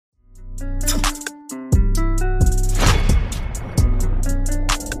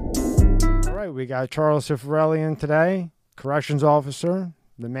we got Charles Cifarelli in today, corrections officer,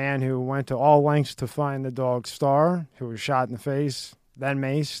 the man who went to all lengths to find the dog Star, who was shot in the face, then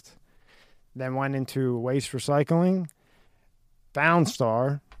maced, then went into waste recycling, found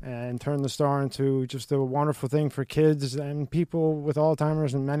Star, and turned the Star into just a wonderful thing for kids and people with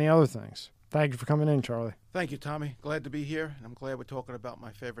Alzheimer's and many other things. Thank you for coming in, Charlie. Thank you, Tommy. Glad to be here, and I'm glad we're talking about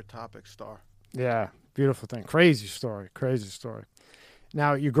my favorite topic, Star. Yeah, beautiful thing. Crazy story.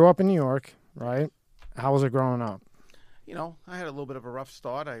 Now, you grew up in New York, right? How was it growing up? You know, I had a little bit of a rough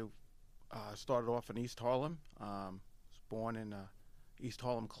start. I started off in East Harlem. Was born in East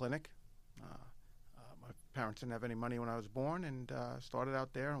Harlem Clinic. My parents didn't have any money when I was born, and started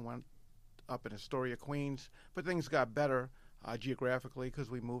out there and went up in Astoria, Queens. But things got better geographically because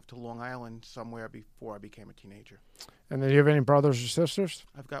we moved to Long Island somewhere before I became a teenager. And did you have any brothers or sisters?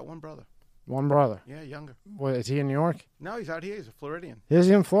 I've got one brother. One brother. Yeah, younger. What, is he in New York? No, he's out here. He's a Floridian. Is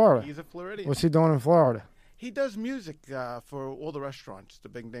he in Florida? He's a Floridian. What's he doing in Florida? He does music for all the restaurants, the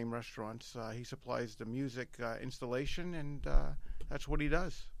big name restaurants. He supplies the music installation, and that's what he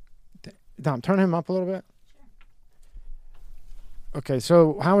does. Dom, turn him up a little bit. Okay,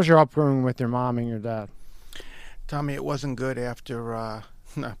 so how was your upbringing with your mom and your dad? Tommy, it wasn't good after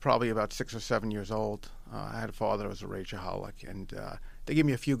probably about 6 or 7 years old. I had a father that was a rageaholic, and they gave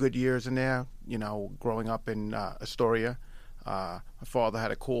me a few good years in there, you know, growing up in Astoria. My father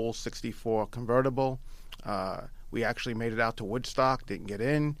had a cool 64 convertible. We actually made it out to Woodstock, didn't get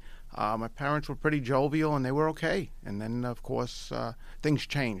in. My parents were pretty jovial, and they were okay. And then, of course, things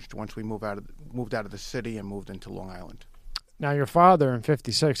changed once we moved out of the city and moved into Long Island. Now, your father in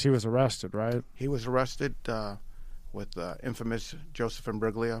 '56, he was arrested, right? He was arrested with infamous Joseph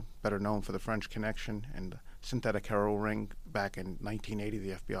Imbruglia, better known for the French Connection and the synthetic heroin ring. Back in 1980,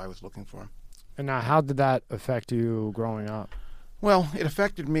 the FBI was looking for him. And now, how did that affect you growing up? Well, it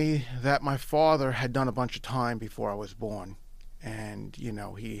affected me that my father had done a bunch of time before I was born. And, you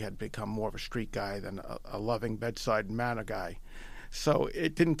know, he had become more of a street guy than a loving bedside manner guy. So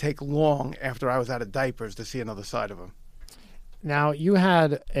it didn't take long after I was out of diapers to see another side of him. Now, you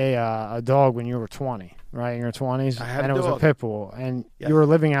had a dog when you were 20, right? In your 20s? I had and a it was dog. a pit bull. And Yes. you were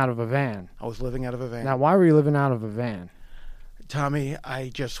living out of a van. I was living out of a van. Now, why were you living out of a van? Tommy, I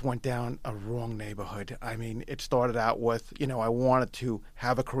just went down a wrong neighborhood. I mean, it started out with, you know, I wanted to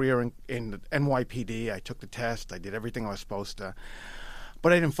have a career in the NYPD. I took the test. I did everything I was supposed to.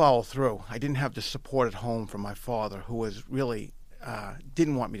 But I didn't follow through. I didn't have the support at home from my father, who was really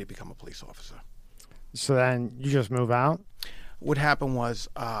didn't want me to become a police officer. So then you just move out? What happened was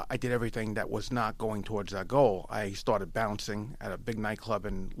I did everything that was not going towards that goal. I started bouncing at a big nightclub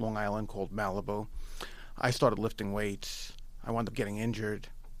in Long Island called Malibu. I started lifting weights. I wound up getting injured.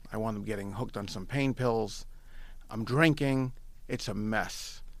 I wound up getting hooked on some pain pills. I'm drinking. It's a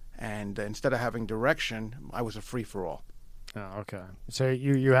mess. And instead of having direction, I was a free-for-all. Oh, okay. So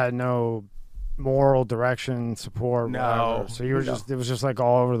you had no moral direction, support, No. whatever. So you were No. it was just like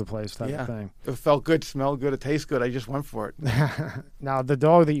all over the place type Yeah. of thing. It felt good, smelled good, it tastes good. I just went for it. Now, the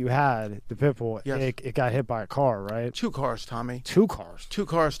dog that you had, the pit bull, Yes. it got hit by a car, right? 2 cars, Tommy. 2 cars. 2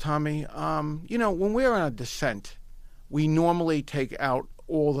 cars, Tommy. You know, when we're on a descent, we normally take out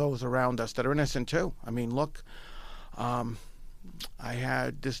all those around us that are innocent too. I mean, look, I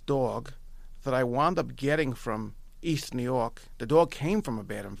had this dog that I wound up getting from East New York. The dog came from a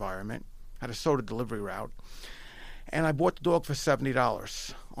bad environment, had a soda delivery route, and I bought the dog for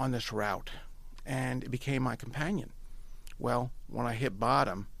 $70 on this route, and it became my companion. Well, when I hit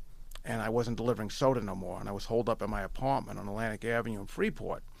bottom and I wasn't delivering soda no more, and I was holed up in my apartment on Atlantic Avenue in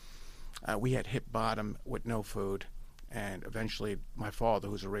Freeport, we had hit bottom with no food. And eventually my father,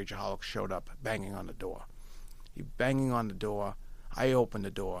 who's a rageaholic, showed up banging on the door. He banging on the door. I opened the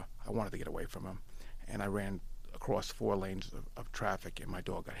door. I wanted to get away from him. And I ran across 4 lanes of traffic, and my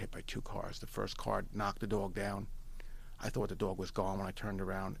dog got hit by 2 cars. The first car knocked the dog down. I thought the dog was gone. When I turned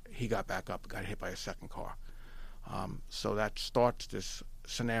around, he got back up, got hit by a second car. So that starts this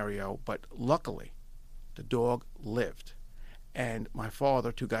scenario. But luckily, the dog lived. And my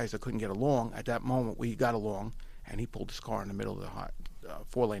father, 2 guys that couldn't get along, at that moment we got along. And he pulled his car in the middle of the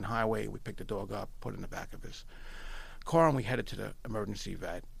 4-lane highway. We picked the dog up, put it in the back of his car, and we headed to the emergency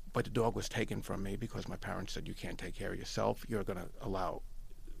vet. But the dog was taken from me because my parents said, you can't take care of yourself. You're going to allow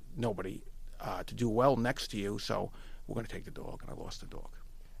nobody to do well next to you, so we're going to take the dog. And I lost the dog.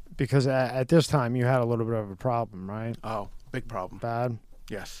 Because at this time, you had a little bit of a problem, right? Oh, big problem. Bad?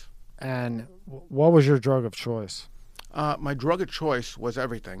 Yes. And what was your drug of choice? My drug of choice was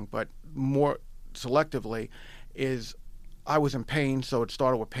everything, but more selectively is I was in pain, so it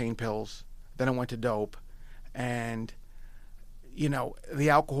started with pain pills. Then I went to dope. And, you know, the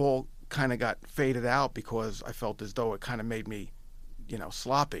alcohol kind of got faded out because I felt as though it kind of made me,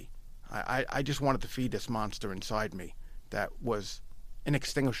 sloppy. I just wanted to feed this monster inside me that was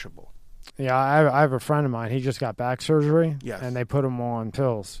inextinguishable. Yeah, I have a friend of mine. He just got back surgery, Yes. and they put him on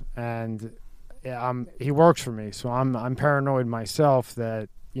pills. And he works for me, so I'm paranoid myself that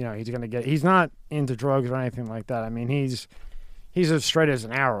he's gonna get. He's not into drugs or anything like that. I mean, he's as straight as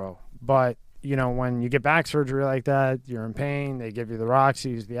an arrow. But when you get back surgery like that, you're in pain. They give you the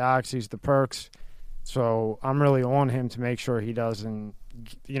Roxys, the Oxys, the Perks. So I'm really on him to make sure he doesn't,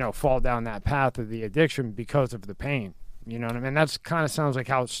 fall down that path of the addiction because of the pain. You know what I mean? That's kind of sounds like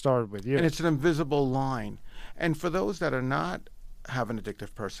how it started with you. And it's an invisible line. And for those that are not have an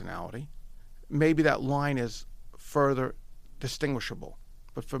addictive personality, maybe that line is further distinguishable.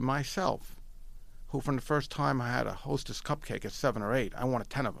 But for myself, who from the first time I had a Hostess cupcake at 7 or 8, I wanted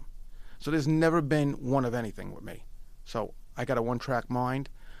 10 of them. So there's never been one of anything with me. So I got a one-track mind,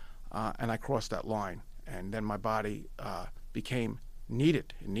 and I crossed that line. And then my body became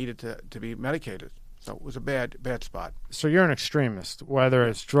needed. It needed to be medicated. So it was a bad spot. So you're an extremist, whether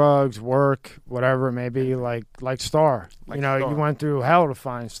it's drugs, work, whatever it may be, like Star. Like Star. You went through hell to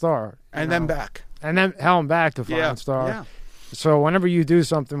find Star. And then back. And then hell and back to find Star. Yeah. So whenever you do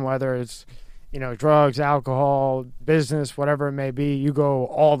something, whether it's, drugs, alcohol, business, whatever it may be, you go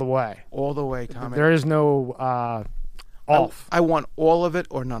all the way. All the way, Tommy. There is no off. I want all of it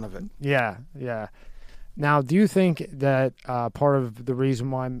or none of it. Yeah. Now, do you think that part of the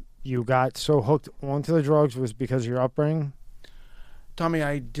reason why you got so hooked onto the drugs was because of your upbringing? Tommy,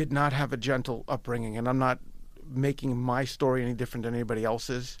 I did not have a gentle upbringing, and I'm not making my story any different than anybody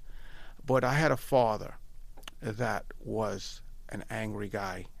else's, but I had a father that was an angry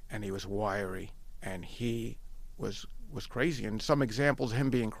guy, and he was wiry, and he was crazy. And some examples of him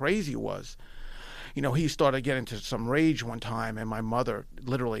being crazy was, he started getting into some rage one time, and my mother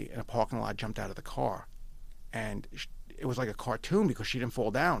literally in a parking lot jumped out of the car, and it was like a cartoon because she didn't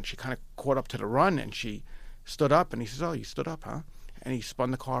fall down. She kind of caught up to the run, and she stood up, and he says, "Oh, you stood up, huh?" And he spun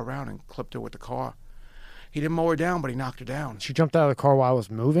the car around and clipped her with the car. He didn't mow her down, but he knocked her down. She jumped out of the car while I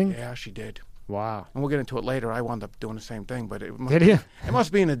was moving? Yeah, she did. Wow. And we'll get into it later. I wound up doing the same thing, but it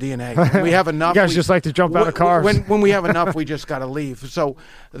must be in the DNA. We have enough. You guys just like to jump out of cars. When we have enough, we just got to leave. So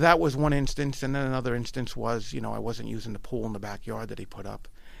that was one instance, and then another instance was, I wasn't using the pool in the backyard that he put up,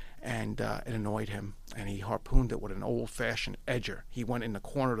 and it annoyed him, and he harpooned it with an old-fashioned edger. He went in the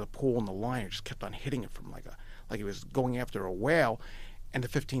corner of the pool, and the line just kept on hitting it from like he was going after a whale, and the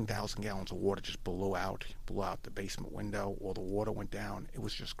 15,000 gallons of water just blew out the basement window. All the water went down. It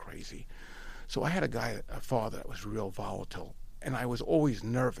was just crazy. So I had a father that was real volatile, and I was always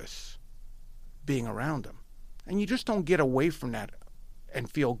nervous being around him. And you just don't get away from that and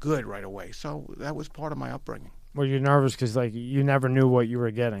feel good right away. So that was part of my upbringing. Were you nervous because, you never knew what you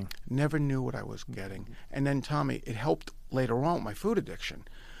were getting? Never knew what I was getting. And then, Tommy, it helped later on with my food addiction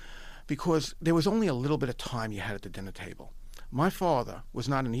because there was only a little bit of time you had at the dinner table. My father was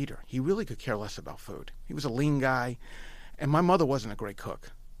not an eater. He really could care less about food. He was a lean guy, and my mother wasn't a great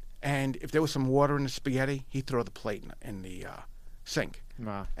cook. And if there was some water in the spaghetti, he'd throw the plate in the sink.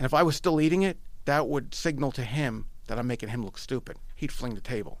 Wow. And if I was still eating it, that would signal to him that I'm making him look stupid. He'd fling the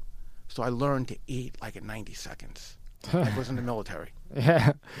table. So I learned to eat like in 90 seconds. I was in the military.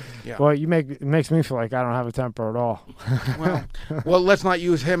 Yeah. Well, it makes me feel like I don't have a temper at all. well, let's not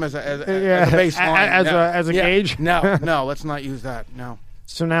use him as a baseline. As a gauge? No, let's not use that. No.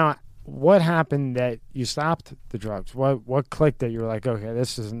 So now, what happened that you stopped the drugs? What clicked that you were like, okay,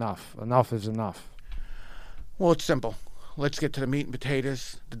 this is enough. Enough is enough. Well, it's simple. Let's get to the meat and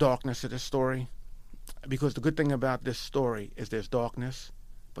potatoes, the darkness of this story. Because the good thing about this story is there's darkness,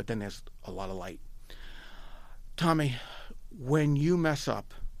 but then there's a lot of light. Tommy, when you mess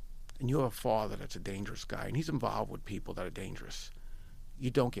up and you have a father that's a dangerous guy and he's involved with people that are dangerous,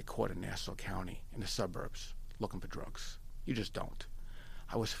 you don't get caught in Nassau County in the suburbs looking for drugs. You just don't.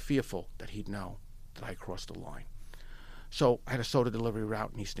 I was fearful that he'd know that I crossed the line. So I had a soda delivery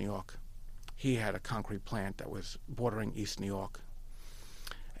route in East New York. He had a concrete plant that was bordering East New York.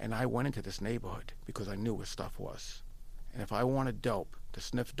 And I went into this neighborhood because I knew where stuff was. And if I wanted dope, to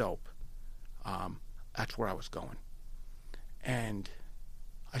sniff dope, that's where I was going. And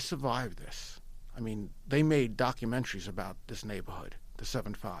I survived this. I mean, they made documentaries about this neighborhood, the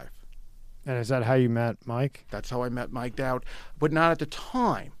 7-5. And is that how you met Mike? That's how I met Mike Dowd, but not at the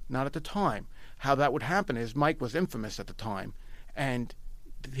time. Not at the time. How that would happen is Mike was infamous at the time, and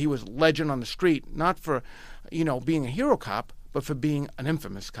he was legend on the street, not for, being a hero cop, but for being an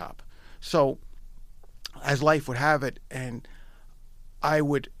infamous cop. So, as life would have it, and I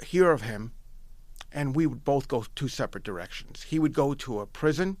would hear of him, and we would both go two separate directions. He would go to a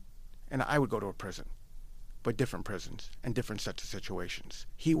prison, and I would go to a prison, but different prisons and different sets of situations.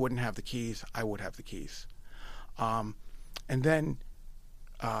 He wouldn't have the keys. I would have the keys. And then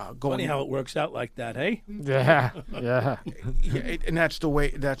going. Funny how it works out like that, hey? Yeah, yeah. And that's the way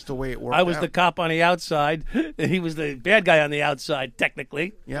it worked. I was out. the cop on the outside, and he was the bad guy on the outside,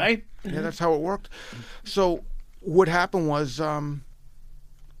 technically, Yeah. right? Yeah, that's how it worked. So what happened was I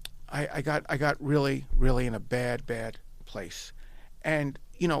got really in a bad place, and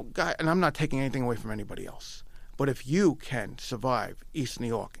and I'm not taking anything away from anybody else, but if you can survive East New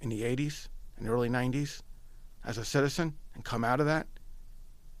York in the 80s and early 90s as a citizen and come out of that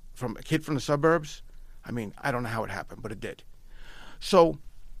from a kid from the suburbs, I mean, I don't know how it happened, but it did. So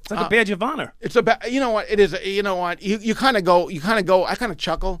It's like a badge of honor. it's about, you know what, it is, you know what, you kind of go, I kind of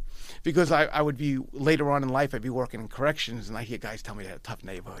chuckle because I would be, later on in life, I'd be working in corrections and I hear guys tell me they had a tough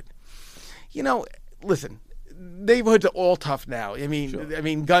neighborhood. Listen, neighborhoods are all tough now. I mean, Sure. I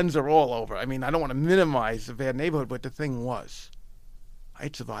mean, guns are all over. I mean, I don't want to minimize a bad neighborhood, but the thing was,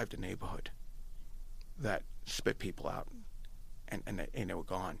 I'd survived a neighborhood that spit people out and they were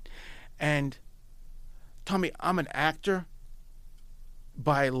gone. And Tommy, I'm an actor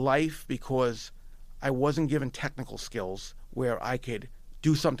by life because I wasn't given technical skills where I could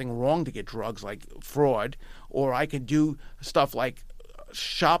do something wrong to get drugs like fraud, or I could do stuff like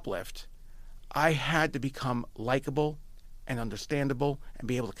shoplift. I had to become likable and understandable and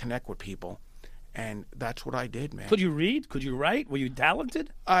be able to connect with people. And that's what I did, man. Could you read? Could you write? Were you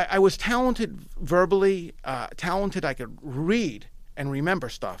talented? I was talented verbally, talented. I could read and remember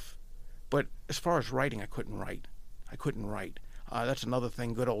stuff. But as far as writing, I couldn't write. That's another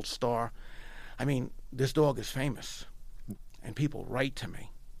thing, good old Star. I mean, this dog is famous. And people write to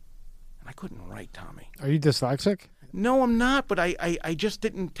me. And I couldn't write, Tommy. Are you dyslexic? No, I'm not, but I just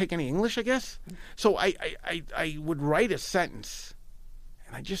didn't take any English, I guess. So I would write a sentence,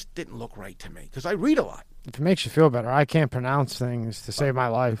 and I just didn't look right to me, because I read a lot. If it makes you feel better, I can't pronounce things to save my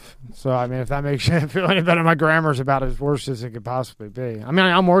life. So, I mean, if that makes you feel any better, my grammar's about as worse as it could possibly be. I mean,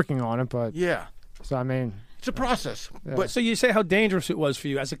 I'm working on it, but, Yeah, so, I mean, it's a process. Yeah. But So you say how dangerous it was for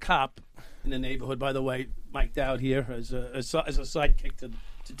you as a cop in the neighborhood. By the way, Mike Dowd here as a sidekick to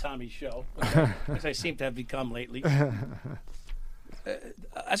Tommy's show, as I seem to have become lately.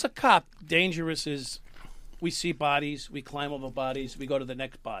 As a cop, dangerous is we see bodies, we climb over bodies, we go to the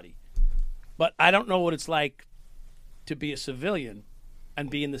next body. But I don't know what it's like to be a civilian and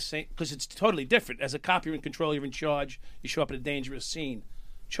be in the same, because it's totally different. As a cop, you're in control, you're in charge, you show up at a dangerous scene.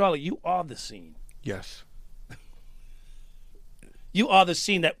 Charlie, you are the scene. yes, You are the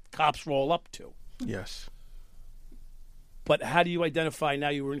scene that cops roll up to. yes. But how do you identify now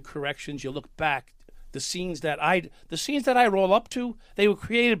you were in corrections, you look back, the scenes that I roll up to, they were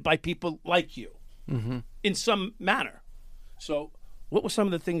created by people like you in some manner. So what were some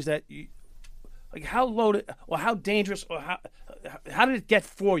of the things that you, like how loaded or how dangerous or how did it get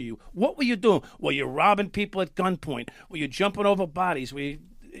for you? What were you doing? Were you robbing people at gunpoint? Were you jumping over bodies? Were you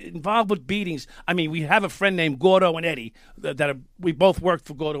involved with beatings? I mean, we have a friend named Gordo and Eddie we both worked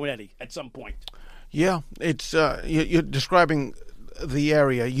for Gordo and Eddie at some point. Yeah, it's you're describing the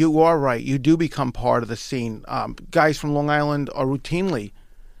area. You are right. You do become part of the scene. Guys from Long Island are routinely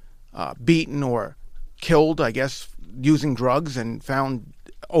beaten or killed, I guess, using drugs and found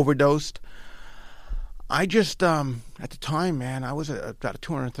overdosed. I just at the time, man, I was about a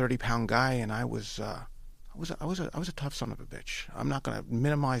 230-pound guy, and I was a tough son of a bitch. I'm not going to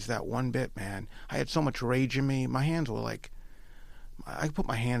minimize that one bit, man. I had so much rage in me. My hands were like, I put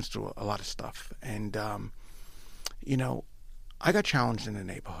my hands through a lot of stuff, and I got challenged in the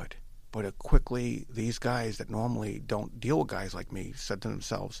neighborhood. But quickly, these guys that normally don't deal with guys like me said to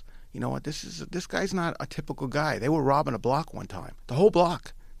themselves, "You know what? This guy's not a typical guy." They were robbing a block one time, the whole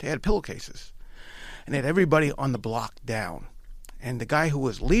block. They had pillowcases, and they had everybody on the block down. And the guy who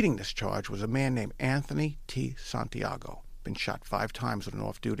was leading this charge was a man named Anthony T. Santiago. Been shot 5 times with an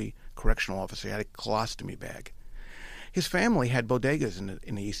off-duty correctional officer. He had a colostomy bag. His family had bodegas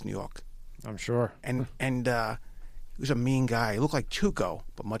in the East New York, I'm sure. and he was a mean guy. He looked like Tuco,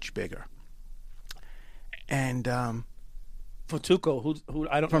 but much bigger. And For Tuco, who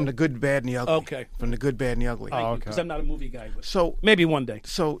I don't from know. the Good, Bad, and the Ugly. Okay. From the Good, Bad, and the Ugly. Oh, okay. Because I'm not a movie guy, but So, maybe one day.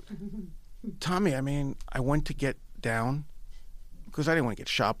 Tommy, I mean, I went to get down because I didn't want to get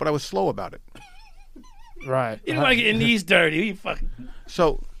shot, but I was slow about it. Right. You don't want to get your knees dirty. You fucking.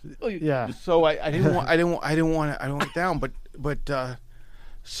 So, Yeah. so I didn't want to get down, but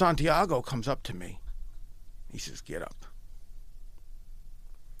Santiago comes up to me. He says, "Get up."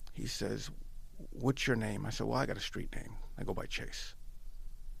 He says, "What's your name?" I said, "Well, I got a street name. I go by Chase."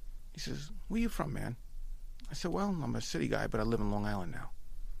 He says, "Where you from, man?" I said, "Well, I'm a city guy, but I live in Long Island now."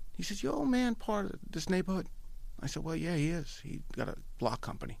 He says, your old man part of this neighborhood? I said, well, yeah, he is. He got a block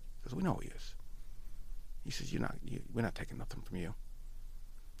company. He goes, we know he is. He says, we're not taking nothing from you.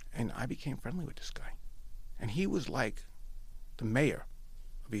 And I became friendly with this guy. And he was like the mayor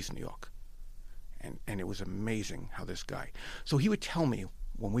of East New York. And it was amazing how this guy. So he would tell me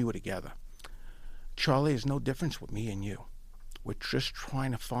when we were together, Charlie, there's no difference with me and you. We're just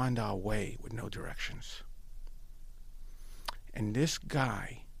trying to find our way with no directions. And this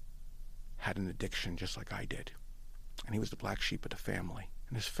guy had an addiction just like I did. And he was the black sheep of the family.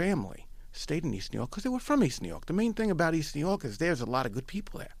 And his family stayed in East New York because they were from East New York. The main thing about East New York is there's a lot of good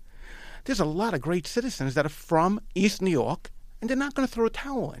people there. There's a lot of great citizens that are from East New York, and they're not going to throw a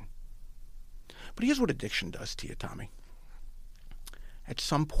towel in. But here's what addiction does to you, Tommy. At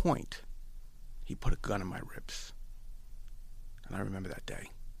some point, he put a gun in my ribs. And I remember that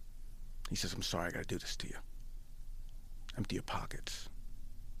day. He says, I'm sorry, I got to do this to you. Empty your pockets.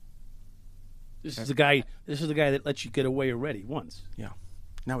 This is the guy that let you get away already once. Yeah.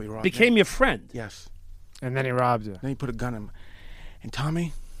 Now he robbed Became me. your friend. Yes. And then he robbed you. Then he put a gun in my... And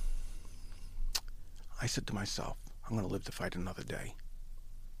Tommy, I said to myself, I'm going to live to fight another day.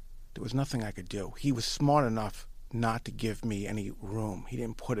 There was nothing I could do. He was smart enough not to give me any room. He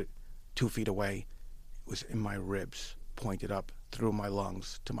didn't put it 2 feet away. It was in my ribs, pointed up through my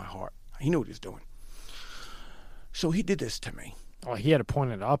lungs to my heart. He knew what he was doing. So he did this to me. Oh, he had to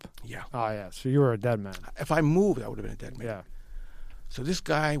point it up? Yeah. Oh, yeah. So you were a dead man. If I moved, I would have been a dead man. Yeah. So this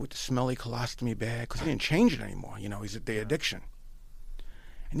guy with the smelly colostomy bag, because he didn't change it anymore. You know, he's the addiction.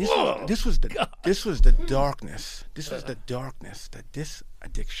 And this was the darkness. This was the darkness that this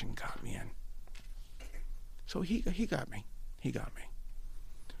addiction got me in. So he got me. He got me.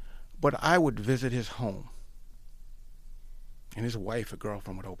 But I would visit his home, and his wife, a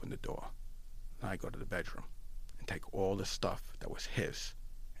girlfriend, would open the door, and I'd go to the bedroom and take all the stuff that was his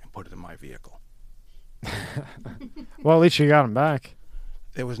and put it in my vehicle. Well, at least you got him back.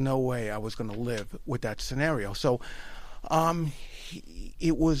 There was no way I was going to live with that scenario. So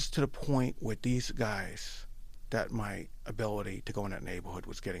it was to the point with these guys that my ability to go in that neighborhood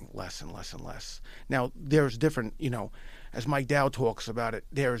was getting less and less and less. Now, there's different, as Mike Dowd talks about it,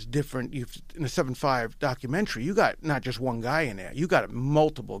 there's different, in the 7-5 documentary, you got not just one guy in there. You got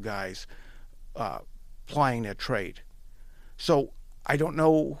multiple guys plying their trade. So I don't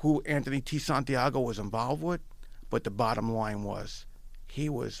know who Anthony T. Santiago was involved with, but the bottom line was he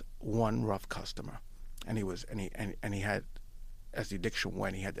was one rough customer. And he had, as the addiction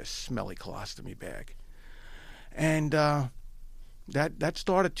went, he had this smelly colostomy bag. And that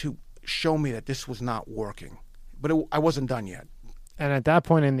started to show me that this was not working. But I wasn't done yet. And at that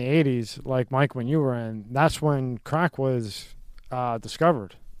point in the 80s, like Mike, when you were in, that's when crack was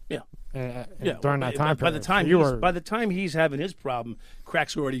discovered. Yeah. During that time period. By the time he's having his problem,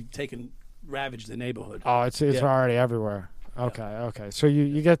 crack's already ravaged the neighborhood. Oh, it's already everywhere. Okay. So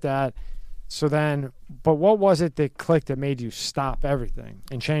you get that. So then, but what was it that clicked that made you stop everything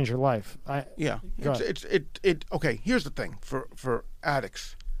and change your life? Okay, here's the thing for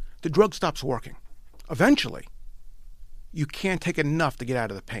addicts. The drug stops working. Eventually, you can't take enough to get out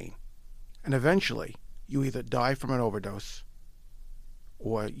of the pain. And eventually, you either die from an overdose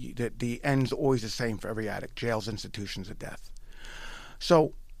or the end's always the same for every addict. Jails, institutions of death.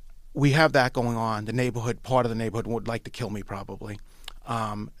 So we have that going on. Part of the neighborhood would like to kill me probably.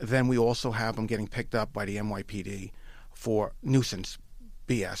 Then we also have them getting picked up by the NYPD for nuisance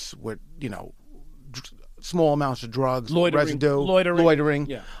BS with, small amounts of drugs,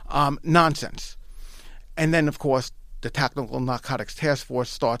 loitering, nonsense. And then, of course, the Tactical Narcotics Task Force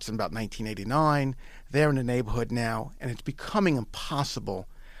starts in about 1989. They're in the neighborhood now, and it's becoming impossible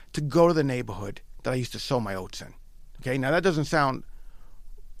to go to the neighborhood that I used to sow my oats in. Okay, now that doesn't sound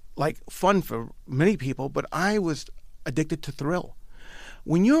like fun for many people, but I was addicted to thrill.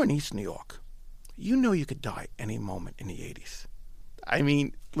 When you're in East New York, you know you could die any moment in the 80s. I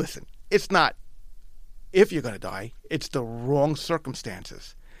mean, listen, it's not if you're going to die, it's the wrong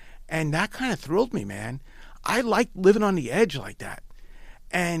circumstances. And that kind of thrilled me, man. I liked living on the edge like that.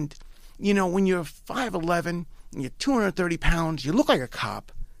 And, when you're 5'11", and you're 230 pounds, you look like a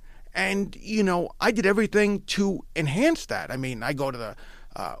cop. And, I did everything to enhance that. I mean, I go to the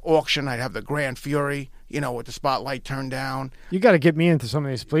auction, I'd have the Grand Fury, with the spotlight turned down. You got to get me into some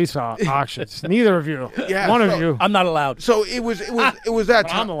of these police auctions. Neither of you. One of you. I'm not allowed. So it was that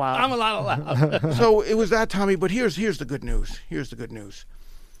time. I'm allowed. I'm allowed. So it was that, Tommy. But here's the good news. Here's the good news.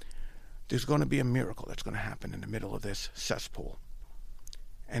 There's going to be a miracle that's going to happen in the middle of this cesspool.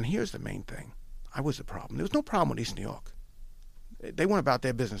 And here's the main thing. I was the problem. There was no problem with East New York. They went about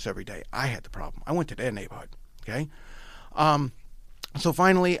their business every day. I had the problem. I went to their neighborhood. Okay. So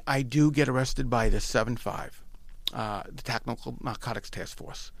finally, I do get arrested by the 7-5, the Technical Narcotics Task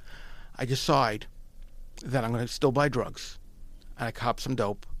Force. I decide that I'm going to still buy drugs, and I cop some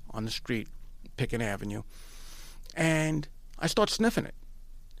dope on the street, Pickett Avenue, and I start sniffing it,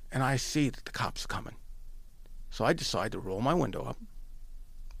 and I see that the cops are coming. So I decide to roll my window up,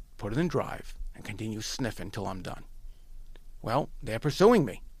 put it in drive, and continue sniffing till I'm done. Well, they're pursuing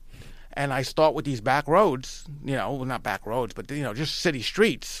me. And I start with these back roads, well, not back roads, but, just city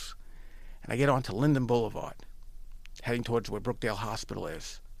streets. And I get onto Linden Boulevard, heading towards where Brookdale Hospital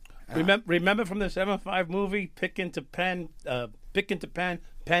is. Remember from the 7-5 movie, Pick into Penn,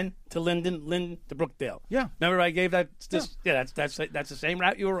 Penn to Linden, Linden to Brookdale. Yeah. Remember I gave that? That's the same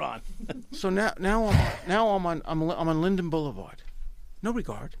route you were on. So now I'm on Linden Boulevard. No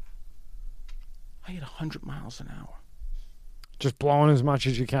regard. I hit 100 miles an hour. Just blowing as much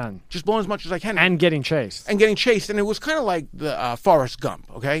as you can. Just blowing as much as I can. And getting chased. And it was kind of like the Forrest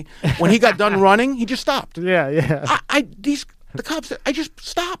Gump, okay? When he got done running, he just stopped. Yeah. The cops, I just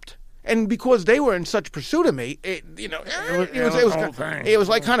stopped. And because they were in such pursuit of me, it was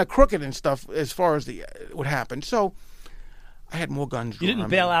like kind of crooked and stuff as far as what happened. So I had more guns. You didn't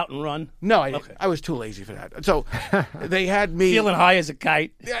bail out and run? No, I was too lazy for that. So they had me feeling high as a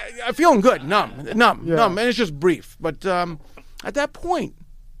kite. I'm feeling good, numb, and it's just brief. But at that point,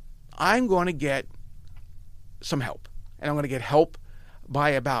 I'm going to get some help, and I'm going to get help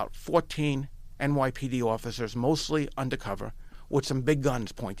by about 14 NYPD officers, mostly undercover, with some big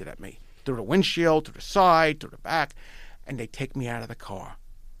guns pointed at me, through the windshield, through the side, through the back, and they take me out of the car.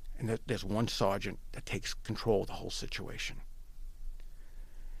 And there's one sergeant that takes control of the whole situation.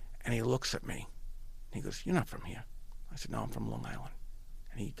 And he looks at me. He goes, "You're not from here." I said, "No, I'm from Long Island."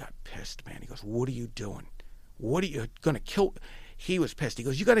 And he got pissed, man. He goes, "What are you doing? What are you going to kill?" He was pissed. He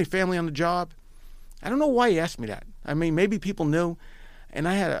goes, "You got any family on the job?" I don't know why he asked me that. I mean, maybe people knew. And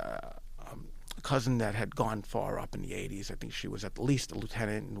I had a cousin that had gone far up in the 80s. I think she was at least a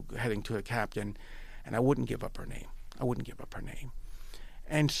lieutenant and heading to a captain. And I wouldn't give up her name.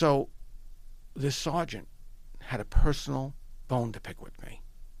 And so this sergeant had a personal bone to pick with me.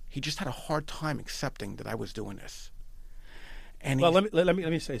 He just had a hard time accepting that I was doing this. And let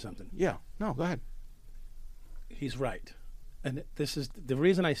me say something. Yeah. No, go ahead. He's right. And this is the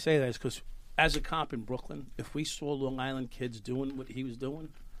reason I say that is because as a cop in Brooklyn, if we saw Long Island kids doing what he was doing,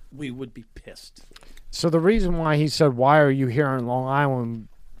 we would be pissed. So the reason why he said, "Why are you here in Long Island?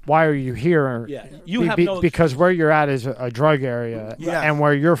 Why are you here?" Yeah, because where you're at is a drug area, and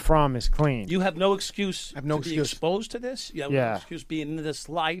where you're from is clean. You have no excuse. Be exposed to this. You have no Yeah. excuse being in this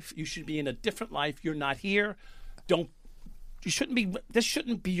life. You should be in a different life. You're not here. You shouldn't be. This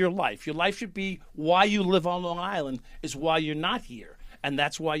shouldn't be your life. Your life should be why you live on Long Island is why you're not here. And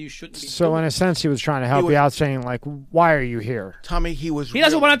that's why you shouldn't be. So in a sense, he was trying to help you out, saying like, "Why are you here?" Tommy, he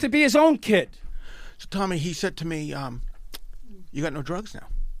doesn't want it to be his own kid. So Tommy, he said to me, "You got no drugs now.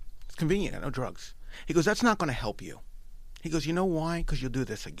 It's convenient. I got no drugs." He goes, "That's not going to help you." He goes, "You know why? Because you'll do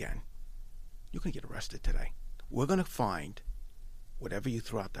this again. You're going to get arrested today. We're going to find whatever you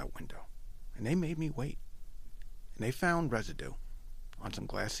threw out that window." And they made me wait. And they found residue on some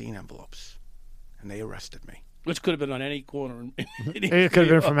glassine envelopes. And they arrested me. Which could have been on any corner. It could have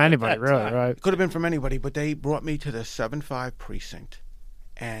been from anybody, really, right? It could have been from anybody, but they brought me to the 7-5 precinct,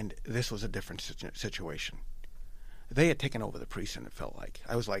 and this was a different situation. They had taken over the precinct, it felt like.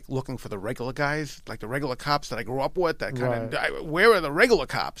 I was like looking for the regular guys, like the regular cops that I grew up with. That kind of, where are the regular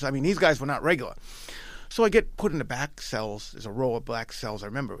cops? I mean, these guys were not regular. So I get put in the back cells. There's a row of black cells. I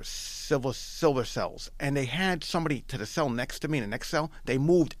remember it was silver cells. And they had somebody to the cell next to me in the next cell. They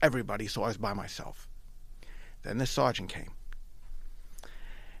moved everybody, so I was by myself. Then the sergeant came,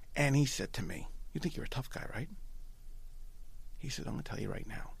 and he said to me, "You think you're a tough guy, right?" He said, "I'm going to tell you right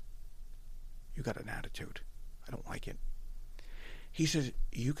now, you got an attitude. I don't like it." He says,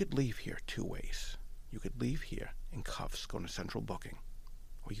 "You could leave here two ways. You could leave here in cuffs, going to central booking,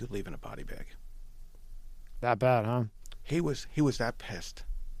 or you could leave in a body bag." That bad, huh? He was that pissed.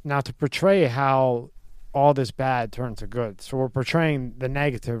 Now, to portray how all this bad turned to good. So we're portraying the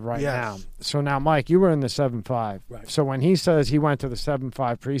negative right now. So now, Mike, you were in the 7-5. Right. So when he says he went to the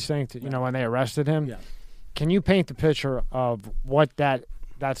 7-5 precinct, when they arrested him, can you paint the picture of what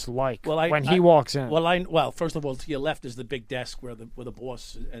that's like when he walks in? Well, first of all, to your left is the big desk where the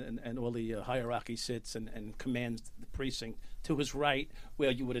boss and all the hierarchy sits and commands the precinct. To his right,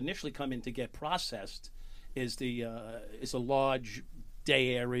 where you would initially come in to get processed, is a large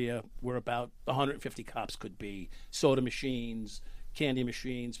day area where about 150 cops could be, soda machines, candy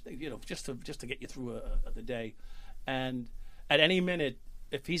machines, just to get you through the day. And at any minute,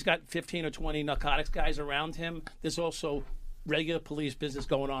 if he's got 15 or 20 narcotics guys around him, there's also regular police business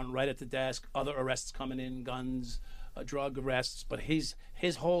going on right at the desk, other arrests coming in, guns, drug arrests. But his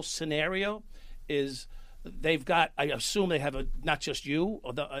whole scenario is they've got. I assume they have not just you.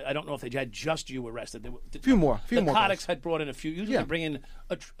 I don't know if they had just you arrested. A few more. The narcotics guys. had brought in a few. Usually, they bring in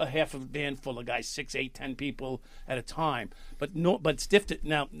a half a van full of guys, 6, 8, 10 people at a time. But no, but stiffed it.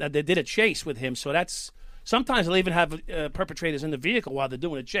 Now they did a chase with him, so that's. Sometimes they'll even have perpetrators in the vehicle while they're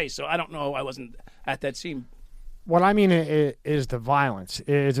doing a chase. So I don't know. I wasn't at that scene. What I mean is the violence.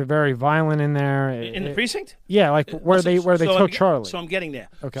 Is it very violent in there? In the precinct? Yeah, like where they took Charlie. So I'm getting there.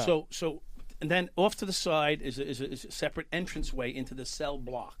 Okay. So and then off to the side is a separate entranceway into the cell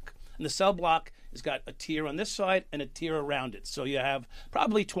block. And the cell block has got a tier on this side and a tier around it. So you have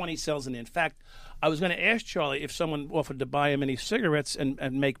probably 20 cells in it. In fact, I was going to ask Charlie if someone offered to buy him any cigarettes and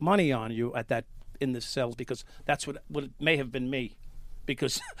make money on you in the cells, because that's what it may have been me.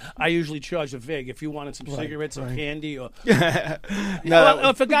 Because I usually charge a vig if you wanted some cigarettes or candy or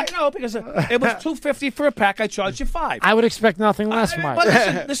I forgot. No, because it was $2.50 for a pack. I charged you $5. I would expect nothing less, Mike.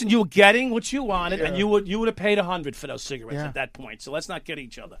 But listen, you were getting what you wanted, and you would have paid $100 for those cigarettes at that point. So let's not get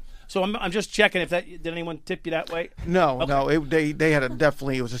each other. So I'm just checking if did anyone tip you that way? No, okay. They had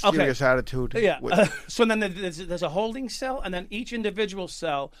it was a serious attitude. Yeah. So then there's a holding cell, and then each individual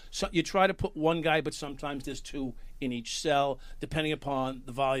cell. So you try to put one guy, but sometimes there's two in each cell, depending upon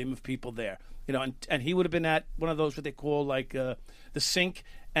the volume of people there. And he would have been at one of those what they call like the sink.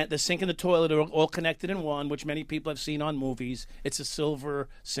 And the sink and the toilet are all connected in one, which many people have seen on movies. It's a silver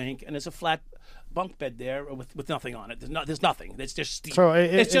sink, and there's a flat bunk bed there with nothing on it. There's nothing. It's just steel. So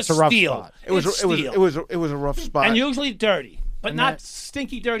it's just a rough steel. spot. It was a rough spot, and usually dirty, but not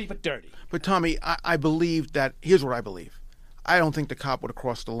stinky dirty, but dirty. But Tommy, I believe that. Here's what I believe. I don't think the cop would have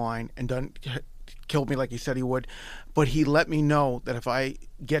crossed the line and killed me like he said he would, but he let me know that if I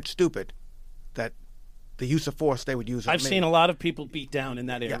get stupid, that the use of force they would use. I've seen a lot of people beat down in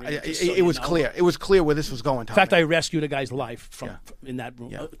that area. Yeah, it was clear. It was clear where this was going. Tommy. In fact, I rescued a guy's life from in that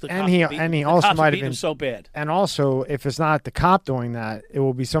room. Yeah. And he also might have been so bad. And also, if it's not the cop doing that, it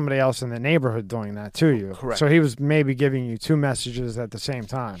will be somebody else in the neighborhood doing that to you. Correct. So he was maybe giving you two messages at the same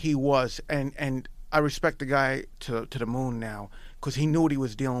time. He was, and I respect the guy to the moon now, because he knew what he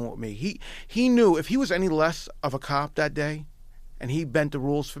was dealing with me. He knew if he was any less of a cop that day, and he bent the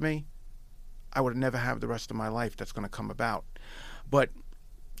rules for me, I would never have the rest of my life that's going to come about. But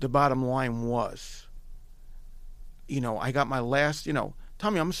the bottom line was, I got my last,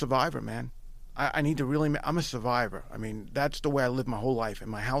 Tommy, I'm a survivor, man. I need to really, I'm a survivor. I mean, that's the way I lived my whole life, in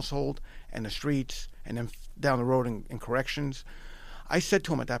my household and the streets, and then down the road in corrections. I said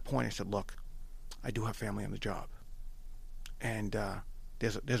to him at that point, I said, look, I do have family on the job. And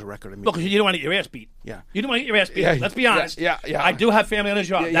there's a record of me. Look, you don't want to get your ass beat. Yeah. You don't want to get your ass beat. Yeah, Let's be honest. Yeah. I do have family on the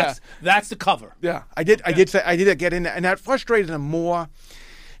job. That's the cover. Yeah. I did get in there, and that frustrated him more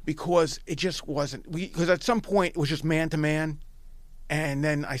because it just wasn't. Because at some point it was just man to man, and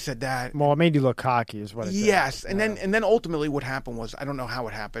then I said that. Well, it made you look cocky, is what it did. Yes, and then ultimately what happened was, I don't know how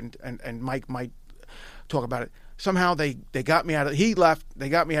it happened, and Mike might talk about it. Somehow they got me out of. He left. They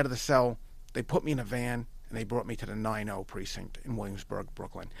got me out of the cell. They put me in a van, and they brought me to the 9-0 precinct in Williamsburg,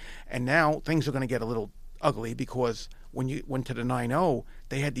 Brooklyn. And now things are going to get a little ugly, because when you went to the 9-0,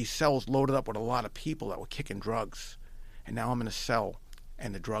 they had these cells loaded up with a lot of people that were kicking drugs. And now I'm in a cell,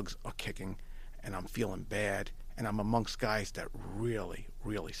 and the drugs are kicking, and I'm feeling bad, and I'm amongst guys that really,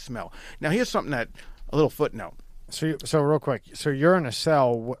 really smell. Now, here's something a little footnote. So real quick, so you're in a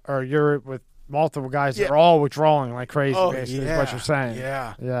cell, or you're with multiple guys that are all withdrawing like crazy, basically, is what you're saying.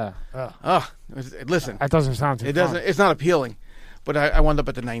 Yeah. Ugh. Listen. That doesn't sound too fun. It's not appealing. But I wound up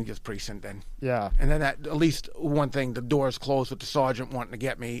at the 90th precinct then. Yeah. And then at least one thing, the doors closed with the sergeant wanting to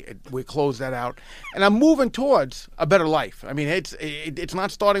get me. We closed that out. And I'm moving towards a better life. I mean, it's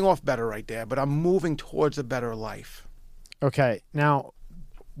not starting off better right there, but I'm moving towards a better life. Okay. Now,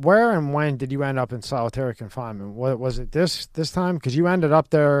 where and when did you end up in solitary confinement? Was it this time? Because you ended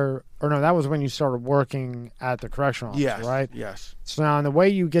up there, or no, that was when you started working at the correctional office, right? Yes. So now, the way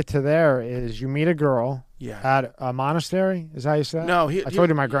you get to there is you meet a girl at a monastery. Is that how you said? No, I told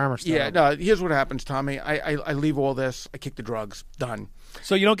you my grammar's terrible. Yeah, no. Here's what happens, Tommy. I leave all this. I kick the drugs. Done.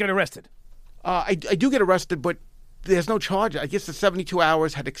 So you don't get arrested? I do get arrested, but there's no charge. I guess the 72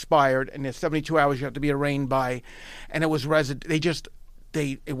 hours had expired, and there's 72 hours you have to be arraigned by, and it was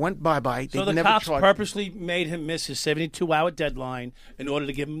it went bye-bye. So the cops purposely made him miss his 72-hour deadline in order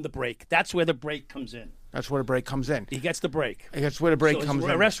to give him the break. That's where the break comes in. That's where the break comes in. He gets the break. That's where the break comes in.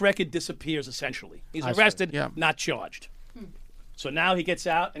 His arrest record disappears, essentially. He's arrested, not charged. So now he gets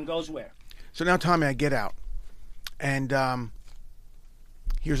out and goes where? So now, Tommy, I get out. And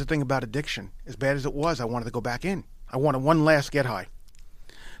here's the thing about addiction. As bad as it was, I wanted to go back in. I wanted one last get high.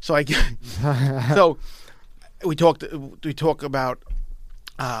 So I get, so we talk about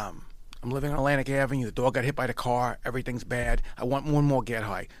I'm living on Atlantic Avenue. The dog got hit by the car. Everything's bad. I want one more get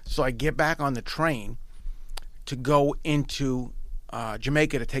high. So I get back on the train to go into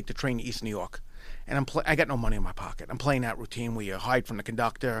Jamaica to take the train to East New York. And I got no money in my pocket. I'm playing that routine where you hide from the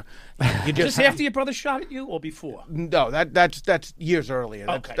conductor. You Just after your brother shot at you, or before? No, that's years earlier.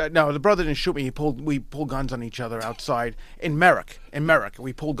 Okay. No, the brother didn't shoot me. We pulled guns on each other outside in Merrick.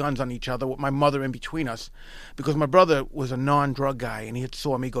 We pulled guns on each other with my mother in between us, because my brother was a non-drug guy and he had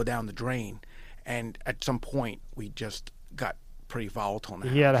saw me go down the drain, and at some point we just got pretty volatile now.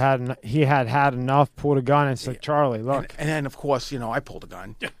 He had enough. Pulled a gun and said, "Charlie, look." And then of course I pulled a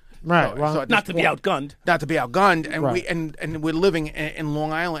gun. Right. So Well, at Not this to be point- outgunned. Not to be outgunned, and Right. and we're living in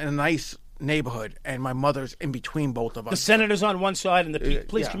Long Island in a nice neighborhood, and my mother's in between both of The us. senator's on one side and the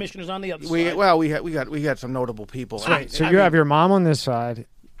police yeah. commissioner's on the other We side. we got some notable people. so you have your mom on this side.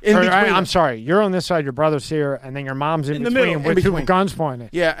 In Or, between I'm us. sorry, you're on this side. Your brother's here, and then your mom's in the between middle. with In two between. guns pointed.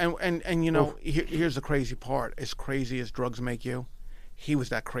 Yeah, and you know, here's the crazy part. As crazy as drugs make you, he was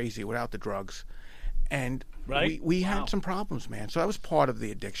that crazy without the drugs. And Right? we Wow. had some problems, man. So I was part of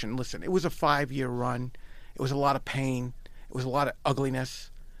the addiction. Listen, it was a 5-year run. It was a lot of pain. It was a lot of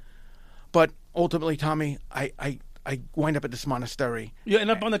ugliness. But ultimately, Tommy, I wind up at this monastery. You end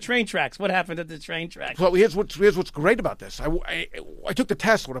up on the train tracks. What happened at the train tracks? Well, here's what's great about this. I took the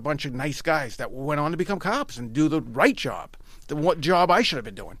test with a bunch of nice guys that went on to become cops and do the right job, what job I should have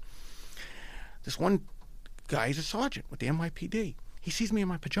been doing. This one guy is a sergeant with the NYPD. He sees me in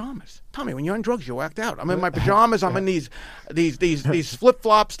my pajamas. Tommy, when you're on drugs, you act out. I'm in my pajamas. I'm in these flip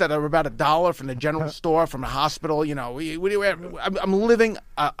flops that are about $1 from the general store, from the hospital. You know, I'm living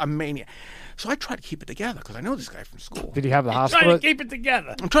a mania. So I try to keep it together because I know this guy from school. Did he have the Trying hospital? to keep it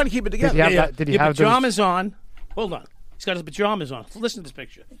together. I'm trying to keep it together. he have Did he Your have those- pajamas on. Hold on. He's got his pajamas on. Listen to this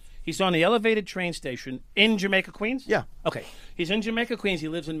picture. He's on the elevated train station in Jamaica, Queens? Yeah. Okay. He's in Jamaica, Queens. He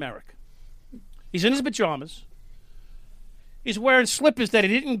lives in Merrick. He's in his pajamas. He's wearing slippers that he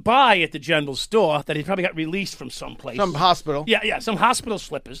didn't buy at the general store, that he probably got released from someplace. Some hospital. Yeah, some hospital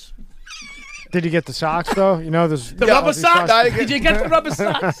slippers. Did he get the socks though? You know, there's The Yeah, rubber these socks. socks- Did you get the rubber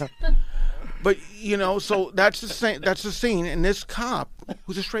socks? But you know, so that's the same. That's the scene. And this cop,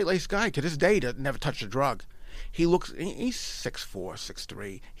 who's a straight-laced guy, to this day, never touched a drug. He looks. He's 6'4",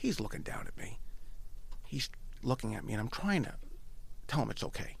 6'3". He's looking down at me. He's looking at me, and I'm trying to tell him it's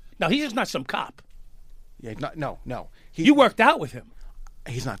okay. No, he's just not some cop. Yeah, no. You worked out with him.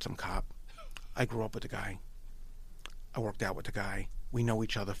 He's not some cop. I grew up with the guy. I worked out with the guy. We know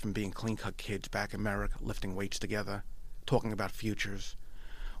each other from being clean-cut kids back in Merrick, lifting weights together, talking about futures.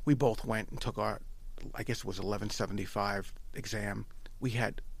 We both went and took our, I guess it was 1175 exam. We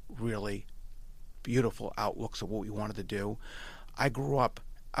had really beautiful outlooks of what we wanted to do. I grew up,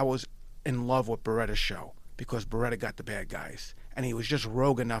 I was in love with Beretta's show because Beretta got the bad guys. And he was just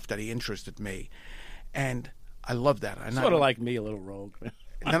rogue enough that he interested me. And I loved that. And Sort of like me, a little rogue. and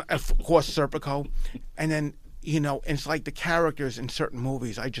then, of course, Serpico. And then, you know, it's like the characters in certain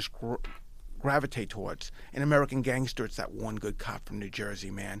movies I just gravitate towards. In American Gangster, it's that one good cop from New Jersey,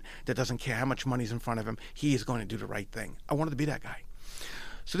 man, that doesn't care how much money's in front of him. He is going to do the right thing. I wanted to be that guy.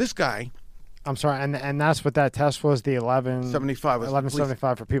 So this guy, I'm sorry, and that's what that test was. The 75 was the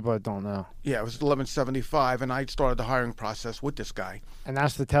 1175 for people that don't know. yeah, it was 1175, and I started the hiring process with this guy And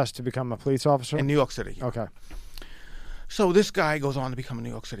that's the test to become a police officer. in New York City. Okay. So this guy goes on to become a New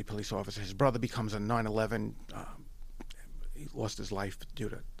York City police officer. His brother becomes a 9/11. He lost his life due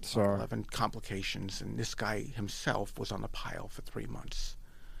to Sorry. 9/11 complications, and this guy himself was on the pile for 3 months.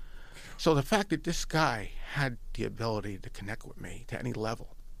 So the fact that this guy had the ability to connect with me to any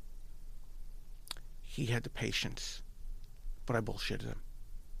level, he had the patience, but I bullshitted him.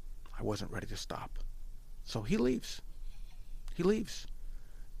 I wasn't ready to stop. So he leaves. He leaves.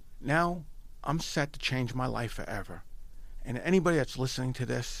 Now I'm set to change my life forever. And anybody that's listening to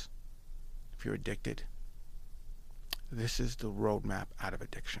this, if you're addicted, this is the roadmap out of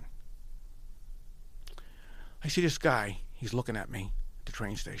addiction. I see this guy. He's looking at me at the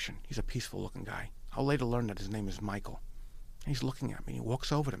train station. He's a peaceful looking guy. I'll later learn that his name is Michael. And he's looking at me. He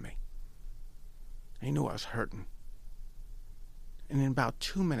walks over to me. And he knew I was hurting. And in about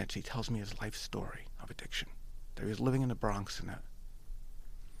 2 minutes, he tells me his life story of addiction. That he was living in the Bronx in a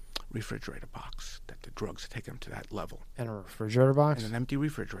refrigerator box, that the drugs had taken him to that level. In a refrigerator box. In an empty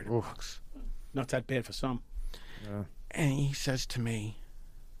refrigerator Oof. box. Not that bad for some. Yeah. And he says to me,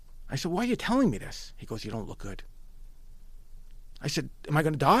 I said, why are you telling me this? He goes, you don't look good. I said, am I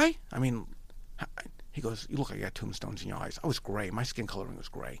going to die? I mean, he goes, you look like you got tombstones in your eyes. I was gray. My skin coloring was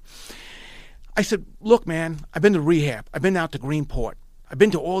gray. I said, look, man, I've been to rehab. I've been out to Greenport. I've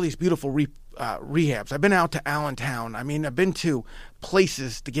been to all these beautiful rehabs. I've been out to Allentown. I mean, I've been to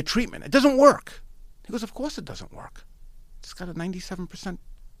places to get treatment. It doesn't work. He goes, of course it doesn't work. It's got a 97%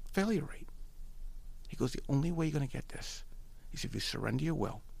 failure rate. He goes, the only way you're going to get this is if you surrender your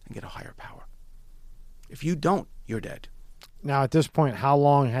will and get a higher power. If you don't, you're dead. Now, at this point, how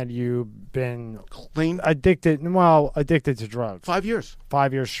long had you been Clean. addicted to drugs? 5 years.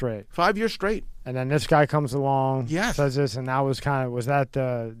 5 years straight. 5 years straight. And then this guy comes along, Yes. says this, and that was was that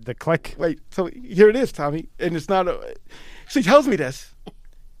the click? Wait, so here it is, Tommy. And it's not so he tells me this,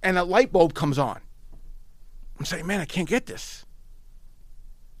 and a light bulb comes on. I'm saying, man, I can't get this.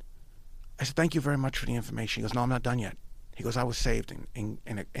 I said, thank you very much for the information. He goes, no, I'm not done yet. He goes, I was saved in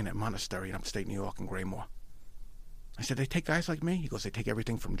a monastery in upstate New York in Graymore. I said, they take guys like me? He goes, they take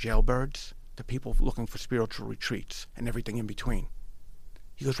everything from jailbirds to people looking for spiritual retreats and everything in between.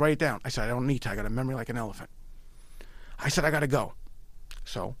 He goes, write it down. I said, I don't need to. I got a memory like an elephant. I said, I got to go.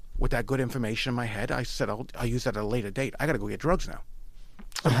 So with that good information in my head, I said, I'll use that at a later date. I got to go get drugs now.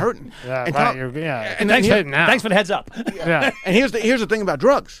 I'm hurting. Yeah, and right, and Thanks now. for the heads up. Yeah. And here's the thing about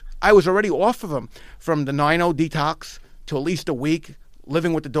drugs. I was already off of them from the 9-0 detox to at least a week,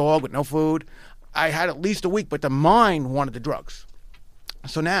 living with the dog with no food. I had at least a week, but the mind wanted the drugs.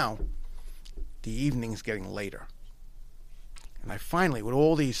 So now, the evening's getting later. And I finally, with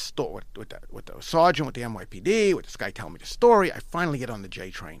all these, with the sergeant, with the NYPD, with this guy telling me the story, I finally get on the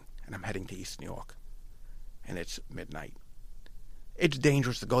J train, and I'm heading to East New York. And it's midnight. It's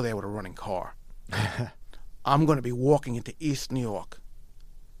dangerous to go there with a running car. I'm going to be walking into East New York.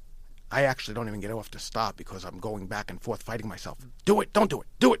 I actually don't even get off to stop because I'm going back and forth fighting myself. Do it, don't do it,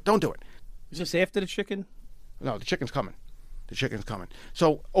 do it, don't do it. Is this after the chicken? No, the chicken's coming. The chicken's coming.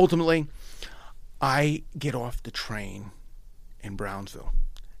 So ultimately, I get off the train in Brownsville,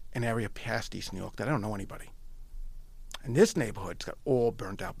 an area past East New York that I don't know anybody. And this neighborhood's got all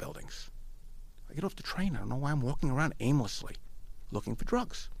burnt out buildings. I get off the train. I don't know why I'm walking around aimlessly looking for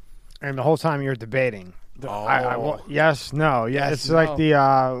drugs. And the whole time you're debating. Oh. Yes, no. Yeah, Yes, it's like no.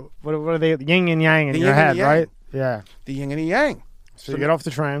 the, what are they, yin and yang in The your yin and head, yang. right? Yeah. The yin and the yang. So you get off the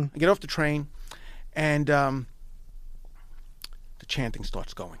train. I get off the train, and the chanting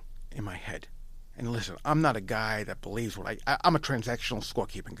starts going in my head. And listen, I'm not a guy that believes I'm a transactional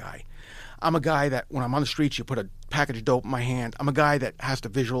scorekeeping guy. I'm a guy that when I'm on the streets, you put a package of dope in my hand. I'm a guy that has to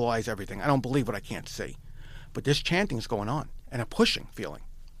visualize everything. I don't believe what I can't see. But this chanting is going on, and a pushing feeling.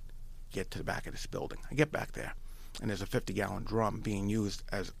 Get to the back of this building. I get back there, and there's a 50-gallon drum being used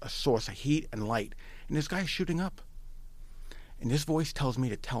as a source of heat and light. And this guy's shooting up. And this voice tells me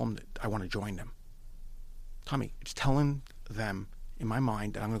to tell them that I want to join them. Tommy, it's telling them in my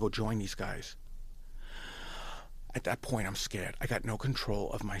mind that I'm going to go join these guys. At that point, I'm scared. I got no control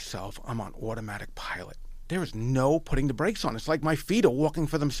of myself. I'm on automatic pilot. There is no putting the brakes on. It's like my feet are walking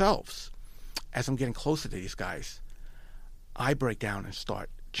for themselves. As I'm getting closer to these guys, I break down and start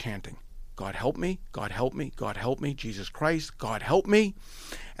chanting, God help me, God help me, God help me, Jesus Christ, God help me.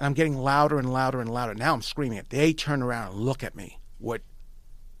 And I'm getting louder and louder and louder. Now I'm screaming it. They turn around and look at me with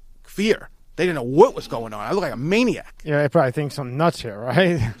fear. They didn't know what was going on. I look like a maniac. Yeah, they probably think something nuts here,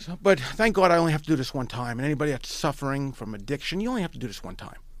 right? But thank God I only have to do this one time. And anybody that's suffering from addiction, you only have to do this one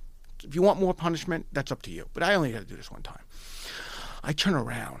time. If you want more punishment, that's up to you. But I only got to do this one time. I turn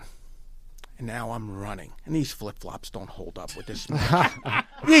around, and now I'm running. And these flip-flops don't hold up with this.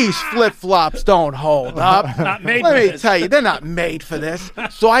 These flip-flops don't hold up. Not made Let for me this. tell you, they're not made for this.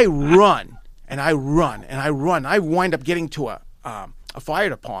 So I run, and I run, and I run. I wind up getting to a fire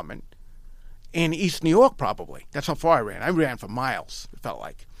department in East New York, probably. That's how far I ran. I ran for miles, it felt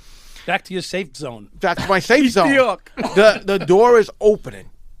like. Back to your safe zone. Back to my safe zone. New York. The door is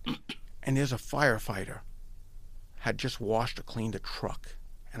opening, and there's a firefighter had just washed or cleaned a truck,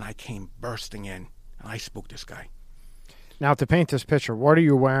 and I came bursting in, and I spooked this guy. Now, to paint this picture, what are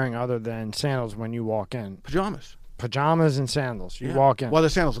you wearing other than sandals when you walk in? Pajamas. Pajamas and sandals. You Yeah. walk in. Well, the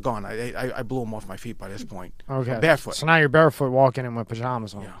sandals are gone. I blew them off my feet by this point. Okay. I'm barefoot. So now you're barefoot walking in with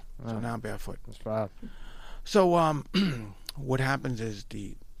pajamas on. Yeah. So now I'm barefoot. That's bad. So what happens is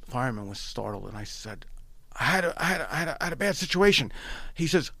the fireman was startled, and I said, I had a bad situation. He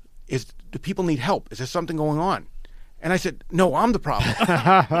says, do people need help? Is there something going on? And I said, no, I'm the problem.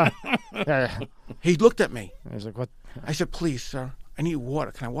 Yeah. He looked at me. He's like, what? I said, please, sir, I need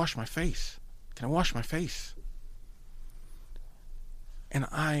water. Can I wash my face? Can I wash my face? And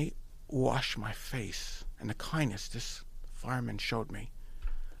I washed my face. And the kindness this fireman showed me,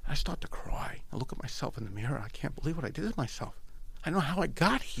 I start to cry. I look at myself in the mirror. I can't believe what I did to myself. I don't know how I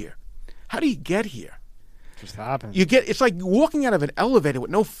got here. How do you get here? Just happened. It's like walking out of an elevator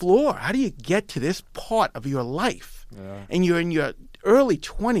with no floor. How do you get to this part of your life? Yeah. And you're in your early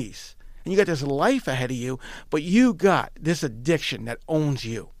 20s, and you got this life ahead of you, but you got this addiction that owns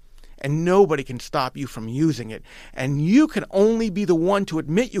you. And nobody can stop you from using it. And you can only be the one to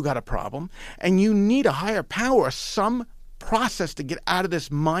admit you got a problem. And you need a higher power, some process to get out of this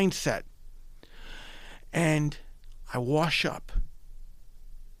mindset. And I wash up.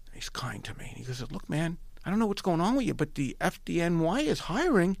 He's kind to me. He goes, look, man, I don't know what's going on with you, but the FDNY is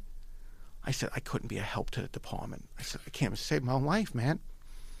hiring. I said, I couldn't be a help to the department. I said, I can't save my life, man.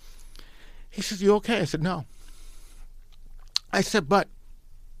 He says, you okay? I said, no. I said, but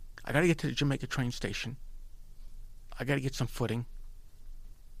I got to get to the Jamaica train station. I got to get some footing.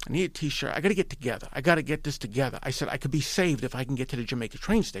 I need a T-shirt. I got to get together. I got to get this together. I said, I could be saved if I can get to the Jamaica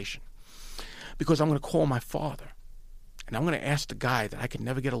train station, because I'm going to call my father, and I'm going to ask the guy that I could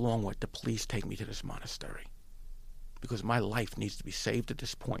never get along with to please take me to this monastery, because my life needs to be saved at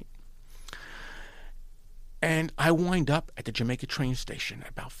this point. And I wind up at the Jamaica train station at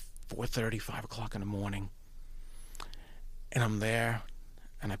about 4:30, 5 o'clock in the morning, and I'm there.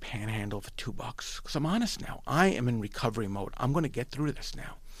 And I panhandle for $2 because I'm honest now. I am in recovery mode. I'm going to get through this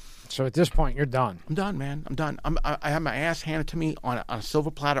now. So at this point, you're done. I'm done, man. I'm done. I have my ass handed to me on a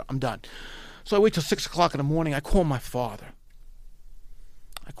silver platter. I'm done. So I wait till 6 o'clock in the morning. I call my father.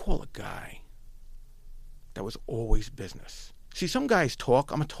 I call a guy that was always business. See, some guys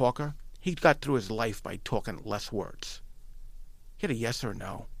talk. I'm a talker. He got through his life by talking less words. He had a yes or a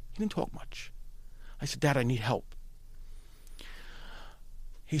no. He didn't talk much. I said, Dad, I need help.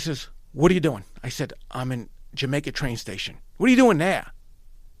 He says, what are you doing? I said, I'm in Jamaica train station. What are you doing there?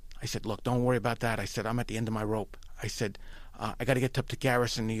 I said, look, don't worry about that. I said, I'm at the end of my rope. I said, I got to get up to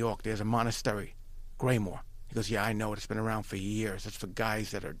Garrison, New York. There's a monastery, Graymore. He goes, yeah, I know it. It's been around for years. It's for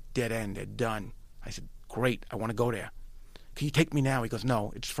guys that are dead end. They're done. I said, great. I want to go there. Can you take me now? He goes,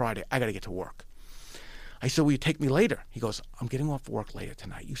 no, it's Friday. I got to get to work. I said, will you take me later? He goes, I'm getting off work later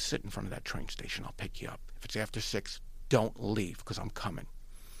tonight. You sit in front of that train station. I'll pick you up. If it's after 6, don't leave because I'm coming.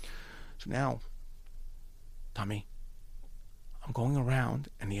 So now, Tommy, I'm going around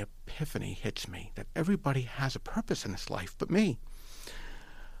and the epiphany hits me that everybody has a purpose in this life but me.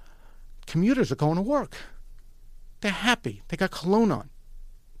 Commuters are going to work. They're happy. They got cologne on.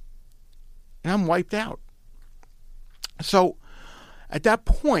 And I'm wiped out. So at that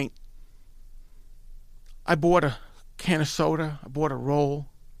point, I bought a can of soda. I bought a roll.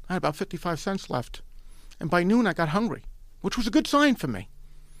 I had about 55 cents left. And by noon, I got hungry, which was a good sign for me.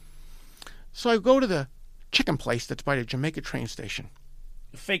 So I go to the chicken place that's by the Jamaica train station.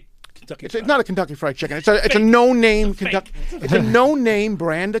 Fake Kentucky It's Fried. not a Kentucky Fried Chicken. It's a no-name Fake. Kentucky. It's a no-name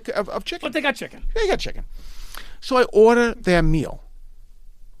brand of chicken. But they got chicken. They got chicken. So I order their meal.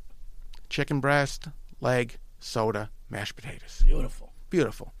 Chicken breast, leg, soda, mashed potatoes. Beautiful.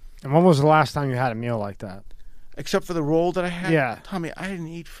 Beautiful. And when was the last time you had a meal like that? Except for the roll that I had. Yeah. Tommy, I didn't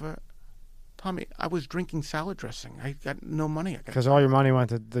eat for... Tommy, I was drinking salad dressing. I got no money. Because all your money went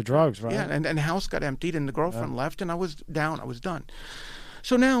to the drugs, right? Yeah, and the house got emptied and the girlfriend left and I was down. I was done.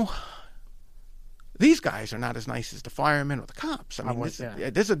 So now, these guys are not as nice as the firemen or the cops. I mean, this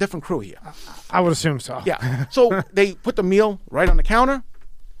is a different crew here. I would assume so. Yeah. So they put the meal right on the counter,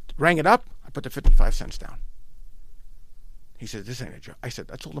 rang it up. I put the 55 cents down. He said, this ain't a joke. I said,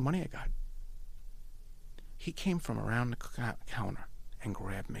 that's all the money I got. He came from around the counter and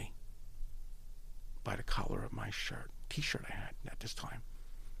grabbed me by the collar of my shirt, T-shirt I had at this time.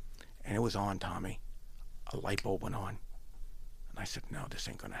 And it was on, Tommy. A light bulb went on. And I said, no, this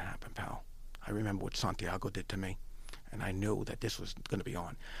ain't going to happen, pal. I remember what Santiago did to me, and I knew that this was going to be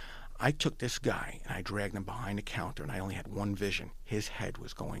on. I took this guy, and I dragged him behind the counter, and I only had one vision. His head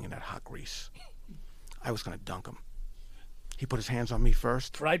was going in that hot grease. I was going to dunk him. He put his hands on me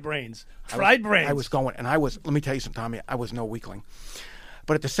first. Fried brains. I was going, and let me tell you something, Tommy, I was no weakling.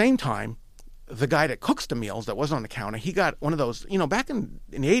 But at the same time, the guy that cooks the meals that was on the counter, he got one of those, back in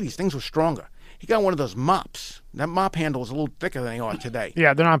the 80s, things were stronger. He got one of those mops. That mop handle was a little thicker than they are today.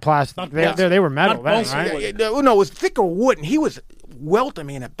 Yeah, they're not plastic. They were metal then, right? No, it was thicker wood, and he was welting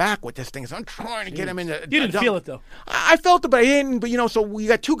me in the back with this thing. So I'm trying to get him in the... You didn't feel it, though. I felt it, but I didn't. But, so we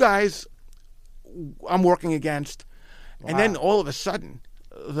got two guys I'm working against, and then all of a sudden,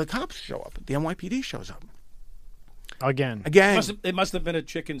 the cops show up. The NYPD shows up. Again. It must have been a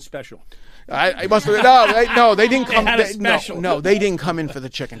chicken special. I must have. No, they didn't come. They had a special. No, they didn't come in for the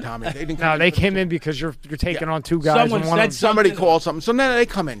chicken, Tommy. They didn't. No, they came in because you're taking on two guys. Someone and one said of them, somebody called something. So now they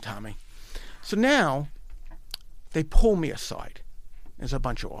come in, Tommy. So now they pull me aside. There's a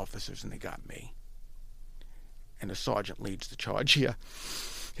bunch of officers, and they got me. And the sergeant leads the charge here.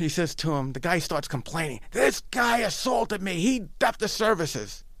 he says to him, the guy starts complaining, this guy assaulted me. He left the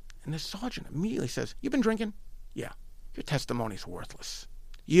services. And the sergeant immediately says, you been drinking? Yeah. Your testimony's worthless.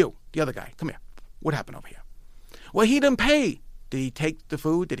 You, the other guy, come here. What happened over here? Well, he didn't pay. Did he take the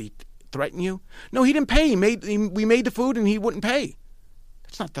food? Did he threaten you? No, he didn't pay. We made the food and he wouldn't pay.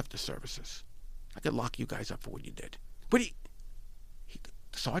 That's not theft of services. I could lock you guys up for what you did. But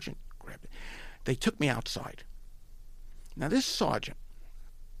the sergeant grabbed it. They took me outside. Now, this sergeant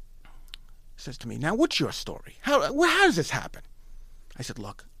says to me, now, what's your story? How does this happen? I said,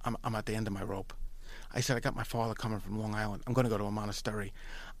 look, I'm at the end of my rope. I said, I got my father coming from Long Island. I'm going to go to a monastery.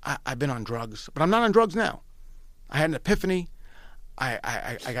 I've been on drugs, but I'm not on drugs now. I had an epiphany.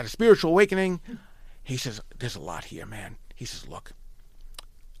 I got a spiritual awakening. He says, there's a lot here, man. He says, look,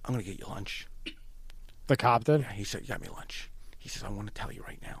 I'm going to get you lunch. The cop did? Yeah, he said, you got me lunch. He says, I want to tell you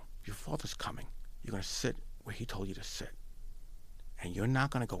right now, your father's coming. You're going to sit where he told you to sit. And you're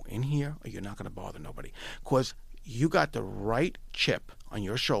not going to go in here or you're not going to bother nobody. Because you got the right chip on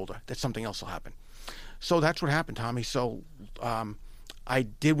your shoulder that something else will happen. So that's what happened, Tommy. So I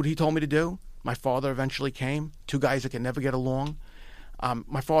did what he told me to do. My father eventually came. Two guys that could never get along.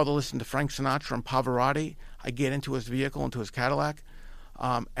 My father listened to Frank Sinatra and Pavarotti. I get into his vehicle, into his Cadillac,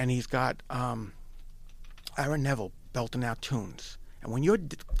 and he's got Aaron Neville belting out tunes. And when you're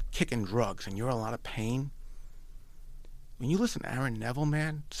kicking drugs and you're in a lot of pain, when you listen to Aaron Neville,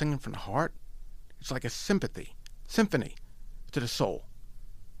 man, singing from the heart, it's like a symphony to the soul.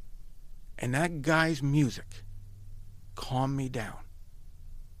 And that guy's music calmed me down.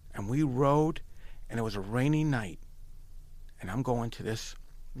 And we rode, and it was a rainy night. And I'm going to this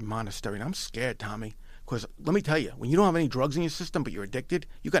monastery, and I'm scared, Tommy. Because let me tell you, when you don't have any drugs in your system, but you're addicted,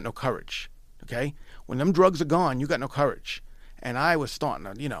 you got no courage, okay? When them drugs are gone, you got no courage. And I was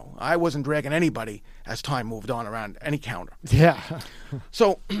starting to, I wasn't dragging anybody as time moved on around any counter. Yeah.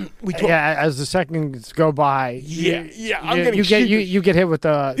 So we talked. Yeah, as the seconds go by, you get hit with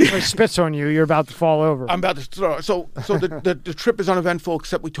the spits on you. You're about to fall over. I'm about to throw. So the trip is uneventful,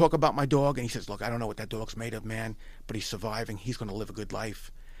 except we talk about my dog, and he says, "Look, I don't know what that dog's made of, man, but he's surviving. He's going to live a good life."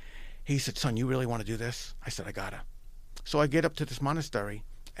 He said, "Son, you really want to do this?" I said, "I gotta." So I get up to this monastery,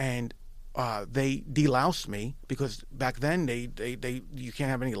 and they deloused me because back then they you can't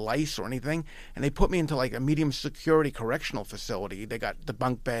have any lice or anything, and they put me into like a medium security correctional facility. They got the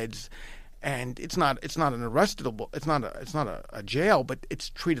bunk beds, and it's not an arrestable, it's not a jail, but it's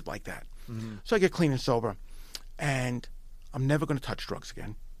treated like that. Mm-hmm. So I get clean and sober, and I'm never going to touch drugs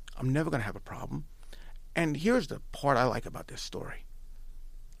again. I'm never going to have a problem. And here's the part I like about this story: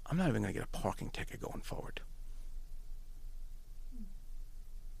 I'm not even going to get a parking ticket going forward.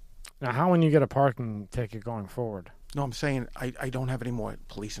 Now, how when you get a parking ticket going forward? No, I'm saying I don't have any more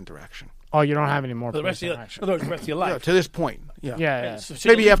police interaction. Oh, you don't have any more the police rest interaction? of the rest of your life. Yeah, to this point, yeah. Yeah. So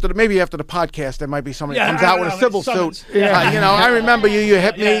Maybe after the podcast, there might be somebody that comes out with a civil summons. suit. Yeah. I remember you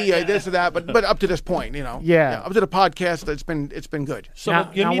hit me, this or that. But up to this point, Yeah. Up to the podcast, it's been good. So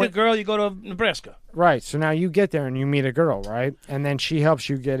Now- you now meet what- a girl, you go to Nebraska. Right. So now you get there and you meet a girl, right? And then she helps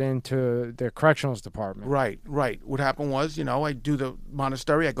you get into the corrections department. Right. What happened was, I do the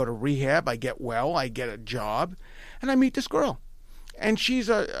monastery, I go to rehab, I get well, I get a job, and I meet this girl. And she's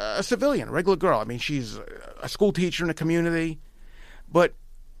a civilian, a regular girl. I mean, she's a school teacher in the community. But,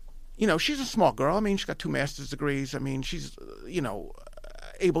 she's a smart girl. I mean, she's got 2 master's degrees. I mean, she's,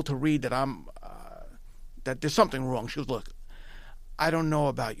 able to read that that there's something wrong. She goes, look, I don't know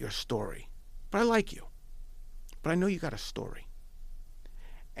about your story, but I like you. But I know you got a story.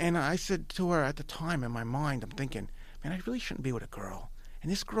 And I said to her at the time in my mind, I'm thinking, man, I really shouldn't be with a girl.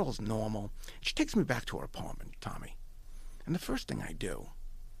 And this girl's normal. She takes me back to her apartment, Tommy. And the first thing I do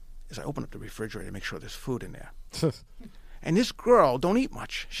is I open up the refrigerator to make sure there's food in there. And this girl don't eat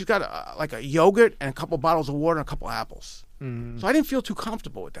much. She's got like a yogurt and a couple bottles of water and a couple apples. Mm. So I didn't feel too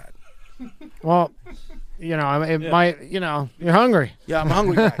comfortable with that. Well, might, you're hungry. Yeah, I'm a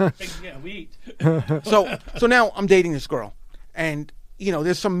hungry guy. Yeah, we eat. So now I'm dating this girl. And,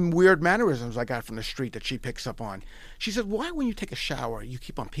 there's some weird mannerisms I got from the street that she picks up on. She said, why when you take a shower, you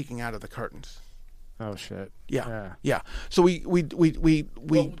keep on peeking out of the curtains? Oh shit! Yeah. So we Do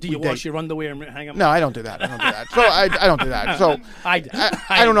you wash your underwear and hang up? No, I don't do that. So I don't do that. So I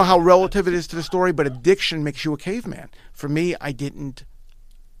don't know how relative it is to the story, but addiction makes you a caveman. For me, I didn't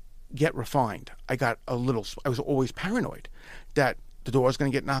get refined. I was always paranoid that the door's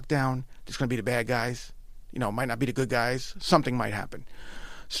going to get knocked down. There's going to be the bad guys. Might not be the good guys. Something might happen.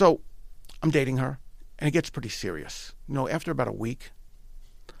 So I'm dating her, and it gets pretty serious. After about a week.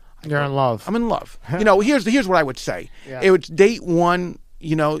 You're in love. I'm in love. Here's what I would say. Yeah. It was date 1,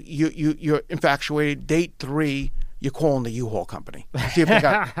 you're infatuated. Date 3, you're calling the U-Haul company. See if they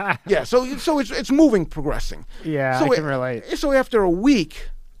got. Yeah, so it's moving, progressing. Yeah, so I can relate. So after a week,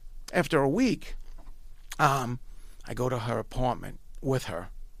 I go to her apartment with her.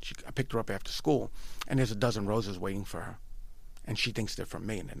 I picked her up after school, and there's a dozen roses waiting for her, and she thinks they're from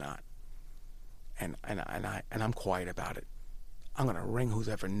me, and they're not. And I'm quiet about it. I'm gonna wring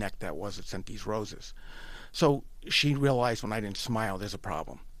whoever neck that was that sent these roses. So she realized when I didn't smile, there's a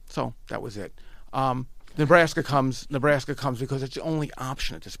problem. So that was it. Nebraska comes because it's the only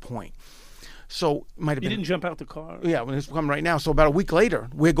option at this point. So it might have You been. didn't jump out the car? Yeah, when it's coming right now. So about a week later,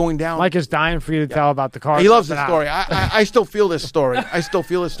 we're going down. Mike is dying for you to tell about the car. He loves this story. I still feel this story.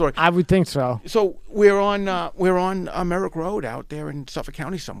 I would think so. So we're on Merrick Road out there in Suffolk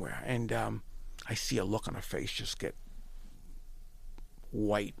County somewhere, and I see a look on her face just get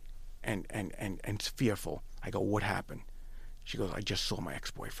white and fearful. I go, what happened? She goes, I just saw my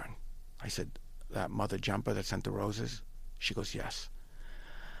ex-boyfriend. I said, that mother jumper that sent the roses? She goes, yes.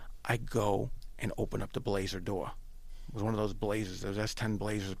 I go and open up the Blazer door. It was one of those Blazers, those S10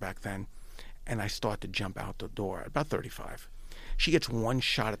 Blazers back then, and I start to jump out the door at about 35. She gets one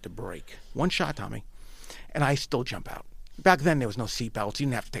shot at the brake. One shot, Tommy. And I still jump out. Back then, there was no seatbelts. You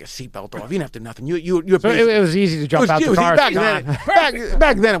didn't have to take a seatbelt off. You didn't have to do nothing. You So it was easy to jump out the car.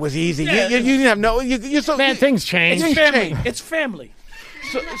 Back then, it was easy. Yeah, you didn't have no. Things change. It's family. It's family.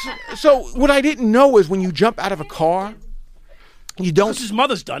 So what I didn't know is when you jump out of a car, you don't. His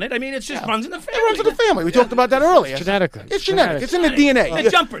mother's done it. I mean, it just runs in the family. It runs in the family. We talked about that earlier. Genetically. It's genetic. It's in the DNA. The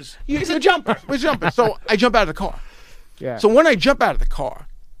jumpers. It's a jumper. We're jumping. So I jump out of the car. Yeah. So when I jump out of the car,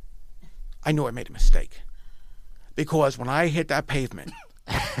 I knew I made a mistake. Because when I hit that pavement,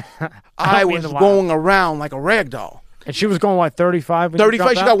 I was going around like a rag doll. And she was going, what, 35? 35.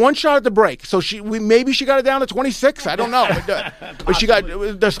 She got one shot at the brake. So maybe she got it down to 26. I don't know. But she got,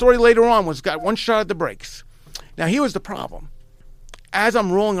 the story later on was got one shot at the brakes. Now, here was the problem. As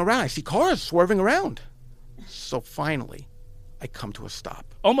I'm rolling around, I see cars swerving around. So finally, I come to a stop.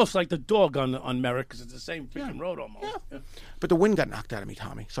 Almost like the dog on Merrick, because it's the same freaking road almost. Yeah. But the wind got knocked out of me,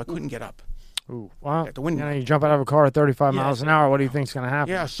 Tommy, so I couldn't get up. Ooh, well, the wind. You jump out of a car at 35 miles an hour, what do you think's going to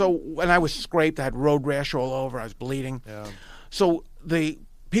happen? Yeah, so when I was scraped, I had road rash all over, I was bleeding. Yeah. So the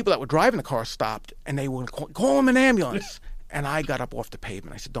people that were driving the car stopped, and they would call him an ambulance. And I got up off the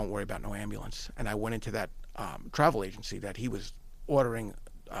pavement. I said, don't worry about no ambulance. And I went into that travel agency that he was ordering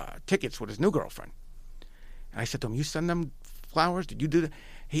tickets with his new girlfriend. And I said to him, you send them flowers? Did you do that?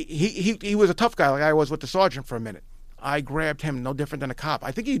 He was a tough guy like I was with the sergeant for a minute. I grabbed him, no different than a cop.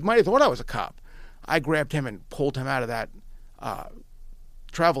 I think he might have thought I was a cop. I grabbed him and pulled him out of that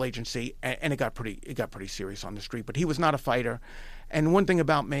travel agency, and it got pretty serious on the street. But he was not a fighter. And one thing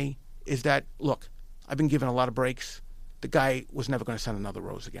about me is that, look, I've been given a lot of breaks. The guy was never going to send another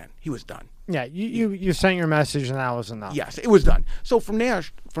rose again. He was done. Yeah, you sent your message, and that was enough. Yes, it was done. So from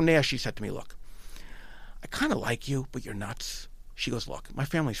there, she said to me, look, I kind of like you, but you're nuts. She goes, look, my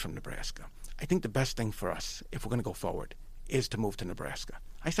family's from Nebraska. I think the best thing for us, if we're going to go forward, is to move to Nebraska.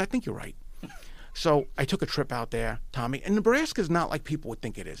 I said, I think you're right. So I took a trip out there, Tommy, and Nebraska is not like people would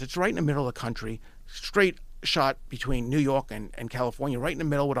think it is. It's right in the middle of the country, straight shot between New York and California, right in the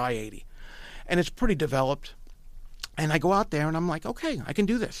middle with I-80. And it's pretty developed. And I go out there, and I'm like, okay, I can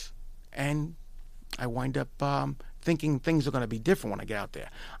do this. And I wind up thinking things are going to be different when I get out there.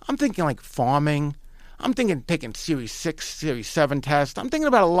 I'm thinking like farming. I'm thinking taking Series 6, Series 7 tests. I'm thinking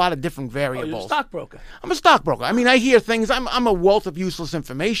about a lot of different variables. Oh, you're a stockbroker. I'm a stockbroker. I mean, I hear things. I'm a wealth of useless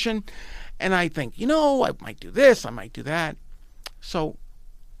information. And I think, I might do this, I might do that. So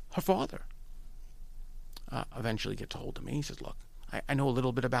her father eventually gets a hold of me. He says, look, I know a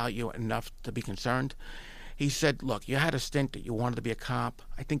little bit about you, enough to be concerned. He said, look, you had a stint that you wanted to be a cop.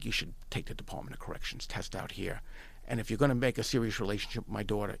 I think you should take the Department of Corrections test out here. And if you're going to make a serious relationship with my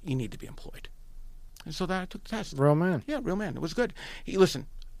daughter, you need to be employed. And so that I took the test. Real man. Yeah, real man. It was good. He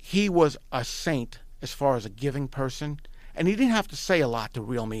was a saint as far as a giving person. And he didn't have to say a lot to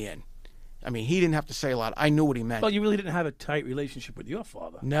reel me in. I mean, he didn't have to say a lot. I knew what he meant. Well, you really didn't have a tight relationship with your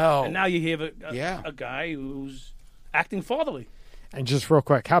father. No. And now you have a guy who's acting fatherly. And just real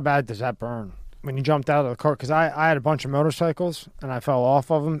quick, how bad does that burn when you jumped out of the car? Because I had a bunch of motorcycles, and I fell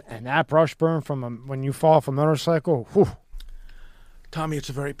off of them. And that brush burn from when you fall off a motorcycle, whew. Tommy, it's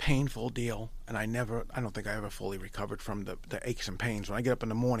a very painful deal. And I don't think I ever fully recovered from the aches and pains. When I get up in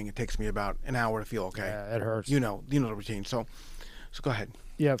the morning, it takes me about an hour to feel okay. Yeah, it hurts. You know the routine. So go ahead.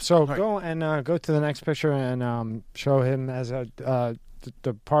 Yeah, so go and go to the next picture and show him as a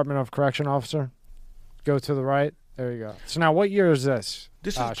Department of Correction officer. Go to the right. There you go. So now, what year is this?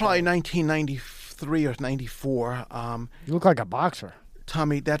 This is probably 1993 or 94. You look like a boxer.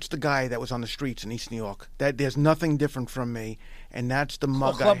 Tommy, that's the guy that was on the streets in East New York. There's nothing different from me, and that's the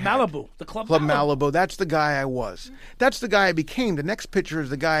mug Club I had. Malibu. The Club Malibu. That's the guy I was. That's the guy I became. The next picture is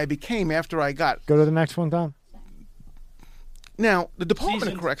the guy I became after I got. Go to the next one, Tom. Now, the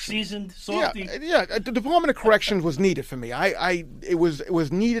Department of Corrections. Seasoned, salty. Yeah. The Department of Corrections was needed for me. It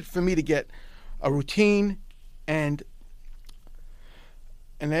was needed for me to get a routine and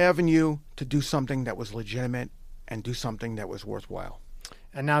an avenue to do something that was legitimate and do something that was worthwhile.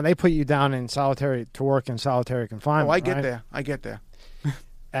 And now they put you down in to work in solitary confinement. Oh, I get right? there. I get there.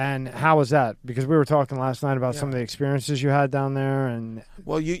 And how was that? Because we were talking last night about some of the experiences you had down there, and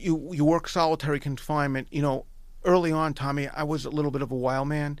well, you work solitary confinement. You know, early on, Tommy, I was a little bit of a wild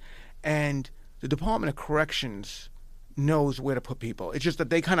man, and the Department of Corrections knows where to put people. It's just that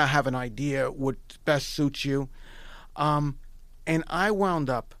they kind of have an idea what best suits you. And I wound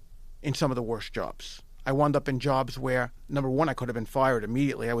up in some of the worst jobs. I wound up in jobs where, number one, I could have been fired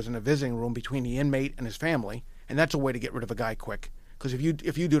immediately. I was in a visiting room between the inmate and his family, and that's a way to get rid of a guy quick. Because if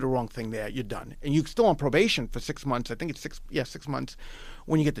you do the wrong thing there, you're done. And you're still on probation for 6 months. I think it's 6 months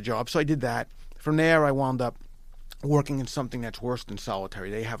when you get the job. So I did that. From there, I wound up working in something that's worse than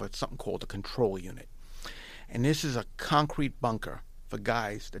solitary. They have something called a control unit. And this is a concrete bunker for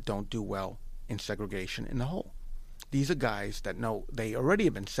guys that don't do well in segregation in the hole. These are guys that know they already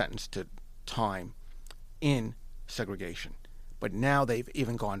have been sentenced to time in segregation. But now they've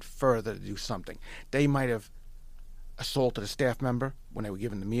even gone further to do something. They might have assaulted a staff member when they were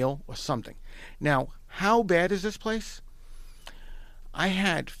given the meal or something. Now, how bad is this place? I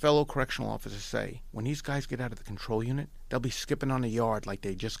had fellow correctional officers say, when these guys get out of the control unit, they'll be skipping on the yard like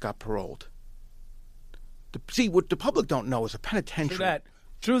they just got paroled. See, what the public don't know is a penitentiary.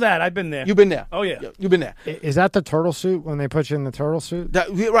 True that. I've been there. You've been there. Oh, yeah. You've been there. is that the turtle suit when they put you in the turtle suit?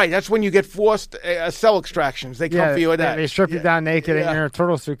 Right. That's when you get forced cell extractions. They come for you with that. They strip you down naked and you're in a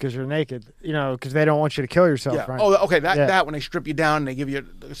turtle suit because you're naked, because they don't want you to kill yourself. Yeah. Right? Oh, okay. That when they strip you down and they give you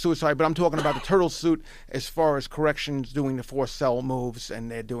suicide. But I'm talking about the turtle suit as far as corrections doing the forced cell moves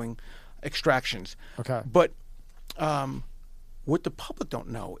and they're doing extractions. Okay. But what the public don't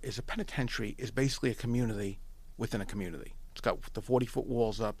know is a penitentiary is basically a community within a community. It's got the 40-foot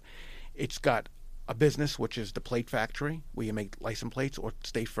walls up. It's got a business, which is the plate factory, where you make license plates or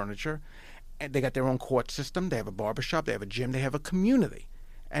state furniture. And they got their own court system. They have a barbershop. They have a gym. They have a community.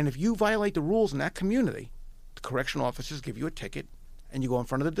 And if you violate the rules in that community, the correctional officers give you a ticket, and you go in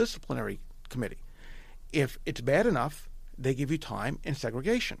front of the disciplinary committee. If it's bad enough, they give you time in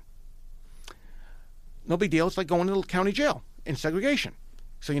segregation. No big deal. It's like going to the county jail in segregation.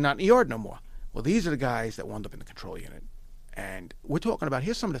 So you're not in the yard no more. Well, these are the guys that wound up in the control unit. And we're talking about,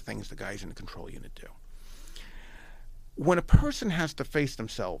 here's some of the things the guys in the control unit do. When a person has to face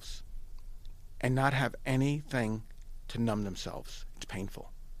themselves and not have anything to numb themselves, it's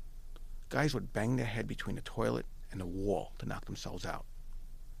painful. Guys would bang their head between the toilet and the wall to knock themselves out.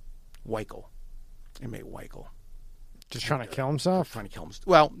 Weichel. Inmate Weichel. Just trying to kill himself? Trying to kill himself.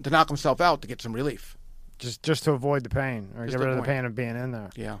 Well, to knock himself out to get some relief. Just to avoid the pain or get rid of the pain of being in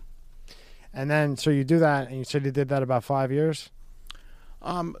there. Yeah. And then, so you do that, and you said you did that about 5 years?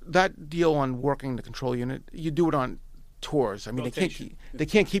 That deal on working the control unit, you do it on tours. I mean, they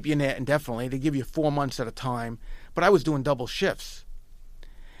can't keep you in there indefinitely. They give you 4 months at a time. But I was doing double shifts.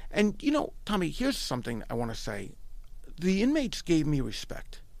 And, Tommy, here's something I want to say. The inmates gave me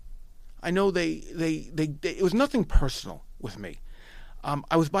respect. I know it was nothing personal with me.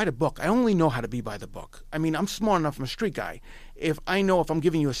 I was by the book. I only know how to be by the book. I mean, I'm smart enough. I'm a street guy. If I'm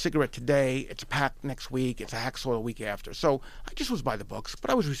giving you a cigarette today, it's a pack next week, it's a hacksaw the week after. So I just was by the books,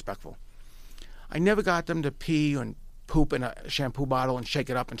 but I was respectful. I never got them to pee and poop in a shampoo bottle and shake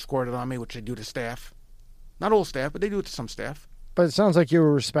it up and squirt it on me, which they do to staff. Not all staff, but they do it to some staff. But it sounds like you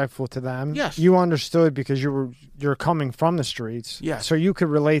were respectful to them. Yes. You understood because you're coming from the streets. Yes. So you could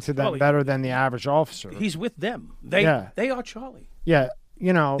relate to them better than the average officer. He's with them. They are Charlie. Yeah.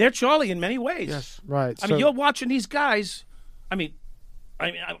 They're Charlie in many ways. Yes. Right. I mean, you're watching these guys.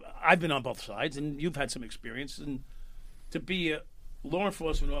 I've been on both sides, and you've had some experience. And to be a law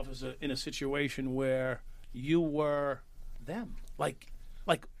enforcement officer in a situation where you were them, like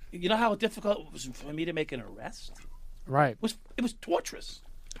you know how difficult it was for me to make an arrest. Right. It was torturous.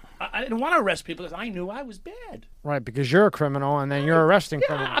 I didn't want to arrest people because I knew I was bad. Right, because you're a criminal, and then you're arresting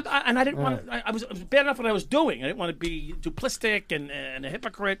criminals. And I didn't want to. I was bad enough what I was doing. I didn't want to be duplistic and a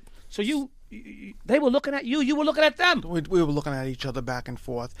hypocrite. So they were looking at you. You were looking at them. We were looking at each other back and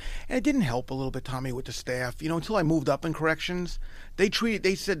forth, and it didn't help a little bit, Tommy, with the staff. Until I moved up in corrections, they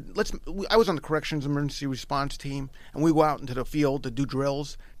said, I was on the corrections emergency response team, and we go out into the field to do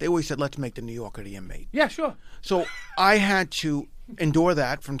drills. They always said, let's make the New Yorker the inmate. Yeah, sure. So I had to endure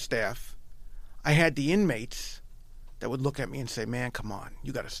that from staff. I had the inmates that would look at me and say, man, come on,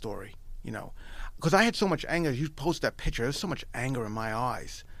 you got a story, you know. Because I had so much anger. You post that picture, there's so much anger in my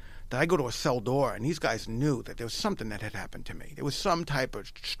eyes that I go to a cell door, and these guys knew that there was something that had happened to me. There was some type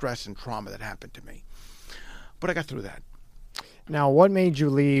of stress and trauma that happened to me. But I got through that. Now, what made you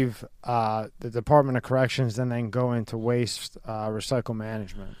leave the Department of Corrections and then go into waste recycle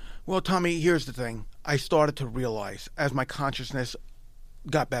management? Well, Tommy, here's the thing. I started to realize as my consciousness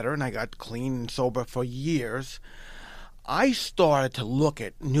got better and I got clean and sober for years, I started to look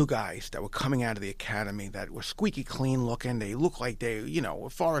at new guys that were coming out of the academy that were squeaky clean looking. They looked like they, you know, were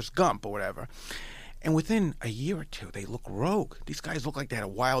Forrest Gump or whatever. And within a year or two, they look rogue. These guys look like they had a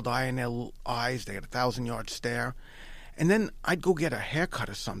wild eye in their eyes. They had a 1,000-yard stare. And then I'd go get a haircut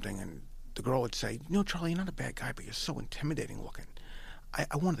or something, and the girl would say, you know, Charlie, you're not a bad guy, but you're so intimidating looking.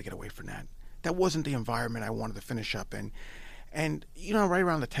 I wanted to get away from that. That wasn't the environment I wanted to finish up in. And, you know, right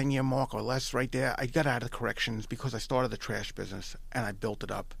around the 10-year mark or less right there, I got out of the corrections because I started the trash business, and I built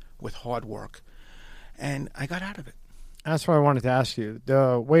it up with hard work. And I got out of it. That's what I wanted to ask you.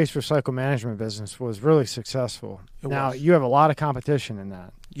 The waste recycle management business was really successful. Now, you have a lot of competition in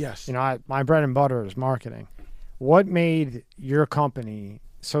that. Yes. You know, my bread and butter is marketing. What made your company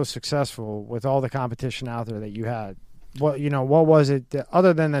so successful with all the competition out there that you had? What was it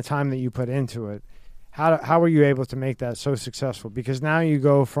other than the time that you put into it? How were you able to make that so successful? Because now you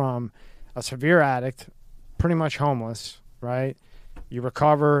go from a severe addict, pretty much homeless, right? You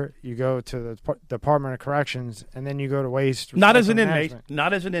recover, you go to the Department of Corrections, and then you go to waste. Not as an inmate. Management.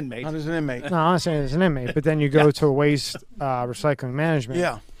 Not as an inmate. Not as an inmate. No, I'm not saying as an inmate, but then you go to waste recycling management.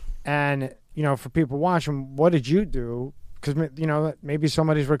 Yeah. And, you know, for people watching, what did you do? Because, you know, maybe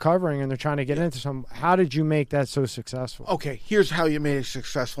somebody's recovering and they're trying to get into some. How did you make that so successful? Okay, here's how you made it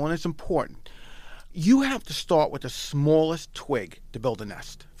successful, and it's important. You have to start with the smallest twig to build a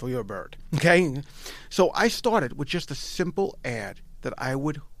nest for your bird, okay? So I started with just a simple ad that I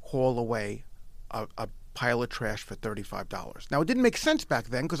would haul away a pile of trash for $35. Now, it didn't make sense back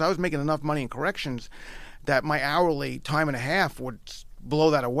then because I was making enough money in corrections that my hourly time and a half would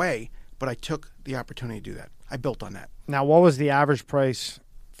blow that away, but I took the opportunity to do that. I built on that. Now, what was the average price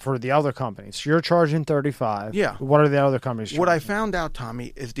for the other companies? So you're charging $35. Yeah. What are the other companies charging? What I found out,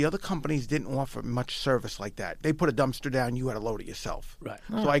 Tommy, is the other companies didn't offer much service like that. They put a dumpster down, you had to load it yourself. Right.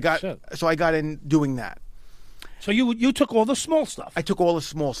 So I got in doing that. So you took all the small stuff. I took all the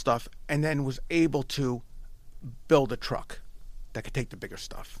small stuff and then was able to build a truck that could take the bigger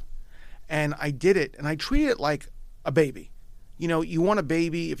stuff. And I did it, and I treated it like a baby. You know, you want a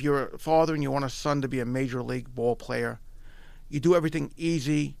baby, if you're a father and you want a son to be a major league ball player, you do everything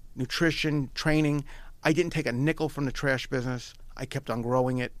easy, nutrition, training. I didn't take a nickel from the trash business. I kept on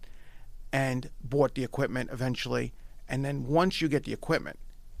growing it and bought the equipment eventually. And then once you get the equipment,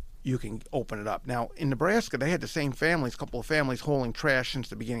 you can open it up. Now, in Nebraska, they had the same families, a couple of families hauling trash since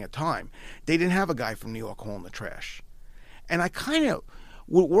the beginning of time. They didn't have a guy from New York hauling the trash. And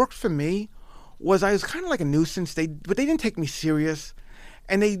what worked for me was I was kind of like a nuisance, but they didn't take me serious.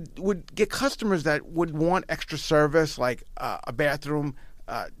 And they would get customers that would want extra service, like a bathroom,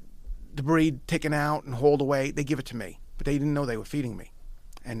 debris taken out and hauled away. They give it to me, but they didn't know they were feeding me.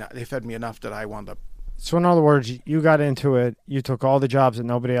 And they fed me enough that I wound up. So in other words, you got into it, you took all the jobs that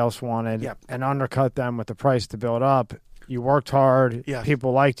nobody else wanted Yep. and undercut them with the price to build up. You worked hard. Yes.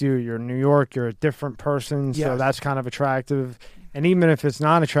 People liked you. You're in New York. You're a different person. So Yes. that's kind of attractive. And even if it's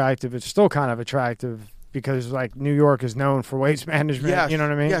not attractive, it's still kind of attractive because, like, New York is known for waste management. Yes, You know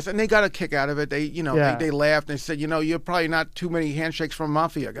what I mean? Yes, and they got a kick out of it. They, Yeah. they laughed and they said, you're probably not too many handshakes from a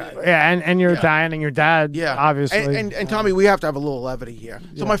mafia guy. Yeah, and you're Italian, and your dad, Yeah, obviously. And Tommy, we have to have a little levity here.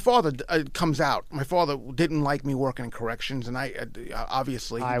 So Yeah. my father comes out. My father didn't like me working in corrections, and I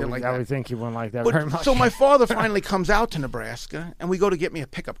obviously he I didn't would, like I that. would think he wouldn't like that very But, much. so my father finally comes out to Nebraska, and we go to get me a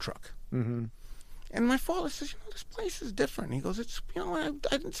pickup truck. Mm-hmm. And my father says, this place is different. He goes, it's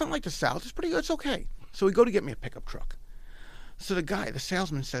not like the South. It's pretty good. It's okay. So we go to get me a pickup truck. So the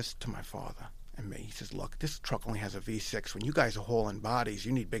salesman says to my father and me, he says, look, this truck only has a V6. When you guys are hauling bodies,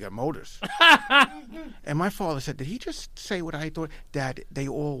 you need bigger motors. And my father said, did he just say what I thought? Dad, they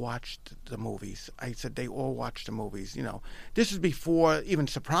all watched the movies. I said, they all watched the movies. This is before even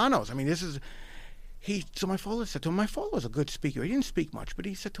Sopranos. I mean, so my father said to him, my father was a good speaker. He didn't speak much, but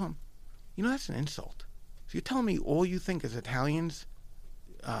he said to him, that's an insult. So you're telling me all you think is Italians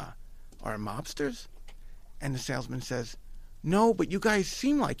are mobsters? And the salesman says, no, but you guys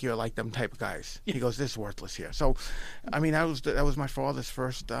seem like you're like them type of guys. He goes, this is worthless here. So, I mean, that was my father's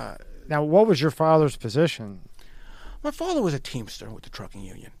first. Now, what was your father's position? My father was a teamster with the trucking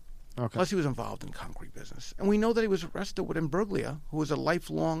union. Okay. Plus, he was involved in concrete business. And we know that he was arrested with Imbruglia, who was a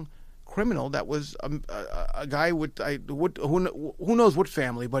lifelong criminal that was a guy with who knows what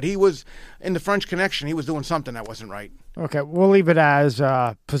family, but he was in the French Connection. He was doing something that wasn't right. Okay, we'll leave it as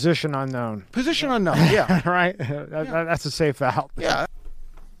position unknown. Position unknown, yeah. Right? That's a safe out. Yeah.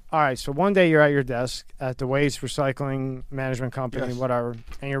 All right, so one day you're at your desk at the Waste Recycling Management Company, Yes. whatever,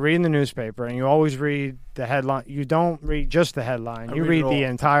 and you're reading the newspaper, and you always read the headline. You don't read just the headline. You read read it the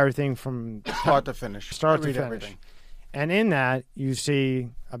all. entire thing from Start to finish. start I to read finish. everything. And in that, you see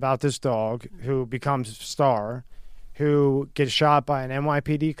about this dog who becomes Star, who gets shot by an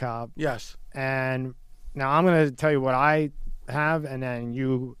NYPD cop. Yes. And now I'm going to tell you what I have, and then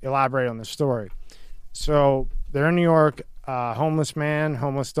you elaborate on the story. So they're in New York, homeless man,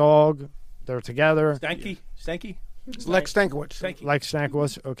 homeless dog. They're together. Stanky? Lex Stankiewicz. Stanky. Like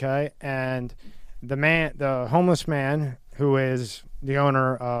Stankiewicz, okay. And the homeless man, who is the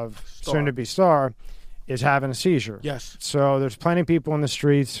owner of Star. soon-to-be Star, is having a seizure. Yes. So there's plenty of people in the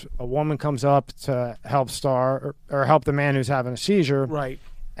streets. A woman comes up to help Star or help the man who's having a seizure, Right.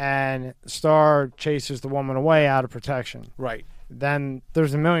 and Star chases the woman away out of protection. Right. Then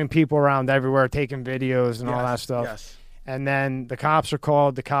there's a million people around everywhere taking videos and all that stuff. Yes. And then the cops are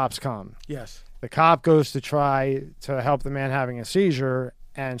called. The cops come. Yes. The cop goes to try to help the man having a seizure,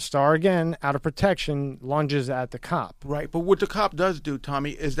 and Star, again, out of protection, lunges at the cop. Right. But what the cop does do,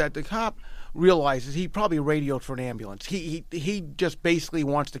 Tommy, is that the cop realizes he probably radioed for an ambulance. He just basically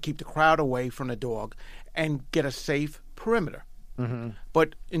wants to keep the crowd away from the dog and get a safe perimeter. Mm-hmm.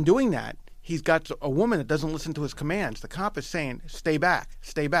 But in doing that, he's got a woman that doesn't listen to his commands. The cop is saying, stay back,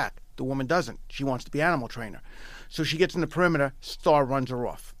 stay back. The woman doesn't. She wants to be animal trainer. So she gets in the perimeter, Star runs her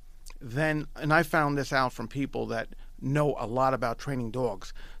off. Then, and I found this out from people that know a lot about training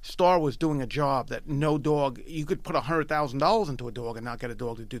dogs. Star was doing a job that no dog, you could put $100,000 into a dog and not get a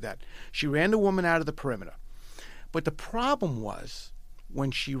dog to do that. She ran the woman out of the perimeter. But the problem was, when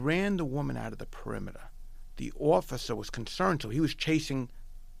she ran the woman out of the perimeter, the officer was concerned, so he was chasing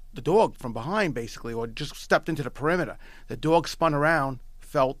the dog from behind, basically, or just stepped into the perimeter. The dog spun around,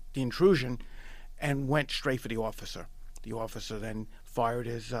 felt the intrusion, and went straight for the officer. The officer then fired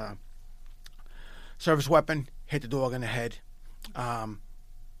his service weapon, hit the dog in the head, and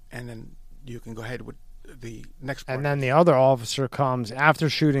then you can go ahead with the next part. And then the other officer comes after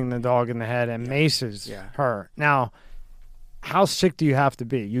shooting the dog in the head and maces her. Now, how sick do you have to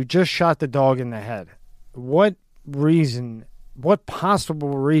be? You just shot the dog in the head. What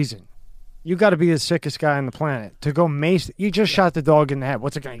possible reason? You got to be the sickest guy on the planet to go mace. You just shot the dog in the head.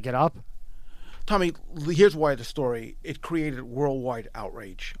 What's it going to get up? Tommy, here's why the story, it created worldwide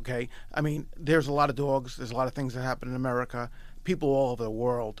outrage, okay? I mean, there's a lot of dogs. There's a lot of things that happen in America. People all over the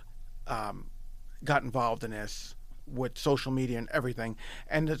world got involved in this with social media and everything.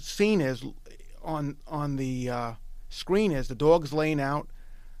 And the scene is, on the screen is the dog's laying out,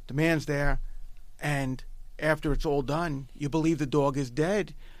 the man's there, and after it's all done, you believe the dog is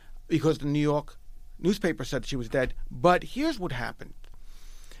dead because the New York newspaper said she was dead. But here's what happened.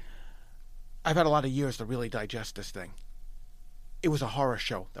 I've had a lot of years to really digest this thing. It was a horror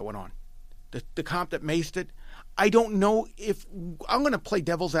show that went on. The cop that maced it, I don't know if, I'm going to play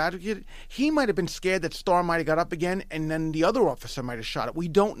devil's advocate. He might have been scared that Star might have got up again, and then the other officer might have shot it. We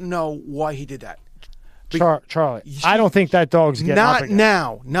don't know why he did that. Charlie, I don't think that dog's getting up again.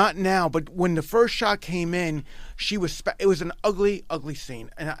 Not now. But when the first shot came in, it was an ugly, ugly scene,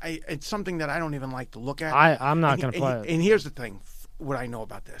 and it's something that I don't even like to look at. I'm not going to play it. And here's the thing: what I know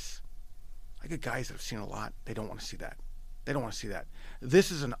about this, I get guys that have seen a lot. They don't want to see that. They don't want to see that. This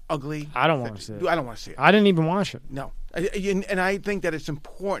is an ugly. I don't want to see it. I don't want to see it. I didn't even watch it. No, and I think that it's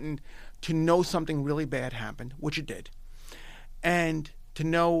important to know something really bad happened, which it did, and to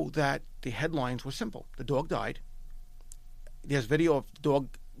know that the headlines were simple. The dog died. There's video of the dog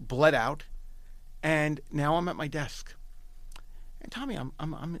bled out, and now I'm at my desk. And Tommy,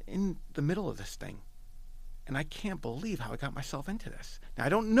 I'm in the middle of this thing, and I can't believe how I got myself into this. Now I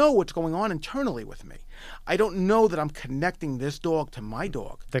don't know what's going on internally with me. I don't know that I'm connecting this dog to my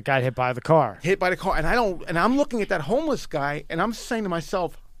dog. That got hit by the car. Hit by the car, and I'm looking at that homeless guy, and I'm saying to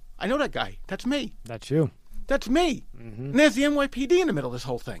myself, I know that guy. That's me. That's you. That's me. Mm-hmm. And there's the NYPD in the middle of this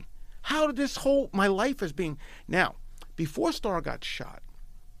whole thing. How did my life is being... Now, before Star got shot,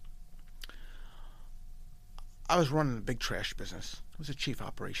 I was running a big trash business. I was a chief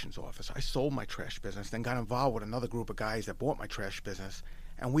operations officer. I sold my trash business, then got involved with another group of guys that bought my trash business,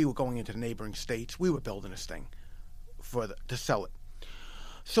 and we were going into the neighboring states. We were building this thing to sell it.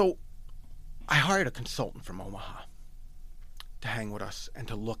 So I hired a consultant from Omaha to hang with us and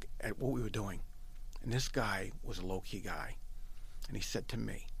to look at what we were doing. And this guy was a low-key guy. And he said to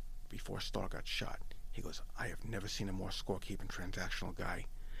me, before Star got shot. He goes, I have never seen a more scorekeeping transactional guy.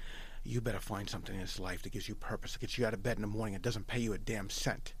 You better find something in this life that gives you purpose, that gets you out of bed in the morning and doesn't pay you a damn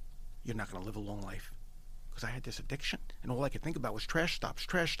cent. You're not going to live a long life. Because I had this addiction, and all I could think about was trash stops,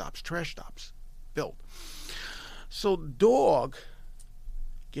 trash stops, trash stops. Built. So dog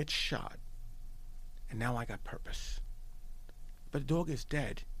gets shot, and now I got purpose. But the dog is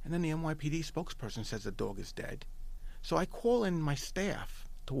dead, and then the NYPD spokesperson says the dog is dead. So I call in my staff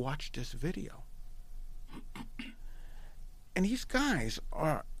to watch this video. And these guys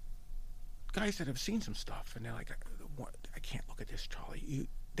are guys that have seen some stuff, and they're like, I can't look at this, Charlie.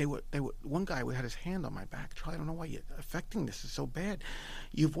 They were. One guy had his hand on my back. Charlie, I don't know why you're affecting this is so bad.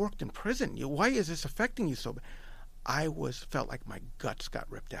 You've worked in prison. Why is this affecting you so bad? I felt like my guts got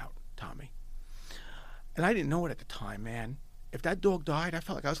ripped out, Tommy. And I didn't know it at the time, man. If that dog died, I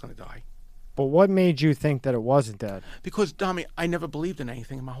felt like I was going to die. But what made you think that it wasn't dead? Because, Tommy, I never believed in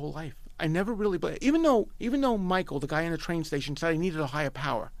anything in my whole life. I never really believed. Even though Michael, the guy in the train station, said I needed a higher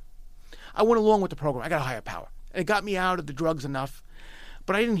power, I went along with the program. I got a higher power. And it got me out of the drugs enough.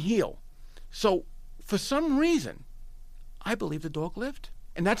 But I didn't heal. So, for some reason, I believe the dog lived.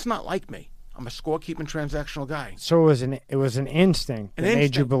 And that's not like me. I'm a scorekeeping transactional guy. So it was an instinct that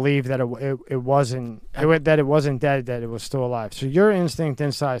made you believe that it wasn't dead, that it was still alive. So your instinct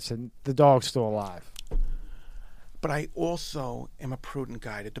inside said the dog's still alive. But I also am a prudent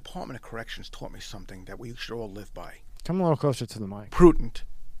guy. The Department of Corrections taught me something that we should all live by. Come a little closer to the mic. Prudent.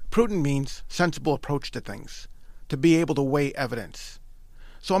 Prudent means sensible approach to things, to be able to weigh evidence.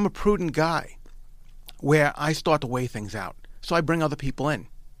 So I'm a prudent guy where I start to weigh things out. So I bring other people in.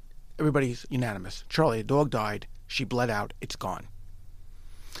 Everybody's unanimous. Charlie, the dog died. She bled out. It's gone.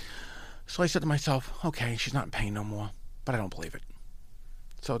 So I said to myself, okay, she's not in pain no more, but I don't believe it.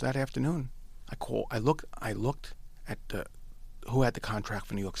 So that afternoon, I looked at who had the contract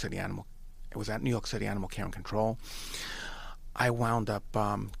for New York City Animal. It was at New York City Animal Care and Control. I wound up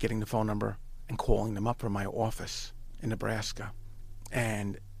getting the phone number and calling them up from my office in Nebraska.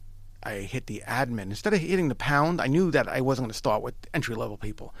 And I hit the admin. Instead of hitting the pound, I knew that I wasn't going to start with entry-level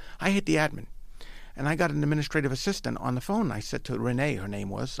people. I hit the admin. And I got an administrative assistant on the phone. I said to Renee, her name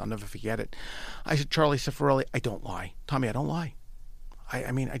was, I'll never forget it. I said, Charlie Cifarelli, I don't lie. Tommy, I don't lie.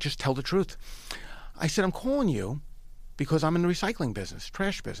 I mean, I just tell the truth. I said, I'm calling you because I'm in the recycling business,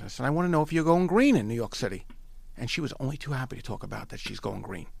 trash business, and I want to know if you're going green in New York City. And she was only too happy to talk about that she's going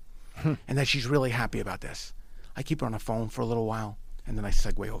green and that she's really happy about this. I keep her on the phone for a little while, and then I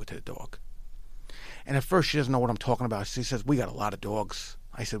segue over to the dog. And at first, she doesn't know what I'm talking about. She says, we got a lot of dogs.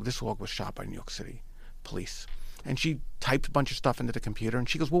 I said, well, this dog was shot by New York City police. And she typed a bunch of stuff into the computer, and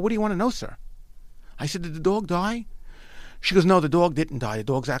she goes, well, what do you want to know, sir? I said, did the dog die? She goes, no, the dog didn't die. The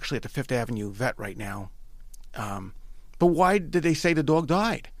dog's actually at the Fifth Avenue vet right now. But why did they say the dog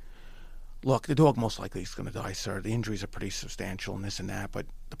died? Look, the dog most likely is going to die, sir. The injuries are pretty substantial and this and that, but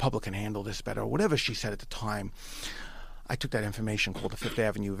the public can handle this better. Whatever she said at the time, I took that information, called the Fifth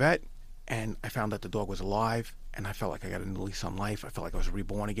Avenue vet, and I found that the dog was alive, and I felt like I got a new lease on life. I felt like I was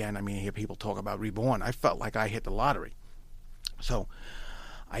reborn again. I mean, I hear people talk about reborn. I felt like I hit the lottery. So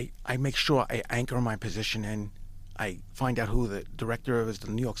I make sure I anchor my position in. I find out who the director is,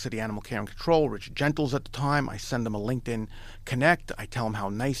 the New York City Animal Care and Control, Richard Gentles at the time. I send him a LinkedIn connect. I tell him how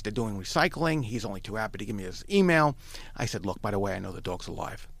nice they're doing recycling. He's only too happy to give me his email. I said, look, by the way, I know the dog's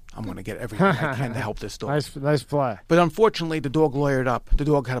alive. I'm going to get everything I can to help this dog. Nice play. But unfortunately, the dog lawyered up. The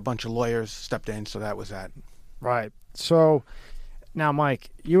dog had a bunch of lawyers stepped in, so that was that. Right. So now,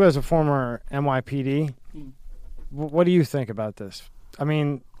 Mike, you as a former NYPD, what do you think about this? I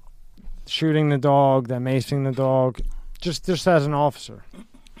mean, shooting the dog, then macing the dog, just as an officer.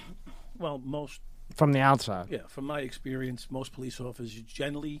 Well, from the outside. Yeah, from my experience, most police officers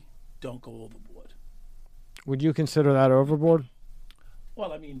generally don't go overboard. Would you consider that overboard?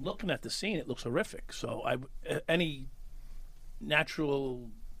 Well, I mean, looking at the scene, it looks horrific. So any natural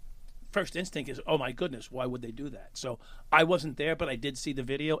first instinct is, oh, my goodness, why would they do that? So I wasn't there, but I did see the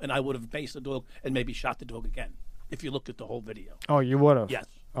video, and I would have maced the dog and maybe shot the dog again if you looked at the whole video. Oh, you would have? Yes.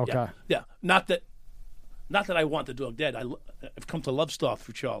 Okay. Yeah. Not that I want the dog dead. I've come to love Star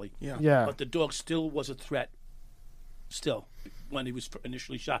through Charlie. Yeah. But the dog still was a threat still when he was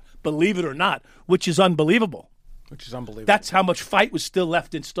initially shot. Believe it or not, which is unbelievable. That's how much fight was still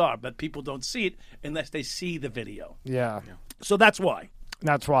left in Star, but people don't see it unless they see the video. Yeah. So that's why.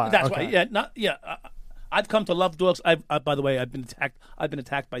 That's why. Yeah. I've come to love dogs. By the way, I've been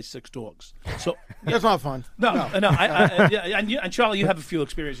attacked by 6 dogs. So that's not fun. No. And Charlie, you have a few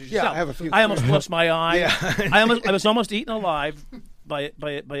experiences yourself. Yeah, I have a few. I almost lost my eye. Yeah. I was almost eaten alive by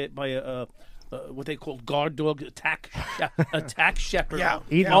what they call guard dog, attack shepherd. Yeah.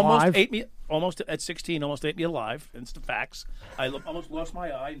 Eaten almost alive? ate me. Almost at 16, almost ate me alive. It's the facts. I almost lost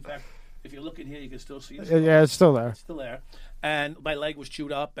my eye. In fact, if you look in here, you can still see it. Yeah, it's still there. It's still there. And my leg was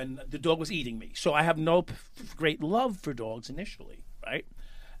chewed up, and the dog was eating me. So I have no great love for dogs initially, right?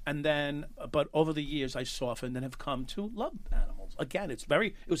 And then, but over the years, I softened and have come to love animals. Again, it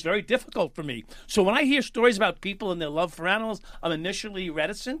was very difficult for me. So when I hear stories about people and their love for animals, I'm initially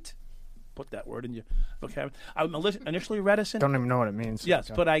reticent. Put that word in your vocabulary. I'm initially reticent. Don't even know what it means.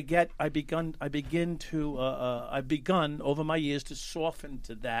 Yes, Okay. but I've begun over my years to soften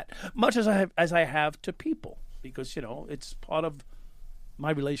to that, much as I have to people, because it's part of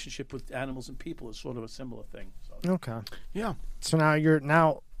my relationship with animals and people is sort of a similar thing. So. Okay. Yeah. So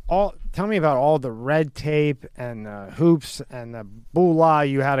now tell me about all the red tape and the hoops and the boolah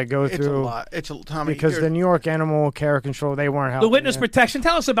you had to go It's a through. lot. Tommy, Because the New York Animal Care Control, they weren't helping. The witness you. protection.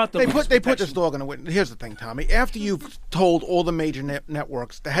 Tell us about the They witness put protection. this dog in a witness. Here's the thing, Tommy. After you've told all the major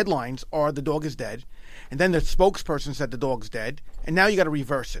networks, the headlines are the dog is dead, and then the spokesperson said the dog's dead, and now you got to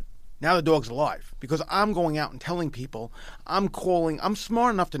reverse it. Now the dog's alive because I'm going out and telling people. I'm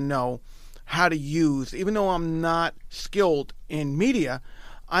smart enough to know how to use, even though I'm not skilled in media.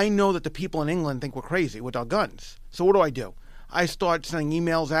 I know that the people in England think we're crazy with our guns. So what do? I start sending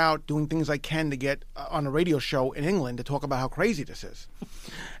emails out, doing things I can to get on a radio show in England to talk about how crazy this is.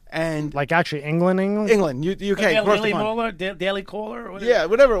 And Like actually England? England, UK, across the Daily pond. Caller, Daily Caller, or whatever. Yeah,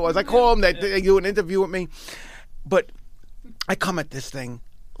 whatever it was. I call them, they do an interview with me. But I come at this thing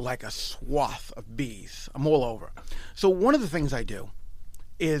like a swath of bees. I'm all over. So one of the things I do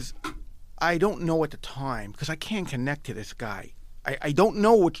is I don't know at the time, because I can't connect to this guy. I don't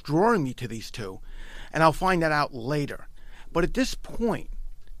know what's drawing me to these two, and I'll find that out later. But at this point,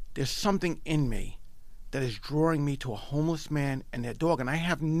 there's something in me that is drawing me to a homeless man and their dog, and I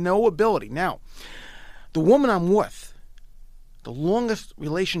have no ability. Now, the woman I'm with, the longest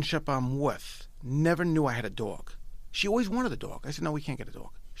relationship I'm with, never knew I had a dog. She always wanted a dog. I said, no, we can't get a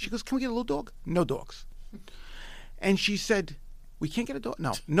dog. She goes, can we get a little dog? No dogs. And she said, we can't get a dog?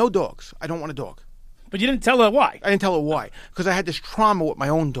 No dogs. I don't want a dog. But you didn't tell her why. I didn't tell her why, because I had this trauma with my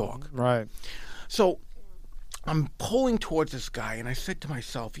own dog. Right. So I'm pulling towards this guy, and I said to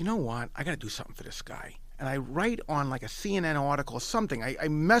myself, you know what? I got to do something for this guy. And I write on like a CNN article or something. I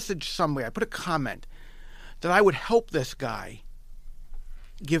message somebody. I put a comment that I would help this guy,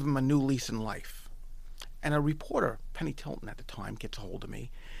 give him a new lease in life. And a reporter, Penny Tilton at the time, gets a hold of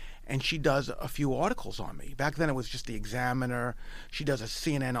me, and she does a few articles on me. Back then it was just the Examiner. She does a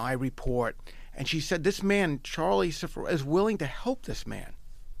CNN iReport. And she said, this man, Charlie Cifer, is willing to help this man.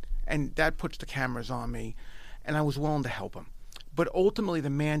 And that puts the cameras on me, and I was willing to help him. But ultimately, the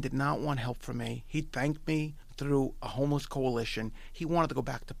man did not want help from me. He thanked me through a homeless coalition. He wanted to go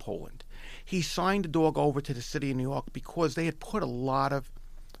back to Poland. He signed the dog over to the city of New York because they had put a lot of,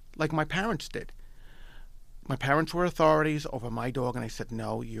 like my parents did. My parents were authorities over my dog, and I said,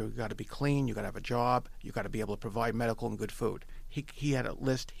 no, you got to be clean, you got to have a job, you got to be able to provide medical and good food. He had a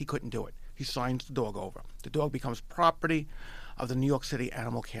list, he couldn't do it. He signs the dog over. The dog becomes property of the New York City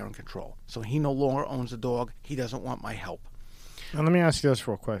Animal Care and Control. So he no longer owns the dog. He doesn't want my help. Now, let me ask you this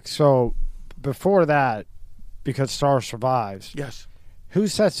real quick. So before that, because Star survives, Yes. who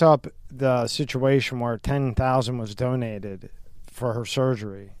sets up the situation where $10,000 was donated for her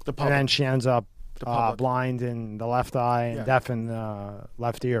surgery? The And public. then she ends up The public. blind in the left eye and Yeah. deaf in the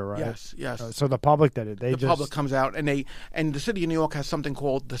left ear, right? Yes. So the public did it. They The just public comes out, and the city of New York has something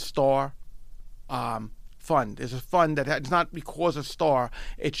called the Star Fund. There's a fund that it's not because of Star,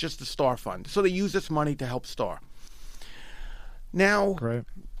 it's just the Star Fund. So they use this money to help Star. Now, Great.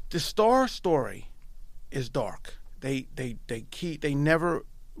 the Star story is dark. They never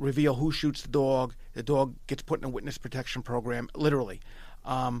reveal who shoots the dog. The dog gets put in a witness protection program, literally.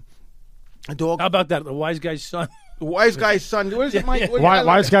 A dog. How about that? The wise guy's son. The wise guy's son. What is it, Mike? What-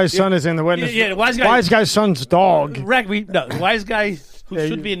 Wise guy's son is in the witness. Yeah, the wise guy- Wise guy's son's dog. The wise guy who Yeah,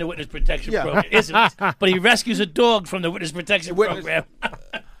 should be in the witness protection Yeah. program isn't, but he rescues a dog from the witness protection Witness- program.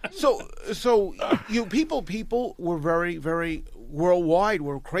 So you people were very, very worldwide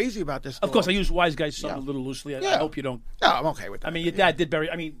were crazy about this. Of course, I dog. use wise guy's son Yeah. a little loosely. I Yeah. hope you don't. No, I'm okay with that. I mean, your dad did bury.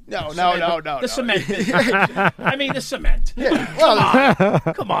 I mean, No, the no, cement- no, The no. cement. I mean, the cement. Well,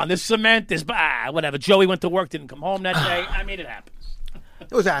 Come on, this cement. This whatever. Joey went to work, didn't come home that day. I mean, it happens.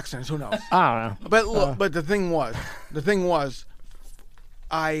 it was accidents. Who knows? I don't know. But look, but the thing was,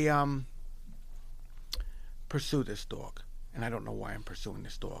 I pursue this dog, and I don't know why I'm pursuing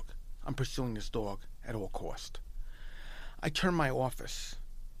this dog. I'm pursuing this dog at all cost. I turn my office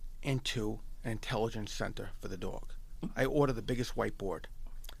into an intelligence center for the dog. I order the biggest whiteboard,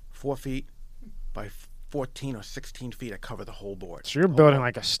 4 feet by 14 or 16 feet. I cover the whole board. So you're building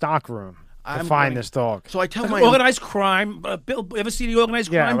like a stock room to I'm find going- this dog. So I tell my Organized crime. Bill, ever see the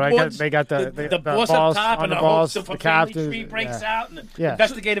organized Yeah, crime right, boards? they got the boss boss, up top and the underboss, whole the family captain, tree breaks yeah. out and the Yeah.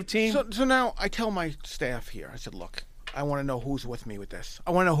 investigative team. So now I tell my staff here, I said, look, I want to know who's with me with this.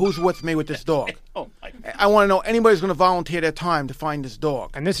 I want to know who's with me with this dog. oh my! I want to know anybody's going to volunteer their time to find this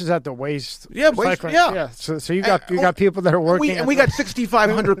dog. And this is at the waste. Yeah, waste, recycling- yeah. So you got people that are working. We got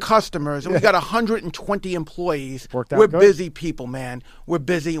 6,500 customers, and we got 120 employees. Worked out We're good. busy people, man. We're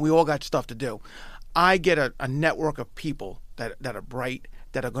busy, and we all got stuff to do. I get a network of people that are bright,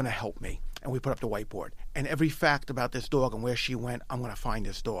 that are going to help me. And we put up the whiteboard. And every fact about this dog and where she went, I'm going to find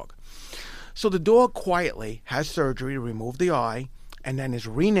this dog. So the dog quietly has surgery to remove the eye and then is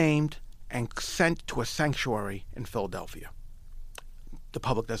renamed and sent to a sanctuary in Philadelphia. The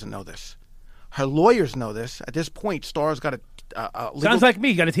public doesn't know this. Her lawyers know this. At this point, Star's got a legal... Sounds like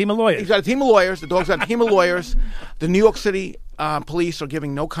me. You got a team of lawyers. He's got a team of lawyers. The dog's got a team of lawyers. The New York City police are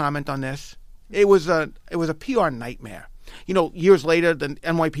giving no comment on this. It was a PR nightmare. You know, years later, the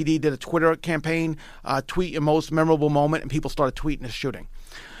NYPD did a Twitter campaign, tweet your most memorable moment, and people started tweeting the shooting.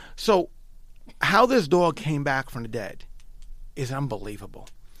 So how this dog came back from the dead is unbelievable.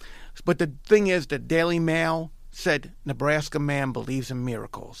 But the thing is, the Daily Mail said, Nebraska man believes in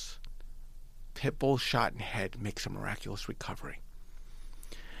miracles. Pitbull shot in head makes a miraculous recovery.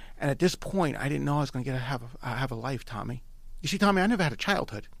 And at this point, I didn't know I was going to have a life, Tommy. You see, Tommy, I never had a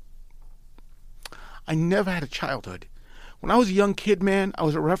childhood. I never had a childhood. When I was a young kid, man, I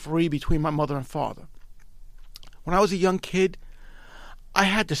was a referee between my mother and father. When I was a young kid, I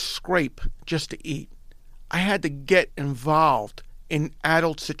had to scrape just to eat. I had to get involved in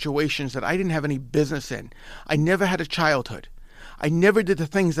adult situations that I didn't have any business in. I never had a childhood. I never did the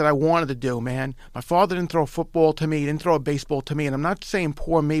things that I wanted to do, man. My father didn't throw a football to me. He didn't throw a baseball to me. And I'm not saying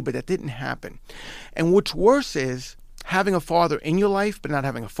poor me, but that didn't happen. And what's worse is having a father in your life, but not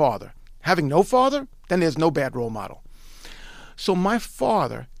having a father. Having no father, then there's no bad role model. So my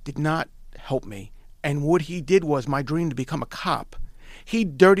father did not help me. And what he did was my dream to become a cop. He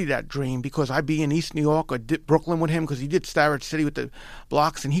dirtied that dream because I'd be in East New York or Brooklyn with him because he did Starrett City with the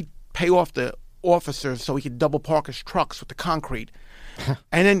blocks, and he'd pay off the officers so he could double park his trucks with the concrete.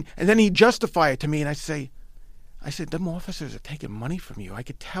 and then he'd justify it to me, and I said, them officers are taking money from you. I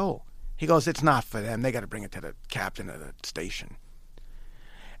could tell. He goes, it's not for them. They got to bring it to the captain of the station.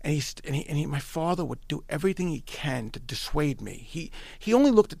 And my father would do everything he can to dissuade me. He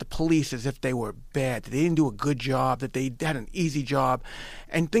only looked at the police as if they were bad, that they didn't do a good job, that they had an easy job,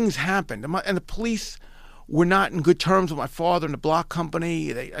 and things happened. And the police were not in good terms with my father and the block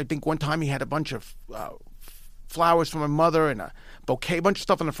company. I think one time he had a bunch of flowers from my mother and a bouquet, a bunch of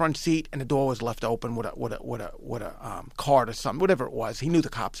stuff on the front seat, and the door was left open with a card or something, whatever it was. He knew the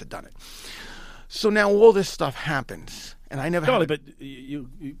cops had done it. So now all this stuff happens. And I never Totally, but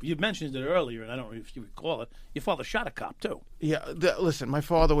you mentioned it earlier, and I don't know if you recall it. Your father shot a cop, too. Yeah, listen, my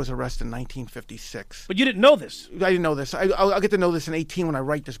father was arrested in 1956. But you didn't know this. I didn't know this. I'll get to know this in 18 when I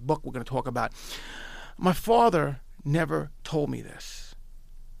write this book we're going to talk about. My father never told me this.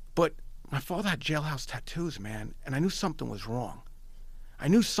 But my father had jailhouse tattoos, man, and I knew something was wrong.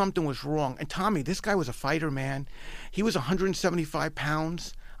 And Tommy, this guy was a fighter, man. He was 175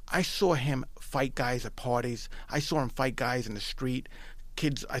 pounds. I saw him fight guys at parties. I saw him fight guys in the street.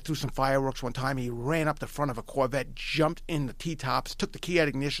 Kids, I threw some fireworks one time. He ran up the front of a Corvette, jumped in the T-tops, took the key out of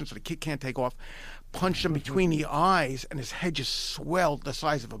ignition so the kid can't take off, punched him between the eyes, and his head just swelled the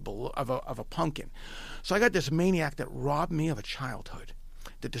size of a pumpkin. So I got this maniac that robbed me of a childhood,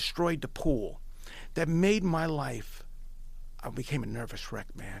 that destroyed the pool, that made my life. I became a nervous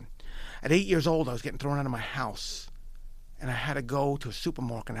wreck, man. At 8 years old, I was getting thrown out of my house. And I had to go to a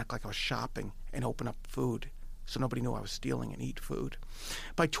supermarket and act like I was shopping and open up food so nobody knew I was stealing and eat food.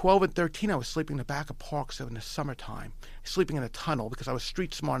 By 12 and 13, I was sleeping in the back of parks in the summertime, sleeping in a tunnel because I was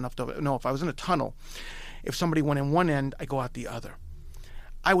street smart enough to know if I was in a tunnel, if somebody went in one end, I go out the other.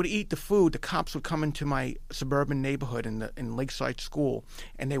 I would eat the food. The cops would come into my suburban neighborhood in Lakeside School,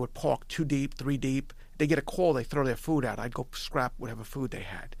 and they would park 2 deep, 3 deep. They get a call, they throw their food out. I'd go scrap whatever food they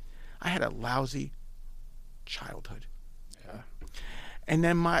had. I had a lousy childhood. And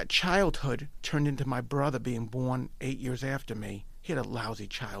then my childhood turned into my brother being born 8 years after me. He had a lousy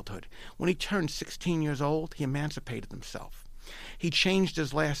childhood. When he turned 16 years old, he emancipated himself. He changed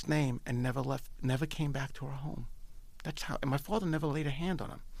his last name and never came back to our home. That's how, and my father never laid a hand on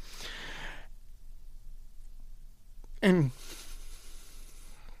him. And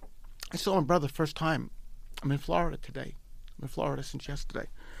I saw my brother the first time. I'm in Florida today. I'm in Florida since yesterday.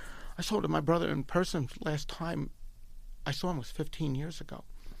 I saw my brother in person last time I saw him was 15 years ago.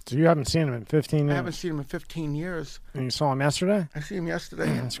 So you haven't seen him in 15 years? I haven't seen him in 15 years. And you saw him yesterday? I see him yesterday.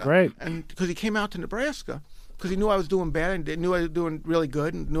 That's great. And because he came out to Nebraska, because he knew I was doing bad and knew I was doing really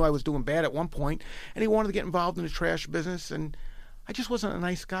good and knew I was doing bad at one point, and he wanted to get involved in the trash business. And I just wasn't a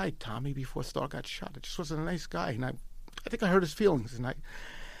nice guy, Tommy, before Star got shot. I just wasn't a nice guy. And I think I hurt his feelings. And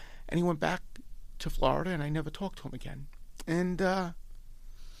he went back to Florida, and I never talked to him again. And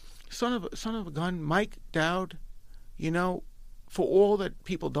son of a gun, Mike Dowd, you know, for all that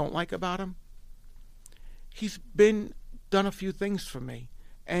people don't like about him, he's done a few things for me.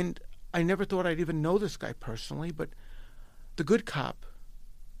 And I never thought I'd even know this guy personally, but the good cop.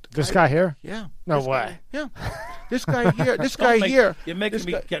 This guy here? Yeah. No this way. Guy, yeah. This guy here. This guy here. You're making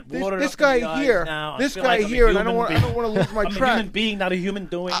me get water. This guy here. This guy here, and I don't want to lose my I'm track. a human being, not a human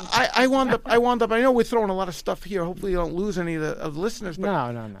doing. I wound up. I know we're throwing a lot of stuff here. Hopefully, you don't lose any of the listeners.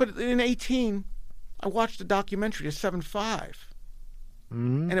 But, No. But in 18, I watched the documentary, The 7-5,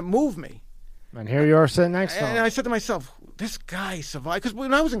 and it moved me. And here you are sitting next to And him. I said to myself, this guy survived. Because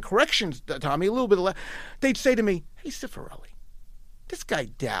when I was in corrections, Tommy, a little bit they'd say to me, hey, Cifarelli, this guy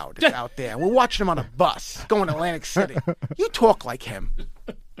Dowd is out there. We're watching him on a bus going to Atlantic City. You talk like him.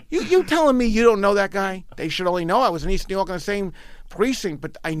 You telling me you don't know that guy? They should only know I was in East New York in the same precinct,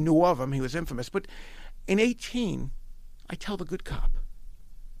 but I knew of him. He was infamous. But in 18, I tell the good cop,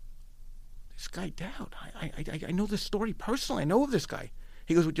 this guy Dowd, I know this story personally. I know of this guy.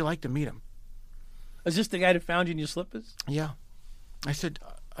 He goes, would you like to meet him? Is this the guy that found you in your slippers? Yeah. I said,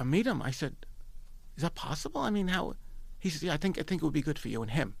 meet him. I said, is that possible? I mean, how? He said, yeah, I think it would be good for you and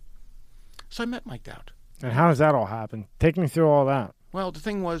him. So I met Mike Dowd. And how does that all happen? Take me through all that. Well, the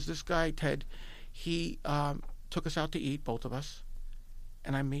thing was, this guy, Ted, he took us out to eat, both of us.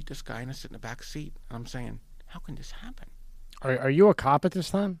 And I meet this guy, and I sit in the back seat. And I'm saying, how can this happen? Are you a cop at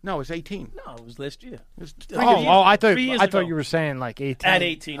this time? No, it was 18. No, it was last year. It was I thought 3 years I thought ago. you were saying like 18. At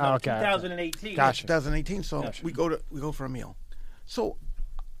 18, no, okay. 2018. Gotcha. 2018. So Gotcha. we go for a meal. So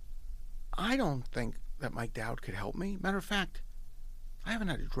I don't think that Mike Dowd could help me. Matter of fact, I haven't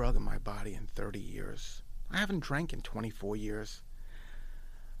had a drug in my body in 30 years. I haven't drank in 24 years.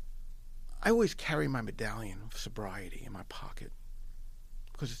 I always carry my medallion of sobriety in my pocket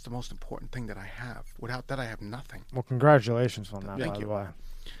because it's the most important thing that I have. Without that, I have nothing. Well, congratulations on that, Thank by you. the way.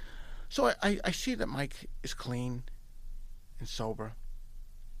 So I see that Mike is clean and sober.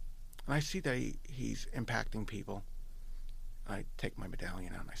 And I see that he's impacting people. I take my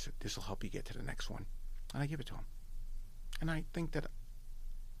medallion out and I said, this will help you get to the next one. And I give it to him. And I think that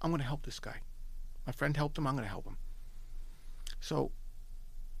I'm going to help this guy. My friend helped him, I'm going to help him. So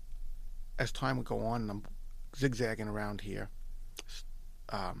as time would go on and I'm zigzagging around here,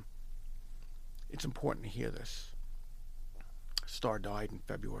 it's important to hear this. Star died in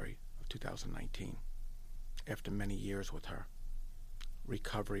February of 2019 after many years with her,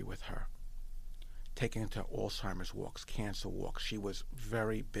 recovery with her, taken into Alzheimer's walks, cancer walks. She was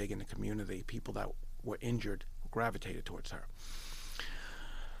very big in the community. People that were injured gravitated towards her.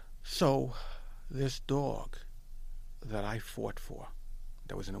 So this dog that I fought for,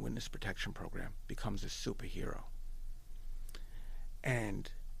 that was in a witness protection program, becomes a superhero. And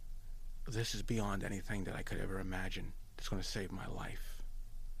this is beyond anything that I could ever imagine. It's going to save my life.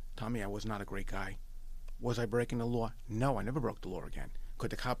 Tommy, I was not a great guy. Was I breaking the law? No, I never broke the law again. Could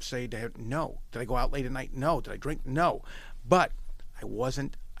the cops say, no? Did I go out late at night? No. Did I drink? No. But I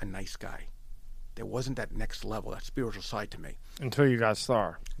wasn't a nice guy. There wasn't that next level, that spiritual side to me. Until you got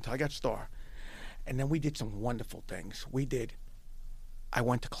Star. Until I got Star. And then we did some wonderful things. I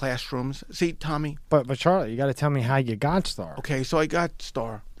went to classrooms. See, Tommy. But Charlie, you got to tell me how you got Star. Okay, so I got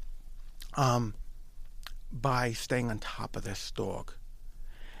Star by staying on top of this dog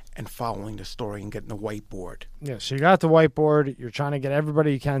and following the story and getting the whiteboard. Yeah, so you got the whiteboard. You're trying to get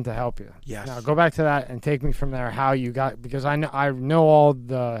everybody you can to help you. Yes. Now go back to that and take me from there. How you got, because I know all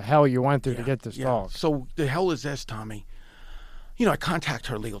the hell you went through to get this dog. So the hell is this, Tommy? You know, I contact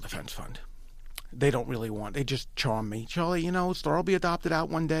her legal defense fund. They don't really want. They just charm me. Charlie, Star will be adopted out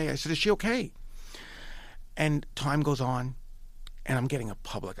one day. I said, is she okay? And time goes on. And I'm getting a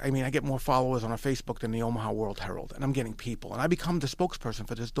public. I mean, I get more followers on our Facebook than the Omaha World Herald. And I'm getting people. And I become the spokesperson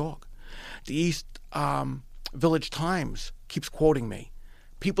for this dog. The East Village Times keeps quoting me.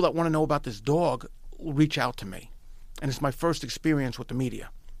 People that want to know about this dog reach out to me. And it's my first experience with the media.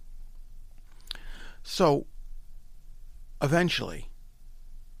 So, eventually,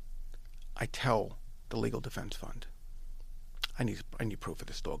 I tell the Legal Defense Fund, I need proof that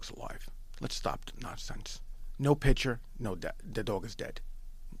this dog's alive. Let's stop the nonsense. No picture, the dog is dead.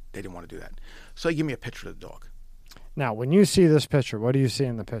 They didn't want to do that. So they give me a picture of the dog. Now, when you see this picture, what do you see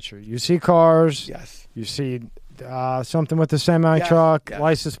in the picture? You see cars. Yes. You see something with the semi-truck, yes.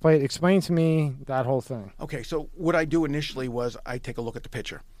 license plate. Explain to me that whole thing. Okay, so what I do initially was I take a look at the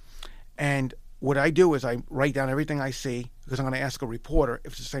picture. And what I do is I write down everything I see because I'm going to ask a reporter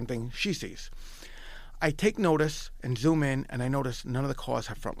if it's the same thing she sees. I take notice and zoom in, and I notice none of the cars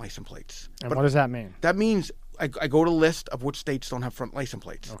have front license plates. And what does that mean? That means I go to a list of which states don't have front license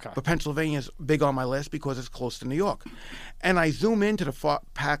plates. Okay. But Pennsylvania is big on my list because it's close to New York. And I zoom into the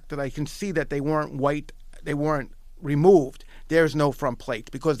pack that I can see that they weren't white, they weren't removed. There's no front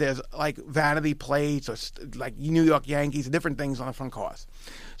plates because there's like vanity plates or like New York Yankees, different things on the front cars.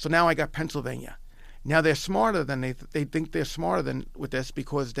 So now I got Pennsylvania. Now they're smarter than they think they're smarter than with this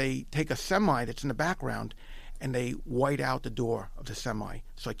because they take a semi that's in the background and they white out the door of the semi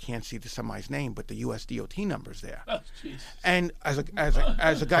so I can't see the semi's name, but the U.S. DOT number's there. Oh, jeez. And as a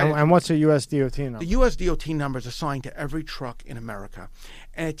guy, And what's a U.S. DOT number? the U.S. DOT number is assigned to every truck in America,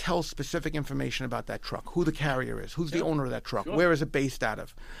 and it tells specific information about that truck, who the carrier is, who's the owner of that truck, where is it based out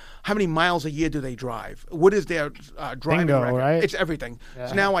of, how many miles a year do they drive, what is their driving Bingo, record. right? It's everything. Yeah.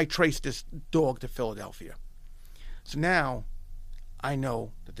 So now I trace this dog to Philadelphia. So now I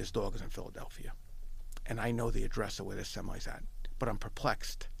know that this dog is in Philadelphia, and I know the address of where this semi's at, but I'm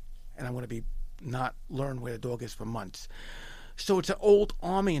perplexed, and I'm going to be not learn where the dog is for months. So it's an old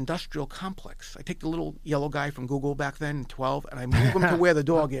Army industrial complex. I take the little yellow guy from Google back then, 12, and I move him to where the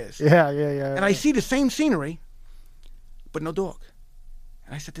dog is. Yeah. And I see the same scenery, but no dog.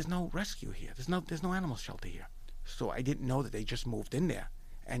 And I said, there's no rescue here. There's no animal shelter here. So I didn't know that they just moved in there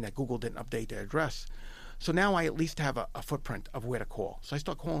and that Google didn't update their address. So now I at least have a footprint of where to call. So I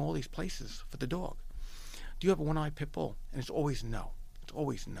start calling all these places for the dog. Do you have a one-eyed pit bull? And it's always no. It's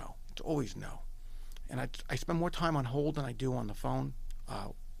always no. It's always no. And I spend more time on hold than I do on the phone,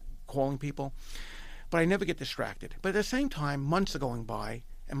 calling people. But I never get distracted. But at the same time, months are going by,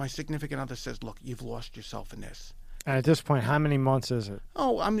 and my significant other says, look, you've lost yourself in this. And at this point, how many months is it?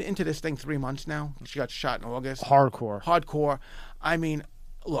 Oh, I'm into this thing 3 months now. She got shot in August. Hardcore. I mean,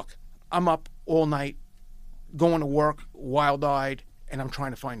 look, I'm up all night, going to work, wild-eyed, and I'm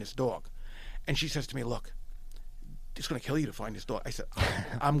trying to find this dog. And she says to me, look, it's going to kill you to find this dog. I said,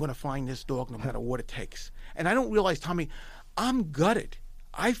 I'm going to find this dog no matter what it takes. And I don't realize, Tommy, I'm gutted.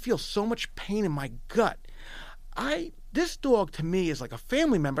 I feel so much pain in my gut. This dog to me is like a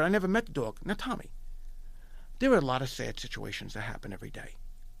family member. I never met the dog. Now, Tommy, there are a lot of sad situations that happen every day.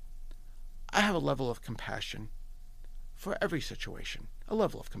 I have a level of compassion for every situation, a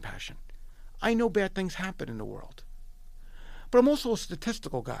level of compassion. I know bad things happen in the world. But I'm also a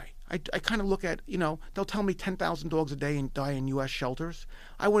statistical guy. I kind of look at, they'll tell me 10,000 dogs a day die in U.S. shelters.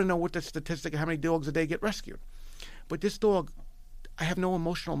 I want to know what the statistic, how many dogs a day get rescued. But this dog, I have no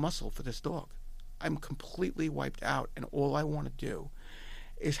emotional muscle for this dog. I'm completely wiped out, and all I want to do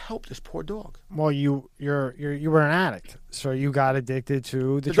is help this poor dog. Well, you were an addict, so you got addicted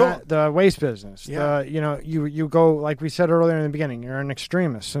to dog. the waste business. Yeah. You go, like we said earlier in the beginning, you're an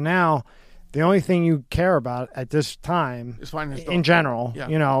extremist. So now the only thing you care about at this time Is finding this dog. in general,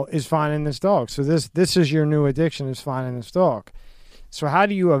 Yeah. is finding this dog. So this is your new addiction, is finding this dog. So how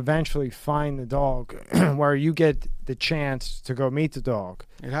do you eventually find the dog where you get the chance to go meet the dog?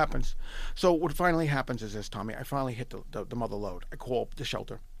 It happens. So what finally happens is this, Tommy. I finally hit the mother lode. I call the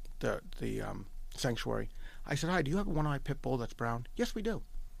shelter, the sanctuary. I said, hi, do you have a one-eyed pit bull that's brown? Yes, we do.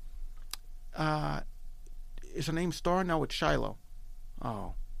 Is her name Star? No, it's Shiloh.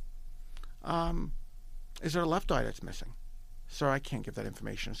 Oh. Is there a left eye that's missing? Sir, I can't give that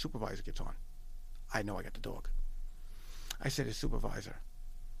information. A supervisor gets on. I know I got the dog. I said, his supervisor.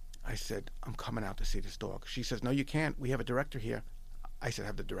 I said, I'm coming out to see this dog. She says, no, you can't. We have a director here. I said,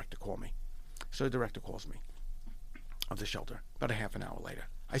 have the director call me. So the director calls me of the shelter. About a half an hour later,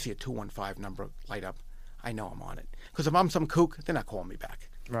 I see a 215 number light up. I know I'm on it. Because if I'm some kook, they're not calling me back.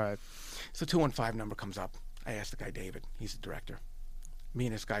 Right. So 215 number comes up. I asked the guy, David. He's the director. Me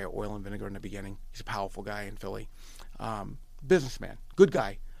and this guy are oil and vinegar in the beginning. He's a powerful guy in Philly. Businessman. Good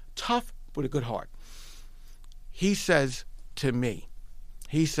guy. Tough, but a good heart. He says to me,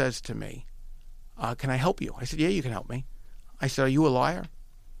 can I help you? I said, yeah, you can help me. I said, are you a liar?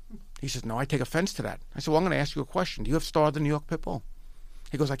 He says, no, I take offense to that. I said, well, I'm going to ask you a question. Do you have Star, the New York Pit Bull?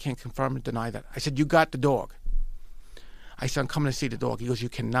 He goes, I can't confirm and deny that. I said, you got the dog. I said, I'm coming to see the dog. He goes, you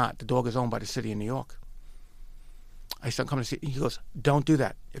cannot. The dog is owned by the city of New York. I said, I'm coming to see. He goes, don't do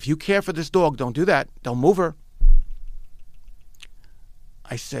that. If you care for this dog, don't do that. Don't move her.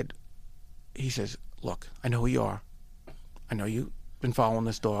 He says, look, I know who you are. I know you've been following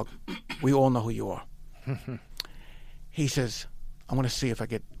this dog. We all know who you are. He says, I want to see if I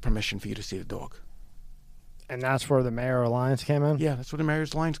get permission for you to see the dog. And that's where the Mayor Alliance came in? Yeah, that's where the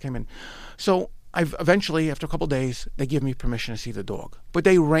Mayor's Alliance came in. So I've eventually, after a couple of days, they give me permission to see the dog. But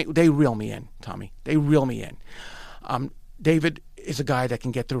they reel me in, Tommy. They reel me in. David is a guy that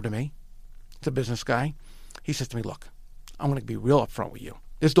can get through to me. He's a business guy. He says to me, look, I'm going to be real upfront with you.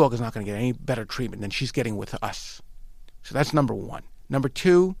 This dog is not going to get any better treatment than she's getting with us. So that's number one. Number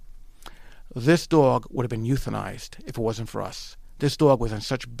two, this dog would have been euthanized if it wasn't for us. This dog was in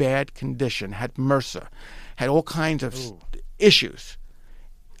such bad condition, had MRSA, had all kinds of issues.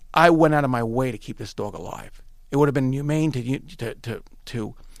 I went out of my way to keep this dog alive. It would have been humane to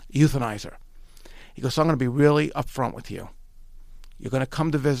euthanize her. He goes, so I'm going to be really upfront with you. You're going to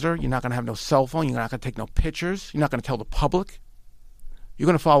come to visit her. You're not going to have no cell phone. You're not going to take no pictures. You're not going to tell the public. You're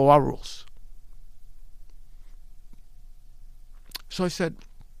going to follow our rules. So I said,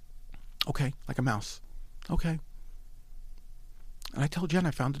 okay, like a mouse. Okay. And I told Jen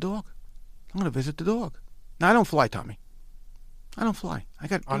I found the dog. I'm going to visit the dog. Now, I don't fly, Tommy. I don't fly. I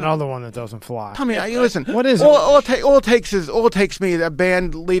got another one that doesn't fly. Tommy, listen. What is all it takes me a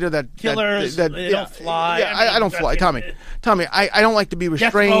band leader that killers. They don't fly. Yeah, I don't fly, Tommy. Tommy, I don't like to be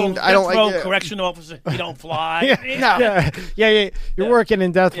restrained. I don't like correction officer. You don't fly. Yeah. You're working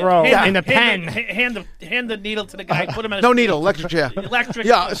in death row in the pen. Hand the needle to the guy. Put him in no needle, electric chair. Electric.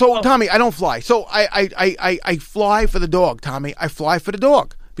 Yeah. So Tommy, I don't fly. So I fly for the dog, Tommy. I fly for the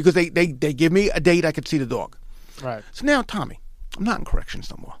dog because they give me a date I could see the dog. Right. So now, Tommy, I'm not in corrections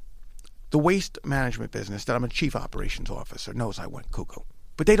no more. The waste management business that I'm a chief operations officer knows I went cuckoo.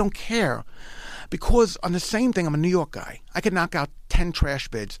 But they don't care because on the same thing, I'm a New York guy. I can knock out 10 trash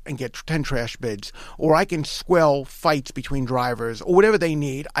bids and get 10 trash bids, or I can squell fights between drivers, or whatever they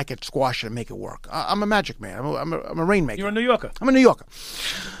need, I can squash it and make it work. I'm a magic man. I'm a rainmaker. You're a New Yorker. I'm a New Yorker.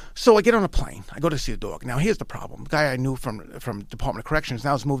 So I get on a plane. I go to see the dog. Now, here's the problem. The guy I knew from Department of Corrections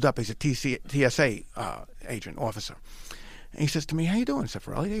now has moved up. He's a TSA agent, officer. And he says to me, how you doing,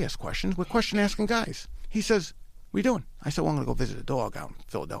 Cifarelli? They ask questions. We're question-asking guys. He says, what are you doing? I said, well, I'm going to go visit a dog out in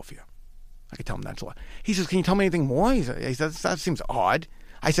Philadelphia. I could tell him that's all. He says, can you tell me anything more? He says, that seems odd.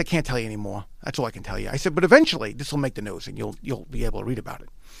 I said, can't tell you any more. That's all I can tell you. I said, but eventually this will make the news and you'll be able to read about it.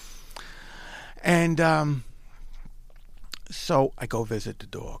 And so I go visit the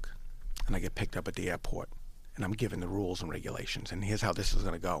dog and I get picked up at the airport and I'm given the rules and regulations. And here's how this is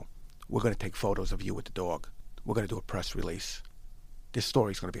going to go. We're going to take photos of you with the dog. We're going to do a press release. This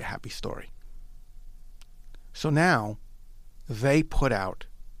story is going to be a happy story. So now they put out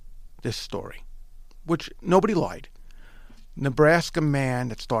this story, which nobody lied. Nebraska man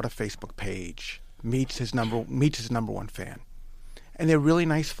that started a Facebook page meets his number one fan. And they're really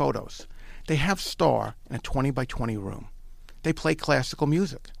nice photos. They have Star in a 20 by 20 room. They play classical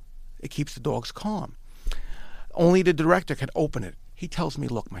music. It keeps the dogs calm. Only the director can open it. He tells me,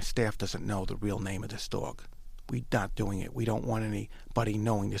 look, my staff doesn't know the real name of this dog. We're not doing it. We don't want anybody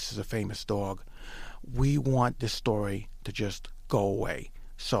knowing this is a famous dog. We want this story to just go away.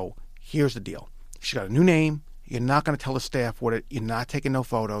 So here's the deal. She got a new name. You're not going to tell the staff what it. You're not taking no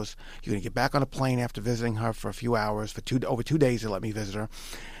photos. You're going to get back on a plane after visiting her for a few hours. Over 2 days, they let me visit her.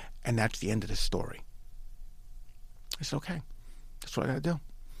 And that's the end of this story. I said, okay. That's what I got to do.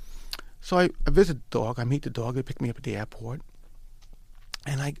 So I visit the dog. I meet the dog. They pick me up at the airport.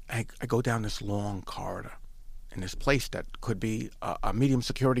 And I go down this long corridor in this place that could be a medium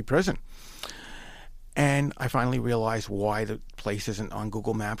security prison. And I finally realized why the place isn't on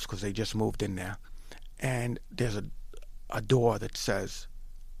Google Maps, because they just moved in there. And there's a door that says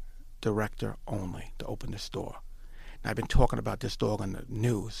director only to open this door. And I've been talking about this dog on the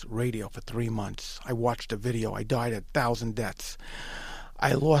news, radio for 3 months. I watched a video. I died at 1,000 deaths.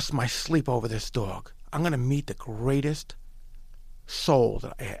 I lost my sleep over this dog. I'm going to meet the greatest soul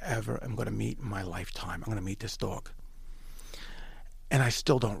that I ever am going to meet in my lifetime. I'm going to meet this dog. And I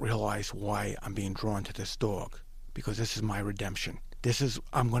still don't realize why I'm being drawn to this dog, because this is my redemption.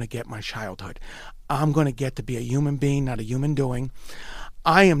 I'm going to get my childhood. I'm going to get to be a human being, not a human doing.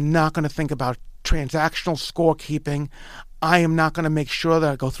 I am not going to think about transactional scorekeeping. I am not going to make sure that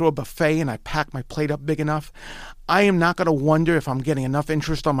I go through a buffet and I pack my plate up big enough. I am not going to wonder if I'm getting enough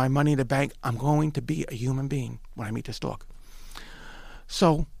interest on my money in the bank. I'm going to be a human being when I meet this dog.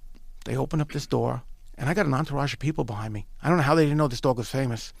 So they open up this door, and I got an entourage of people behind me. I don't know how they didn't know this dog was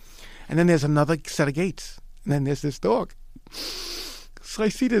famous. And then there's another set of gates, and then there's this dog. So I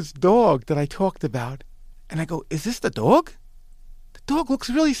see this dog that I talked about, and I go, is this the dog? The dog looks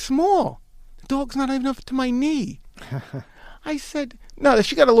really small. The dog's not even up to my knee. I said, no,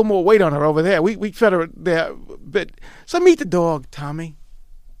 she got a little more weight on her over there. We fed her there. But so I meet the dog, Tommy.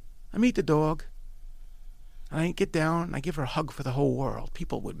 I meet the dog. And I get down and I give her a hug for the whole world.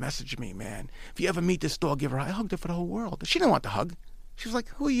 People would message me, man, if you ever meet this dog, give her a hug. I hugged her for the whole world. She didn't want the hug. She was like,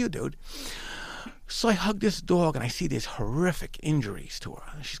 who are you, dude? So I hug this dog, and I see these horrific injuries to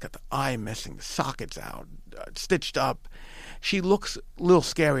her. She's got the eye missing, the socket's out, stitched up. She looks a little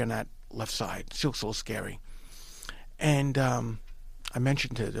scary on that left side. She looks a little scary. And I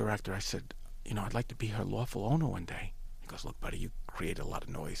mentioned to the director, I said, I'd like to be her lawful owner one day. He goes, look, buddy, you created a lot of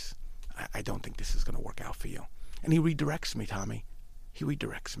noise. I don't think this is going to work out for you. And he redirects me, Tommy. He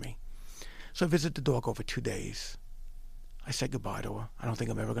redirects me. So I visit the dog over 2 days. I say goodbye to her. I don't think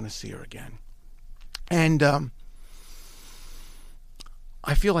I'm ever going to see her again. And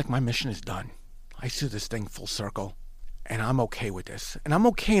I feel like my mission is done. I see this thing full circle, and I'm okay with this. And I'm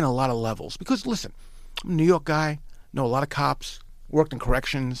okay in a lot of levels. Because, listen, I'm a New York guy, know a lot of cops, worked in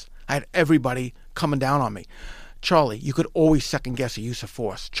corrections. I had everybody coming down on me. Charlie, you could always second guess a use of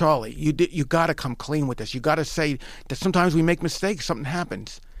force. Charlie, you got to come clean with this. You got to say that sometimes we make mistakes, something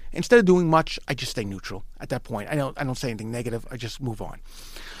happens. Instead of doing much, I just stay neutral at that point. I don't say anything negative. I just move on.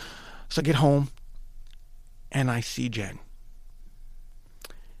 So I get home, and I see Jen.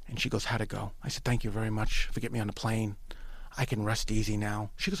 And she goes, how'd it go? I said, thank you very much for getting me on the plane. I can rest easy now.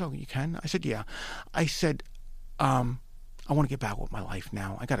 She goes, oh, you can? I said, yeah. I said, I want to get back with my life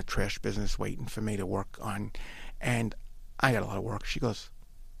now. I got a trash business waiting for me to work on, and I got a lot of work. She goes,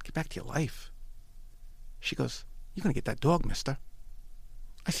 get back to your life. She goes, you're going to get that dog, mister.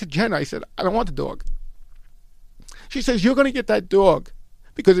 I said, Jen, I don't want the dog. She says, you're going to get that dog.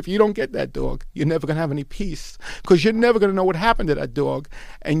 Because if you don't get that dog, you're never going to have any peace. Because you're never going to know what happened to that dog.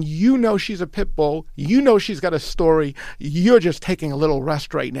 And you know she's a pit bull. You know she's got a story. You're just taking a little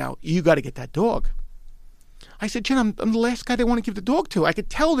rest right now. You got to get that dog. I said, Jen, I'm the last guy they want to give the dog to. I could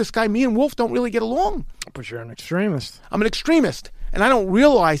tell this guy, me and Wolf, don't really get along. But you're an extremist. I'm an extremist. And I don't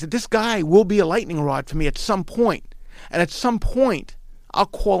realize that this guy will be a lightning rod for me at some point. And at some point, I'll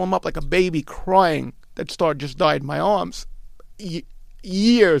call him up like a baby crying that Star just died in my arms.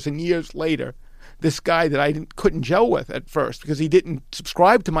 Years and years later, this guy that I couldn't gel with at first because he didn't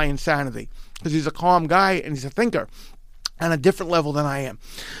subscribe to my insanity, because he's a calm guy and he's a thinker on a different level than I am.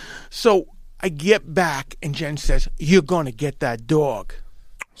 So I get back and Jen says, you're going to get that dog.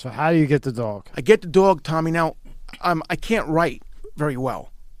 So how do you get the dog? I get the dog, Tommy. Now, I can't write very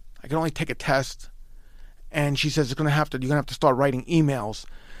well. I can only take a test. And she says you're going to have to start writing emails,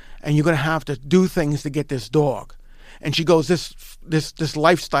 and you're going to have to do things to get this dog. And she goes, this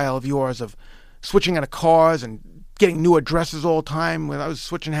lifestyle of yours of switching out of cars and getting new addresses all the time when I was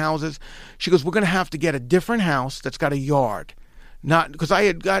switching houses. She goes, we're going to have to get a different house that's got a yard. Not because I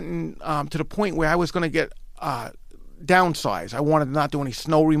had gotten to the point where I was going to get downsize. I wanted to not do any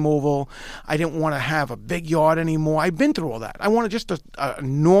snow removal. I didn't want to have a big yard anymore. I've been through all that. I wanted just a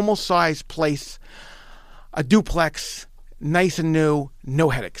normal size place, a duplex, nice and new, no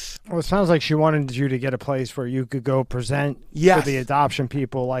headaches. Well, it sounds like she wanted you to get a place where you could go present Yes. to the adoption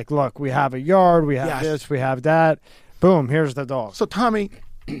people. Like, look, we have a yard, we have Yes. this, we have that. Boom, here's the dog. So, Tommy,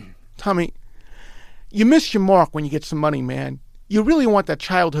 you miss your mark when you get some money, man. You really want that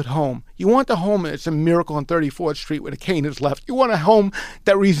childhood home. You want the home that's a Miracle on 34th Street where the cane is left. You want a home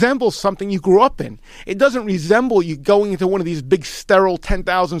that resembles something you grew up in. It doesn't resemble you going into one of these big, sterile,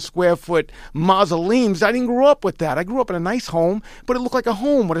 10,000 square foot mausoleums. I didn't grow up with that. I grew up in a nice home, but it looked like a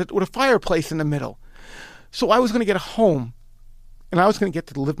home with a fireplace in the middle. So I was going to get a home, and I was going to get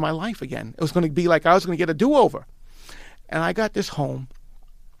to live my life again. It was going to be like I was going to get a do-over. And I got this home,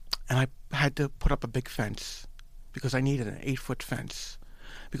 and I had to put up a big fence, because I needed an 8-foot fence.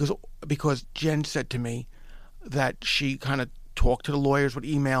 Because Jen said to me that she kind of talked to the lawyers with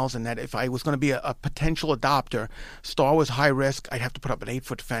emails, and that if I was going to be a potential adopter, Star was high risk, I'd have to put up an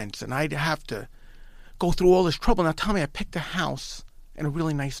 8-foot fence, and I'd have to go through all this trouble. Now, Tommy, I picked a house in a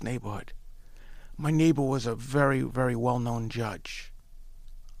really nice neighborhood. My neighbor was a very, very well-known judge,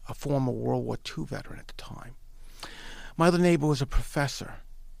 a former World War II veteran at the time. My other neighbor was a professor.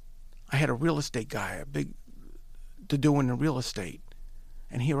 I had a real estate guy, a big to do in the real estate.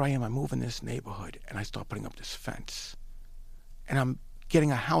 And here I am, I move in this neighborhood, and I start putting up this fence. And I'm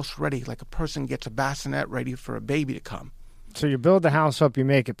getting a house ready like a person gets a bassinet ready for a baby to come. So you build the house up, you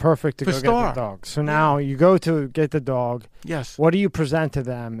make it perfect to For go Star. get the dog. So now you go to get the dog. Yes. What do you present to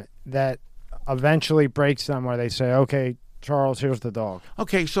them that eventually breaks them where they say, okay, Charles, here's the dog?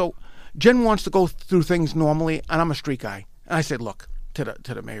 Okay, so Jen wants to go through things normally, and I'm a street guy. And I said, look, to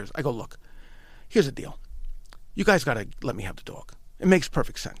the mayors, I go, look, here's the deal. You guys got to let me have the dog. It makes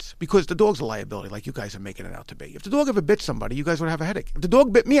perfect sense, because the dog's a liability like you guys are making it out to be. If the dog ever bit somebody, you guys would have a headache. If the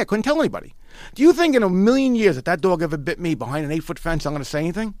dog bit me, I couldn't tell anybody. Do you think in a million years that dog ever bit me behind an 8-foot fence, I'm going to say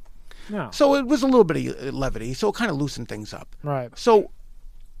anything? No. So it was a little bit of levity. So it kind of loosened things up. Right. So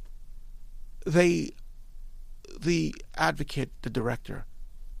the advocate, the director,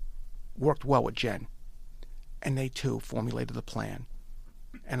 worked well with Jen, and they too formulated the plan.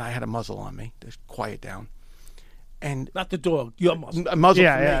 And I had a muzzle on me to quiet down. And Not the dog. Your muzzle. a muzzle for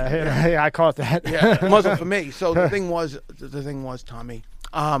me. Yeah, I caught that. Yeah, a muzzle for me. So the thing was, Tommy,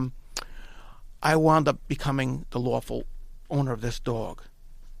 I wound up becoming the lawful owner of this dog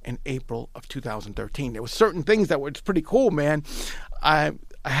in April of 2013. There were certain things that were pretty cool, man. I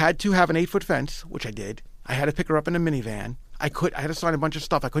had to have an 8-foot fence, which I did. I had to pick her up in a minivan. I had to sign a bunch of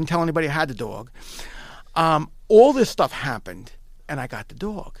stuff. I couldn't tell anybody I had the dog. All this stuff happened, and I got the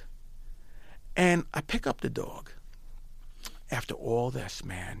dog. And I pick up the dog. After all this,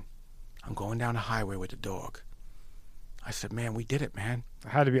 man, I'm going down the highway with the dog. I said, man, we did it, man. It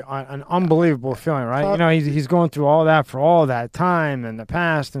had to be an unbelievable feeling, right? You know, he's going through all that for all that time in the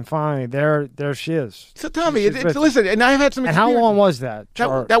past, and finally, there she is. So, Tommy, listen, and I've had some And experience. how long was that?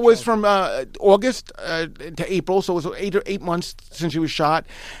 That was from August to April, so it was 8 months since she was shot.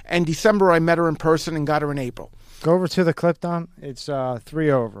 And December, I met her in person and got her in April. Go over to the clip, Dom. It's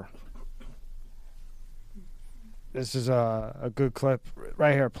 3 over. This is a good clip.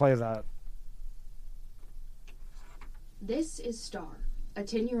 Right here, play that. This is Star, a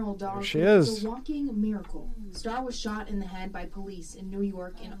 10-year-old dog she who is. is a walking miracle. Star was shot in the head by police in New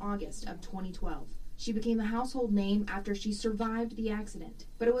York in August of 2012. She became a household name after she survived the accident.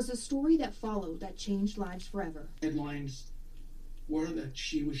 But it was a story that followed that changed lives forever. Headlines were that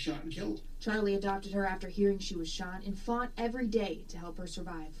she was shot and killed. Charlie adopted her after hearing she was shot and fought every day to help her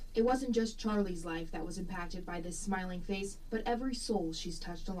survive. It wasn't just Charlie's life that was impacted by this smiling face, but every soul she's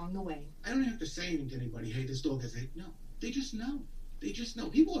touched along the way. I don't have to say anything to anybody, hey, this dog has hate. No. They just know. They just know.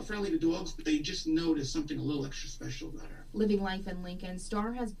 People are friendly to dogs, but they just know there's something a little extra special about her. Living life in Lincoln,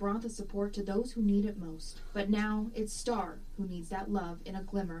 Star has brought the support to those who need it most. But now it's Star who needs that love and a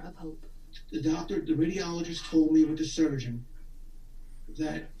glimmer of hope. The doctor, the radiologist told me with the surgeon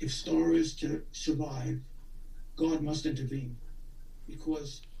that if Star is to survive, God must intervene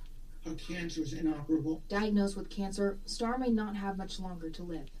because her cancer is inoperable. Diagnosed with cancer, Star may not have much longer to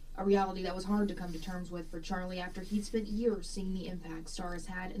live. A reality that was hard to come to terms with for Charlie after he'd spent years seeing the impact Star has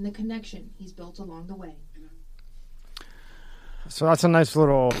had and the connection he's built along the way. So that's a nice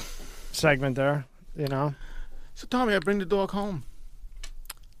little segment there, you know. So, Tommy, I bring the dog home.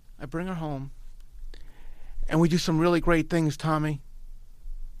 I bring her home. And we do some really great things, Tommy.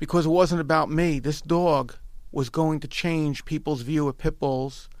 Because it wasn't about me. This dog was going to change people's view of pit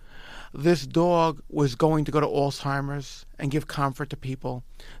bulls. This dog was going to go to Alzheimer's and give comfort to people.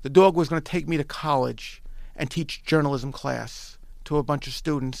 The dog was going to take me to college and teach journalism class to a bunch of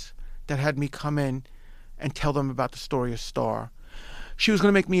students that had me come in and tell them about the story of Star. She was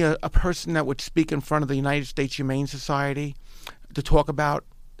going to make me a person that would speak in front of the United States Humane Society to talk about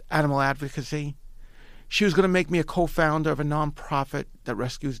animal advocacy. She was going to make me a co-founder of a nonprofit that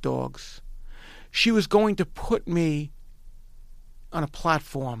rescues dogs. She was going to put me on a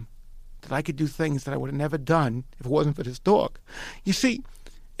platform that I could do things that I would have never done if it wasn't for this dog. You see,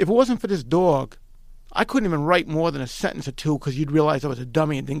 if it wasn't for this dog, I couldn't even write more than a sentence or two because you'd realize I was a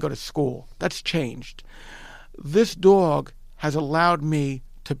dummy and didn't go to school. That's changed. This dog has allowed me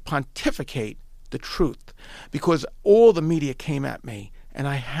to pontificate the truth because all the media came at me and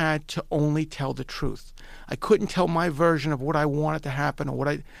I had to only tell the truth. I couldn't tell my version of what I wanted to happen or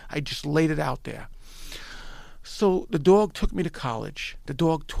what I just laid it out there. So the dog took me to college. The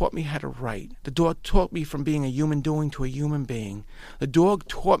dog taught me how to write. The dog taught me from being a human doing to a human being. The dog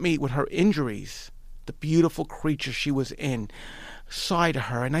taught me with her injuries, the beautiful creature she was in, side of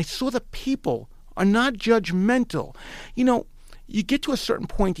her. And I saw that people are not judgmental. You know, you get to a certain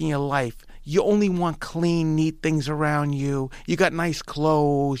point in your life, you only want clean, neat things around you. You got nice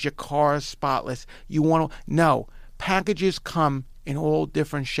clothes, your car is spotless. You want to, no, packages come in all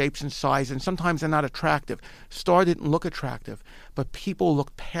different shapes and sizes, and sometimes they're not attractive. Star didn't look attractive, but people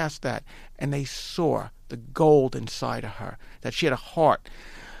looked past that, and they saw the gold inside of her, that she had a heart.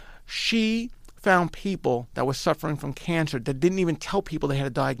 She found people that were suffering from cancer that didn't even tell people they had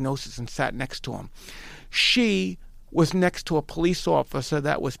a diagnosis and sat next to them. She was next to a police officer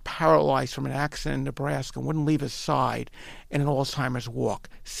that was paralyzed from an accident in Nebraska and wouldn't leave his side in an Alzheimer's walk,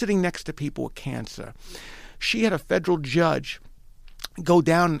 sitting next to people with cancer. She had a federal judge go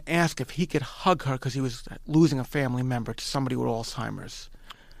down and ask if he could hug her because he was losing a family member to somebody with Alzheimer's.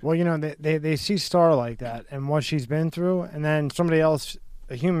 Well, you know, they see Star like that and what she's been through, and then somebody else,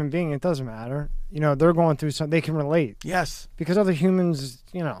 a human being, it doesn't matter. You know, they're going through something, they can relate. Yes. Because other humans,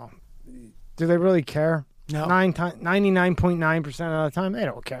 you know, do they really care? No. 99.9% of the time, they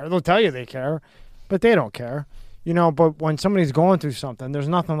don't care. They'll tell you they care, but they don't care. You know, but when somebody's going through something, there's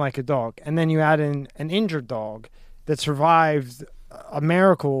nothing like a dog. And then you add in an injured dog that survived a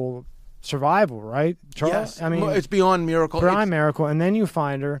miracle survival, right, Charles? Yes. I mean, it's beyond miracle. beyond It's- miracle. And then you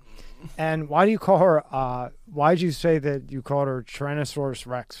find her. And why do you call her, why did you say that you called her Tyrannosaurus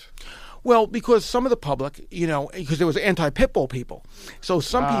Rex? Well, because some of the public, you know, because there was anti-pit bull people. So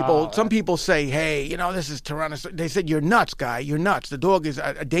some people say, hey, you know, this is Tyrannosaurus. They said, you're nuts, guy. You're nuts. The dog is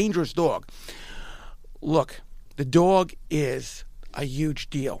a dangerous dog. Look, the dog is a huge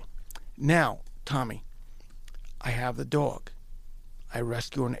deal. Now, Tommy, I have the dog. I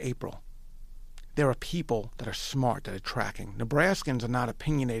rescue her in April. There are people that are smart that are tracking. Nebraskans are not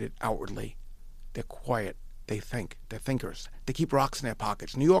opinionated outwardly. They're quiet. They think. They're thinkers. They keep rocks in their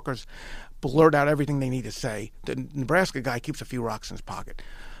pockets. New Yorkers blurt out everything they need to say. The Nebraska guy keeps a few rocks in his pocket.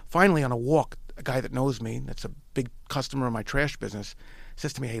 Finally, on a walk, a guy that knows me, that's a big customer in my trash business,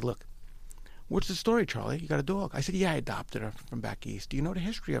 says to me, hey, look, what's the story, Charlie? You got a dog? I said, yeah, I adopted her from back east. Do you know the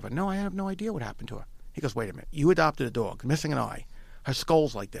history of her? No, I have no idea what happened to her. He goes, wait a minute. You adopted a dog, missing an eye. Her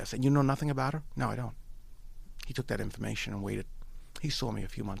skull's like this, and you know nothing about her? No, I don't. He took that information and waited. He saw me a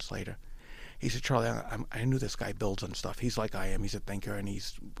few months later. He said, Charlie, I knew this guy builds on stuff. He's like I am. He's a thinker, and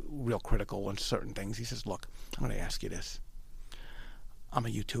he's real critical on certain things. He says, look, I'm going to ask you this. I'm a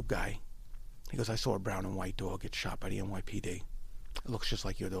YouTube guy. He goes, I saw a brown and white dog get shot by the NYPD. It looks just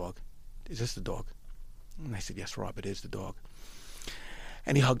like your dog. Is this the dog? And I said, yes, Rob, it is the dog.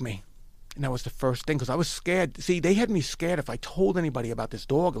 And he hugged me. And that was the first thing, because I was scared. See, they had me scared if I told anybody about this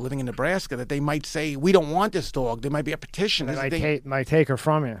dog living in Nebraska that they might say, we don't want this dog. There might be a petition. They might take her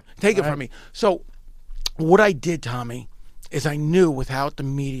from you. Take it from me. So what I did, Tommy, is I knew without the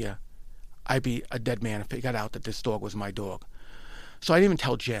media, I'd be a dead man if it got out that this dog was my dog. So I didn't even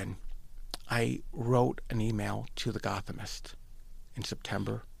tell Jen. I wrote an email to the Gothamist in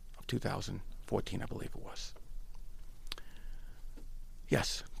September of 2014, I believe it was.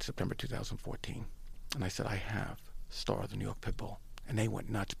 Yes, September 2014. And I said, I have Star of the New York Pit Bull. And they went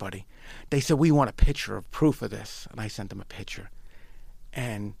nuts, buddy. They said, we want a picture of proof of this. And I sent them a picture.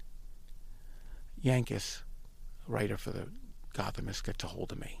 And Yankees, writer for the Gothamist, gets a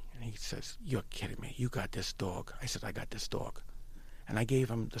hold of me. And he says, you're kidding me. You got this dog. I said, I got this dog. And I gave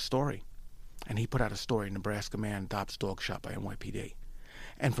him the story. And he put out a story, Nebraska man adopts dog shot by NYPD.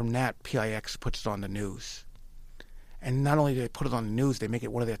 And from that, PIX puts it on the news. And not only do they put it on the news, they make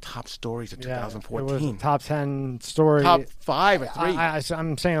it one of their top stories of 2014. It was a top 10 story. Top 5 or 3.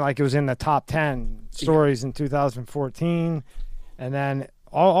 I'm saying like it was in the top 10 stories in 2014. And then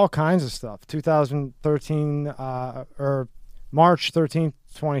all kinds of stuff. 2013, or March 13th,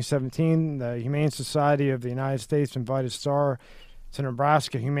 2017, the Humane Society of the United States invited Star to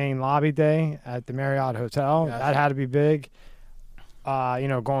Nebraska Humane Lobby Day at the Marriott Hotel. Yes. That had to be big.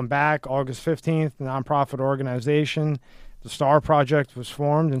 Going back, August 15th, the nonprofit organization, the Star Project was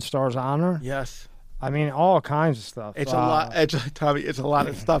formed in Star's honor. Yes. I mean, all kinds of stuff. It's a lot. Tommy, it's a lot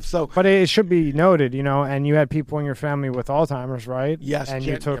of stuff. So, but it should be noted, and you had people in your family with Alzheimer's, right? Yes. And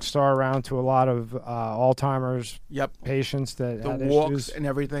you took Star around to a lot of Alzheimer's yep, patients that the had walks issues. and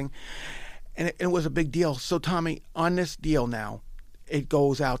everything. And it was a big deal. So, Tommy, on this deal now, it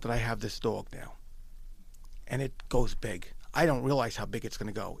goes out that I have this dog now. And it goes big. I don't realize how big it's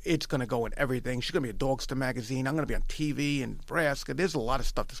going to go. It's going to go in everything. She's going to be a Dogster magazine. I'm going to be on TV in Nebraska. There's a lot of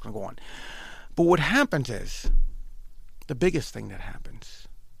stuff that's going to go on. But what happens is, the biggest thing that happens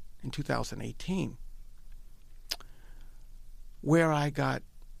in 2018, where I got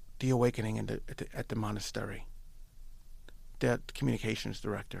the awakening at the monastery, the communications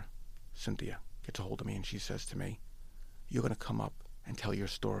director, Cynthia, gets a hold of me and she says to me, you're going to come up and tell your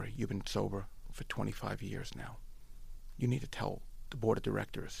story. You've been sober for 25 years now. You need to tell the board of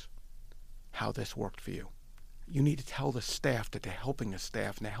directors how this worked for you. You need to tell the staff that they're helping the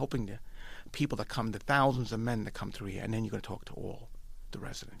staff and they're helping the people that come, the thousands of men that come through here, and then you're going to talk to all the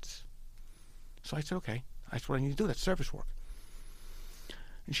residents. So I said, okay, that's what I need to do. That's service work.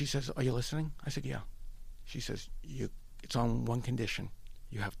 And she says, are you listening? I said, yeah. She says, it's on one condition.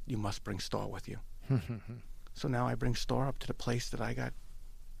 You must bring Star with you. So now I bring Star up to the place that I got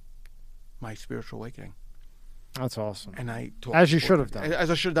my spiritual awakening. That's awesome. And I talk as you should have done. As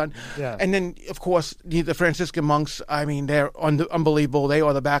I should have done. Yeah. And then, of course, the Franciscan monks, I mean, they're unbelievable. They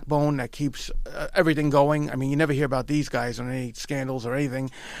are the backbone that keeps everything going. I mean, you never hear about these guys on any scandals or anything.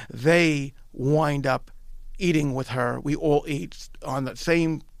 They wind up eating with her. We all eat on the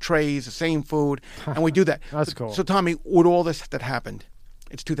same trays, the same food, and we do that. That's cool. So, Tommy, with all this that happened,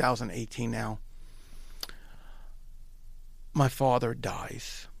 it's 2018 now. My father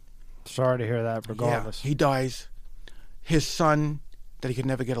dies. Sorry to hear that. Regardless, Yeah, he dies. His son, that he could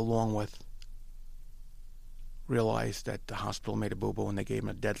never get along with, realized that the hospital made a boo-boo and they gave him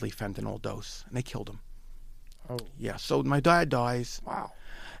a deadly fentanyl dose and they killed him. Oh. Yeah, so my dad dies. Wow.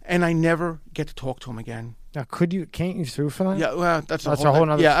 And I never get to talk to him again. Now, can't you sue for that? Yeah, well, that's a whole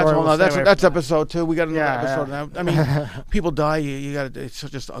nother yeah, story. that's episode 2. We got another Yeah, episode yeah. now. I mean, people die. You got to. It's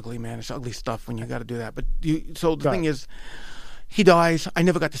just ugly, man. It's ugly stuff when you got to do that. But so the thing is, he dies. I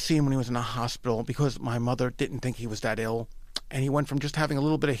never got to see him when he was in a hospital because my mother didn't think he was that ill, and he went from just having a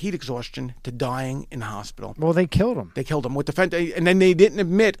little bit of heat exhaustion to dying in the hospital. Well, they killed him. They killed him with the fentanyl, and then they didn't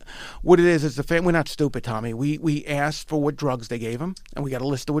admit what it is. It's the we're not stupid, Tommy. We asked for what drugs they gave him, and we got a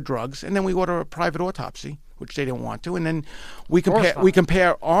list of what drugs, and then we order a private autopsy, which they didn't want to, and then we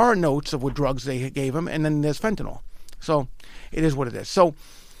compare our notes of what drugs they gave him, and then there's fentanyl. So it is what it is. So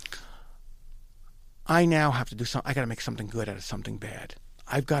I now have to do something. I got to make something good out of something bad.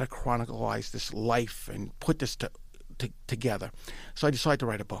 I've got to chronicleize this life and put this together. So I decided to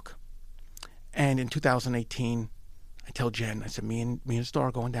write a book. And in 2018, I tell Jen, I said, me and Star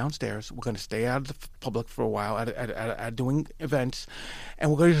are going downstairs. We're going to stay out of the public for a while at doing events,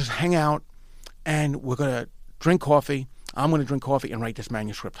 and we're going to just hang out, and we're going to drink coffee. I'm going to drink coffee and write this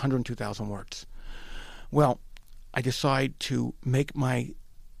manuscript, 102,000 words. Well, I decide to make my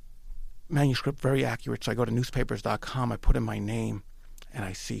manuscript very accurate. So I go to newspapers.com, I put in my name, and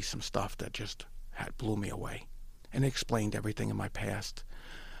I see some stuff that just blew me away. And it explained everything in my past,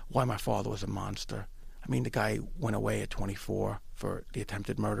 why my father was a monster. I mean, the guy went away at 24 for the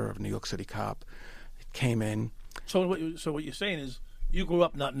attempted murder of a New York City cop. Came in. So what you're saying is you grew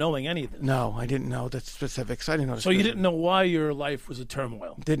up not knowing any of this. No, I didn't know the specifics. I didn't know the So you didn't know why your life was a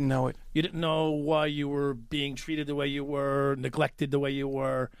turmoil. Didn't know it. You didn't know why you were being treated the way you were, neglected the way you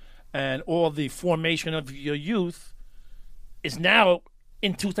were, and all the formation of your youth is now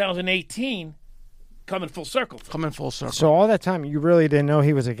in 2018 coming full circle. Coming full circle. So all that time, you really didn't know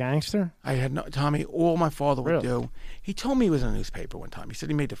he was a gangster? I had no, Tommy, all my father would Really? do, he told me he was in a newspaper one time. He said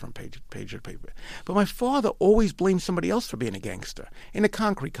he made a different page of the paper. But my father always blamed somebody else for being a gangster in a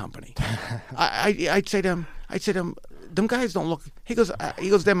concrete company. I'd say to him, them guys don't look, he goes,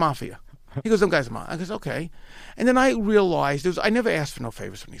 they're mafia. He goes, them guys are mafia. I goes, okay. And then I realized, I never asked for no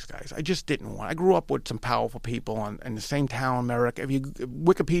favors from these guys. I just didn't want. I grew up with some powerful people in the same town, America. If you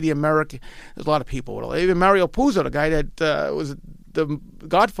Wikipedia America, there's a lot of people. Even Mario Puzo, the guy that was the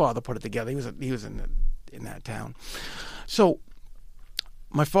Godfather, put it together. He was in that town. So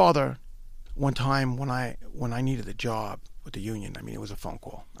my father, one time when I needed a job with the union, I mean, it was a phone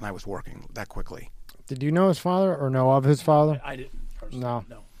call, and I was working that quickly. Did you know his father or know of his father? I didn't personally.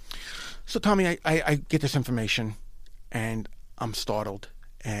 No. So, Tommy, I get this information, and I'm startled.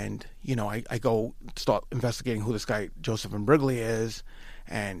 And, I go start investigating who this guy, Joseph Imbriglia, is.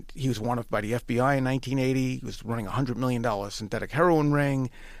 And he was wanted by the FBI in 1980. He was running a $100 million synthetic heroin ring.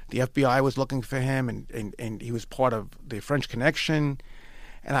 The FBI was looking for him, and he was part of the French Connection.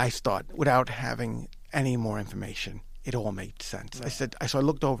 And I start, without having any more information, it all made sense. Right. I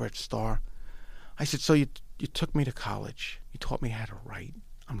looked over at Star. I said, so you took me to college. You taught me how to write.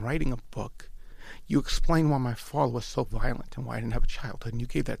 I'm writing a book. You explained why my father was so violent and why I didn't have a childhood, and you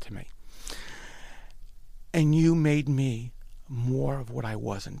gave that to me. And you made me more of what I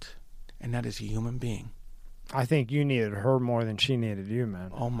wasn't, and that is a human being. I think you needed her more than she needed you,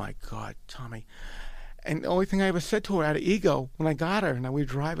 man. Oh, my God, Tommy. And the only thing I ever said to her out of ego, when I got her and we were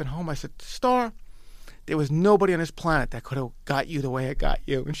driving home, I said, Star, there was nobody on this planet that could have got you the way I got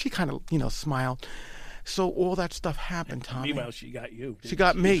you. And she kind of, smiled. So all that stuff happened, Tommy. Meanwhile, she got you. She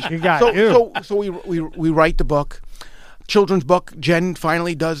got me. She got you. So we write the book, children's book. Jen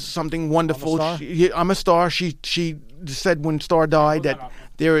finally does something wonderful. I'm a star. She said when Star died that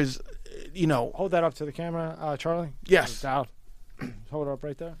there is, Hold that up to the camera, Charlie. Yes. Hold it up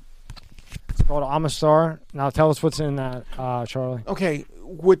right there. It's called I'm a Star. Now tell us what's in that, Charlie. Okay,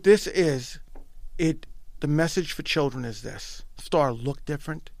 what this is, the message for children is this. Star looked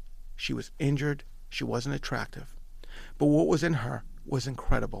different. She was injured. She wasn't attractive. But what was in her was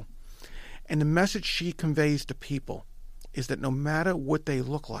incredible. And the message she conveys to people is that no matter what they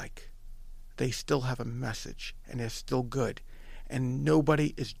look like, they still have a message, and they're still good. And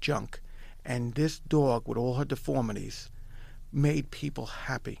nobody is junk. And this dog, with all her deformities, made people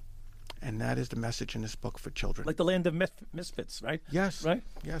happy. And that is the message in this book for children. Like the land of misfits, right? Yes. Right?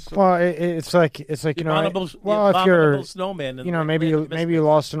 Yes. So Well, it's like you know. Well, if you're snowman, you know, maybe you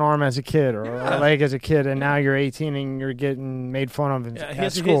lost an arm as a kid or Yeah. a leg as a kid, and now you're 18 and you're getting made fun of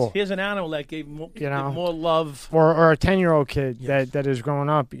at school. Here's an animal that gave more, You know? more love. Or a 10-year-old kid Yes. that is growing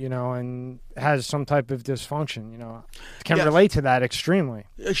up, you know, and has some type of dysfunction, you know, can Yes. relate to that extremely.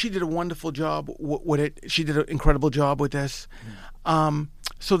 she did a wonderful job with it. She did an incredible job with this.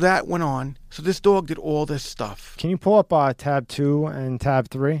 So that went on. So this dog did all this stuff. Can you pull up tab 2 and tab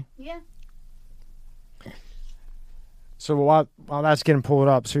 3? Yeah. So while that's getting pulled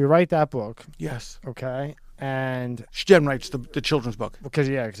up, so you write that book, Yes. okay, and Jen writes the children's book. because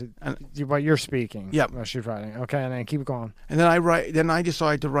but you're speaking, Yep. while she's writing, okay, and then keep going. And then I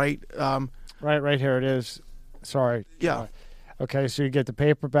decide to write, Right here it is. Sorry. yeah, Okay, so you get the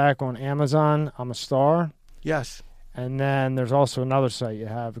paperback on Amazon. I'm a Star. yes. And then there's also another site you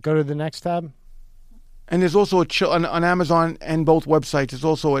have. Go to the next tab. And there's also on Amazon and both websites, there's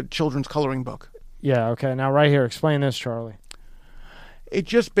also a children's coloring book. Yeah, okay. Now right here, explain this, Charlie. It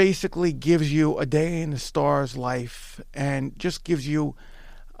just basically gives you a day in the Star's life and just gives you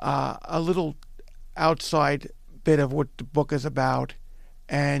a little outside bit of what the book is about.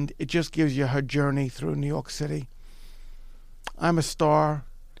 And it just gives you her journey through New York City. I'm a Star.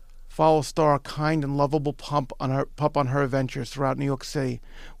 Follow Star, a kind and lovable pup on her adventures throughout New York City.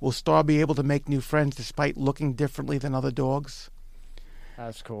 Will Star be able to make new friends despite looking differently than other dogs?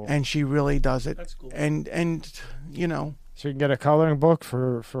 That's cool. And she really does it. That's cool. And you know, So you can get a coloring book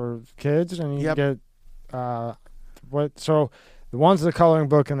for kids, and you Yep. can get so the one's the coloring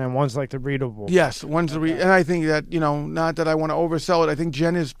book, and then one's like the readable. yes, one's the and I think that, you know, not that I want to oversell it. I think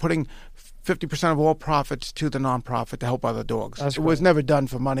Jen is putting 50% of all profits to the nonprofit to help other dogs. That's It was cool. never done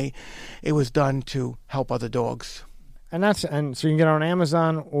for money. It was done to help other dogs. And so you can get it on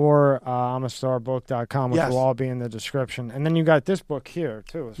Amazon or I'mAStarBook.com, which Yes. will all be in the description. And then you got this book here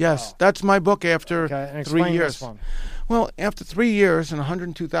too. As Yes, well. that's my book after Okay, and 3 explain years. this one. Well, after 3 years and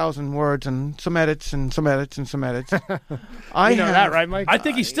 102,000 words and some edits and some edits and some edits, I You know have, that, right, Mike? I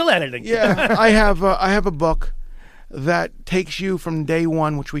think he's still editing. Yeah, I have a book that takes you from day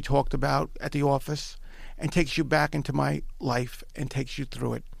one, which we talked about at the office, and takes you back into my life and takes you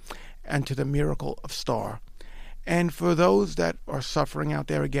through it and to the miracle of Star. And for those that are suffering out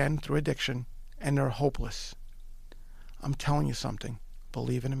there again through addiction and they're hopeless, I'm telling you something.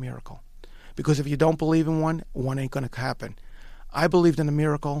 Believe in a miracle. Because if you don't believe in one ain't going to happen. I believed in a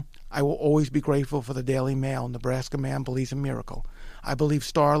miracle. I will always be grateful for the Daily Mail. Nebraska Man believes in miracle. I believe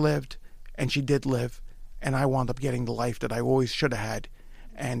Star lived, and she did live, and I wound up getting the life that I always should have had,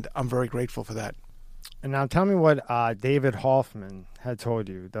 and I'm very grateful for that. And now tell me what David Hoffman had told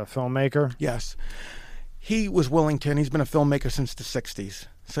you, the filmmaker. Yes. He was willing to, and he's been a filmmaker since the 60s.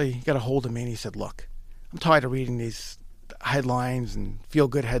 So he got a hold of me and he said, look, I'm tired of reading these headlines and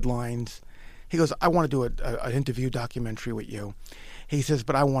feel-good headlines. He goes, I want to do an interview documentary with you. He says,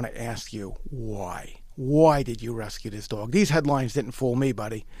 but I want to ask you why. Why did you rescue this dog? These headlines didn't fool me,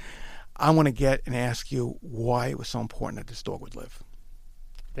 buddy. I want to get and ask you why it was so important that this dog would live.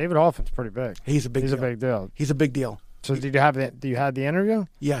 David Hoffman's pretty big. He's a big He's deal. a big deal. He's a big deal. So did you have it? Do you have the interview?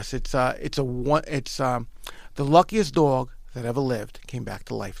 Yes, it's the luckiest dog that ever lived came back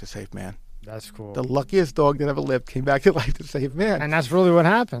to life to save man. That's cool. The luckiest dog that ever lived came back to life to save man. And that's really what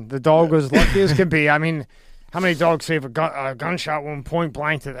happened. The dog was lucky as can be. I mean, how many dogs save a gunshot wound point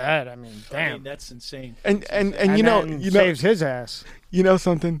blank to the head? I mean, I damn. mean, that's insane. And then saves his ass. You know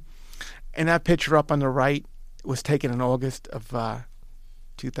something? And that picture up on the right was taken in August of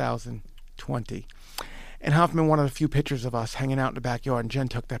 2020. And Hoffman wanted a few pictures of us hanging out in the backyard, and Jen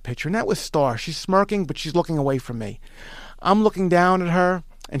took that picture. And that was Star. She's smirking, but she's looking away from me. I'm looking down at her,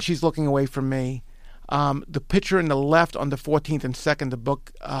 and she's looking away from me. The picture in the left on the 14th and 2nd, the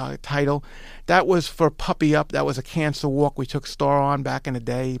book title, that was for Puppy Up. That was a cancer walk we took Star on back in the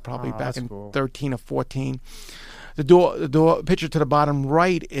day, probably back that's in cool. 13 13 or 14. The door picture to the bottom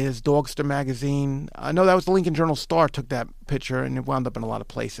right is Dogster magazine. No, that was the Lincoln Journal Star took that picture, and it wound up in a lot of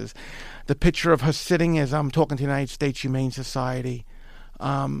places. The picture of her sitting as I'm talking to the United States Humane Society.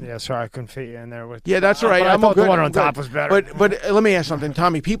 Yeah, sorry, I couldn't fit you in there with. Yeah, that's all right. But I I'm thought good. the one I'm on good. top was better. But let me ask something,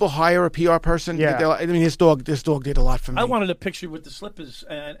 Tommy. People hire a PR person. Yeah. I mean, this dog did a lot for me. I wanted a picture with the slippers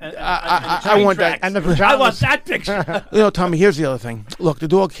and I train want that. tracks. And the I want pajamas. that picture. You know, Tommy, here's the other thing. Look, the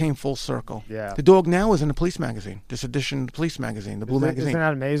dog came full circle. Yeah. The dog now is in the police magazine, this edition of the police magazine, the Blue magazine. Isn't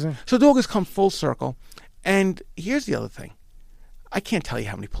that amazing? So the dog has come full circle. And here's the other thing. I can't tell you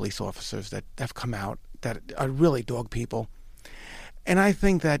how many police officers that have come out that are really dog people. And I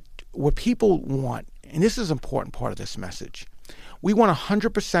think that what people want, and this is an important part of this message, We want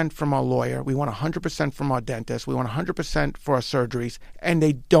 100% from our lawyer. We want 100% from our dentist. We want 100% for our surgeries, and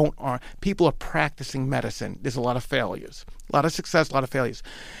they don't. People are practicing medicine. There's a lot of failures, a lot of success, a lot of failures.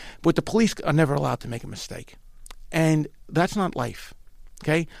 But the police are never allowed to make a mistake, and that's not life.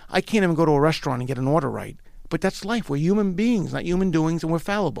 Okay, I can't even go to a restaurant and get an order right, but that's life. We're human beings, not human doings, and we're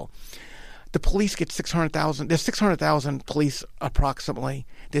fallible. The police get 600,000. There's 600,000 police approximately.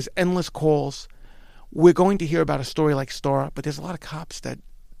 There's endless calls. We're going to hear about a story like Star, but there's a lot of cops that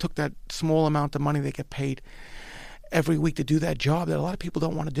took that small amount of money they get paid every week to do that job that a lot of people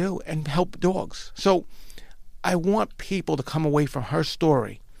don't want to do and help dogs. So I want people to come away from her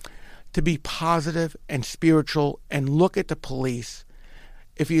story to be positive and spiritual and look at the police.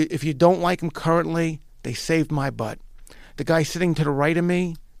 If you don't like them currently, they saved my butt. The guy sitting to the right of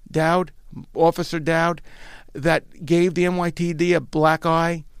me, Dowd, Officer Dowd, that gave the NYPD a black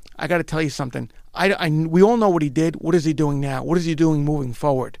eye, I got to tell you something. We all know what he did. What is he doing now? What is he doing moving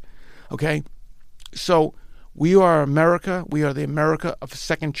forward? Okay? So we are America. We are the America of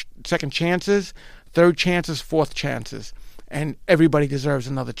second chances, third chances, fourth chances. And everybody deserves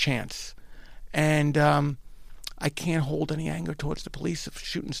another chance. And I can't hold any anger towards the police of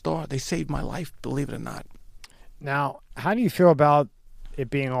shooting Star. They saved my life, believe it or not. Now, how do you feel about it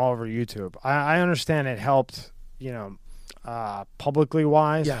being all over YouTube? I understand it helped, publicly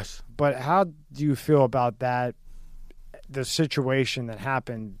wise. Yes. But how do you feel about that, the situation that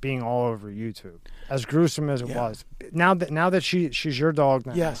happened being all over YouTube, as gruesome as it was? Now that she's your dog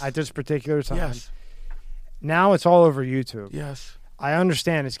now, yes, at this particular time, yes, now it's all over YouTube. Yes. I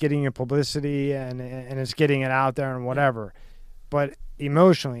understand it's getting you publicity and it's getting it out there and whatever, but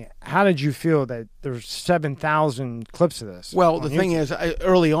emotionally, how did you feel that there's 7,000 clips of this? Well, the thing is,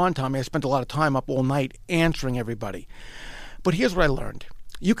 early on, Tommy, I spent a lot of time up all night answering everybody. But here's what I learned.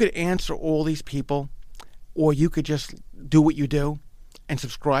 You could answer all these people, or you could just do what you do and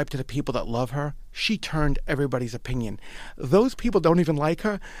subscribe to the people that love her. She turned everybody's opinion. Those people don't even like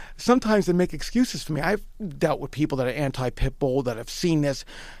her. Sometimes they make excuses for me. I've dealt with people that are anti-pit bull that have seen this.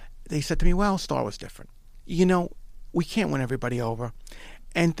 They said to me, well, Star was different. We can't win everybody over.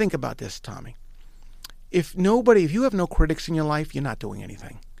 And think about this, Tommy. If you have no critics in your life, you're not doing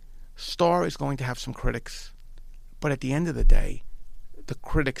anything. Star is going to have some critics. But at the end of the day, the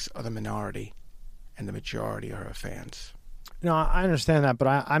critics are the minority and the majority are her fans. No, I understand that, but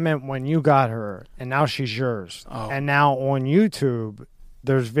I meant when you got her and now she's yours. Oh. And now on YouTube,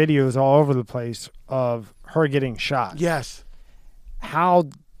 there's videos all over the place of her getting shot. Yes. How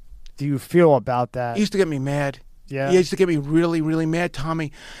do you feel about that? It used to get me mad. Yeah. It used to get me really, really mad,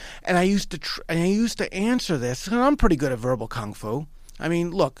 Tommy. And I used to answer this. And I'm pretty good at verbal kung fu. I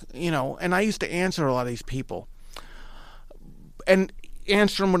mean, look, and I used to answer a lot of these people. And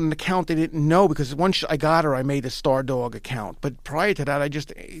answer them with an account they didn't know, because once I got her, I made a Star Dog account. But prior to that, I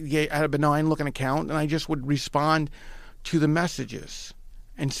had a benign looking account, and I just would respond to the messages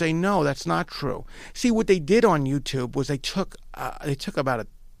and say, no, that's not true. See, what they did on YouTube was they took about a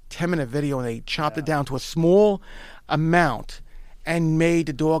 10-minute video and they chopped it down to a small amount and made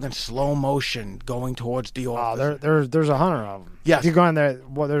the dog in slow motion going towards the officer. There's 100 of them. Yes. If you go in there,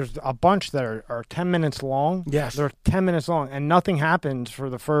 there's a bunch that are 10 minutes long. Yes. They're 10 minutes long, and nothing happens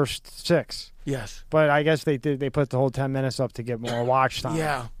for the first 6. Yes. But I guess they put the whole 10 minutes up to get more watch time.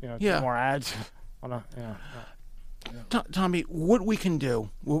 Yeah. More ads. Tommy, what we can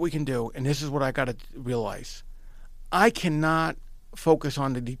do, and this is what I got to realize, I cannot focus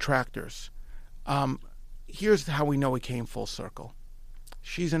on the detractors. Here's how we know we came full circle.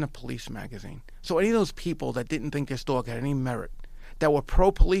 She's in a police magazine. So any of those people that didn't think this dog had any merit, that were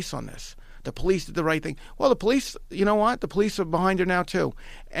pro-police on this, the police did the right thing. Well, the police, you know what? The police are behind her now, too.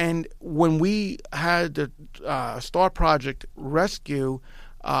 And when we had the Star Project rescue,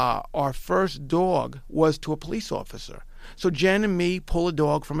 our first dog was to a police officer. So Jen and me pull a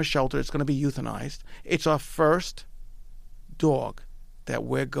dog from a shelter. It's going to be euthanized. It's our first dog that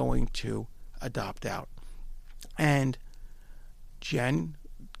we're going to adopt out. And Jen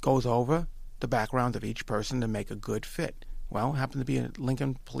goes over the background of each person to make a good fit. Well, happened to be a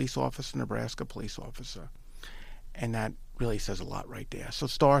Lincoln police officer, Nebraska police officer. And that really says a lot right there. So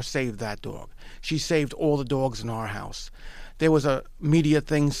Star saved that dog. She saved all the dogs in our house. There was a media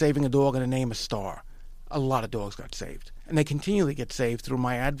thing saving a dog in the name of Star. A lot of dogs got saved. And they continually get saved through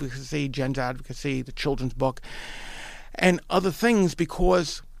my advocacy, Jen's advocacy, the children's book, and other things,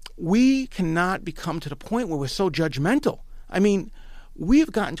 because we cannot become to the point where we're so judgmental. I mean,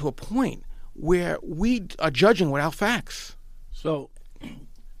 we've gotten to a point where we are judging without facts. So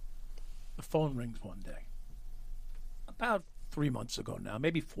the phone rings one day, about 3 months ago now,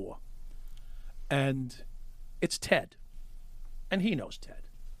 maybe 4. And it's Ted. and he knows Ted.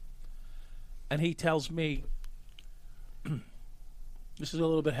 And he tells me, this is a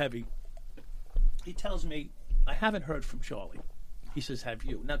little bit heavy. He tells me, I haven't heard from Charlie. He says, have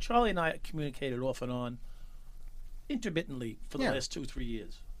you? Now, Charlie and I communicated off and on intermittently for the last 2-3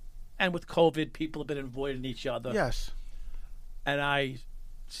 years. And with COVID, people have been avoiding each other. Yes. And I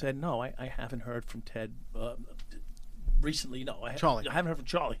said, no, I haven't heard from Ted recently. No, Charlie. I haven't heard from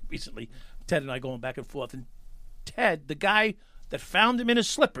Charlie recently. Ted and I going back and forth. And Ted, the guy that found him in his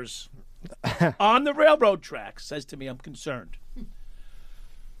slippers on the railroad tracks, says to me, I'm concerned.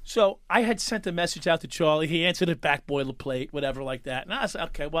 So I had sent a message out to Charlie. He answered it back, boilerplate, whatever like that. And I said,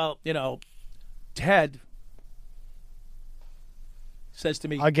 okay, well, Ted says to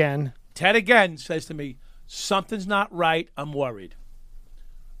me. Again. Ted again says to me, something's not right. I'm worried.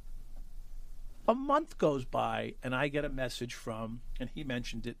 A month goes by, and I get a message from, and he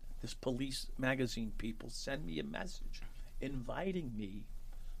mentioned it, this police magazine people send me a message inviting me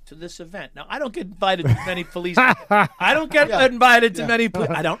to this event. Now, I don't get invited to many police. I don't get invited to many.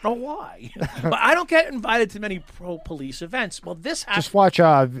 I don't know why, but I don't get invited to many pro-police events. Well, this happened. Just watch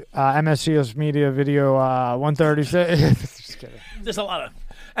MSCS Media video 136. Just kidding. There's a lot of.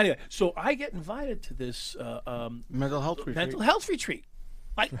 Anyway, so I get invited to this Mental health retreat.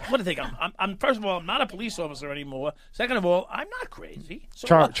 Like, what do you think? I'm first of all, I'm not a police officer anymore. Second of all, I'm not crazy. So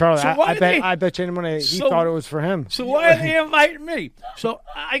Charlie, so I bet you anyone he thought it was for him. So why are they inviting me? So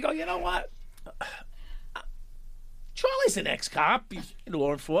I go, you know what? Charlie's an ex-cop. He's in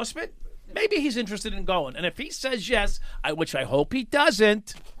law enforcement. Maybe he's interested in going. And if he says yes, which I hope he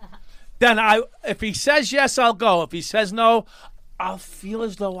doesn't, then if he says yes, I'll go. If he says no, I'll feel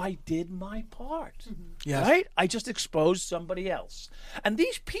as though I did my part. Yes. Right? I just exposed somebody else. And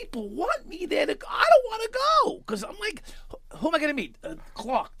these people want me there to go. I don't want to go. Because I'm like, who am I going to meet?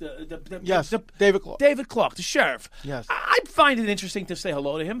 Clark. David Clark. David Clark, the sheriff. Yes. I'd find it interesting to say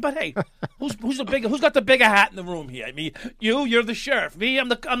hello to him. But hey, who's got the bigger hat in the room here? I mean, you're the sheriff. Me, I'm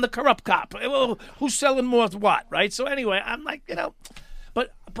the corrupt cop. Well, who's selling more what, right? So anyway, I'm like, But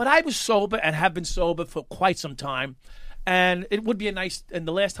I was sober and have been sober for quite some time. And it would be and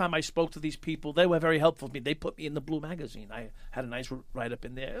the last time I spoke to these people, they were very helpful to me. They put me in the Blue magazine. I had a nice write-up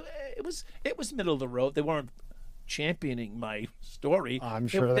in there. It was middle of the road. They weren't championing my story. I'm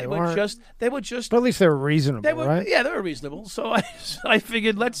sure they weren't. They were just. But at least they were reasonable, right? Yeah, they were reasonable. So I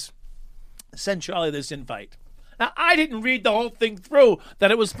figured, let's send Charlie this invite. Now, I didn't read the whole thing through,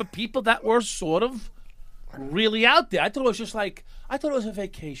 that it was for people that were sort of really out there. I thought it was a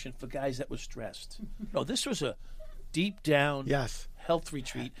vacation for guys that were stressed. No, this was a deep down health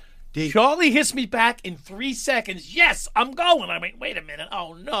retreat. Deep. Charlie hits me back in 3 seconds. Yes, I'm going. I mean, wait a minute.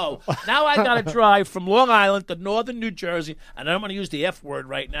 Oh, no. Now I got to drive from Long Island to northern New Jersey, and I'm going to use the F word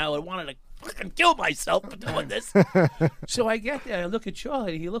right now. I wanted to fucking kill myself for doing this. So I get there. I look at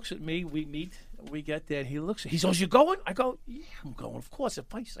Charlie. He looks at me. We meet. We get there. And he says, you going? I go, yeah, I'm going. Of course.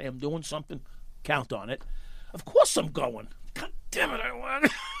 If I say I'm doing something, count on it. Of course I'm going. God damn it, I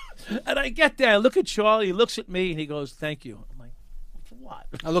want. And I get there, I look at Charlie, he looks at me, and he goes, thank you. I'm like, for what?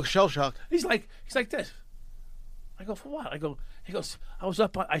 I look shell-shocked. He's like this. I go, for what? He goes,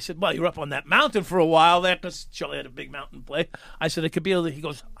 I said, well, you were up on that mountain for a while there, because Charlie had a big mountain play. I said, it could be, he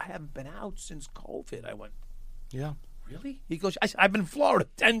goes, I haven't been out since COVID. I went, yeah. Really? He goes, I've been in Florida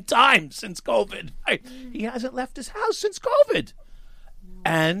 10 times since COVID. He hasn't left his house since COVID.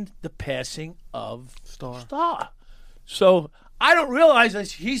 And the passing of Star. So I don't realize that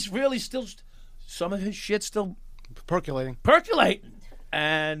he's really still, some of his shit's still percolating.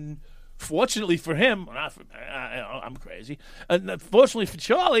 And fortunately for him, I'm crazy. And fortunately for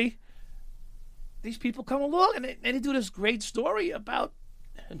Charlie, these people come along and they do this great story about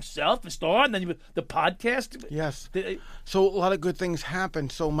himself, the Star, and then the podcast. Yes. So a lot of good things happen.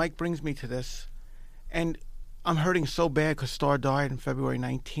 So Mike brings me to this, and I'm hurting so bad because Star died on February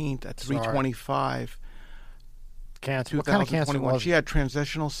 19th at 3:25. Cancer. What kind of cancer was it? She had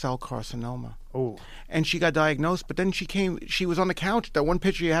transitional cell carcinoma. Oh. And she got diagnosed, but then she was on the couch. That one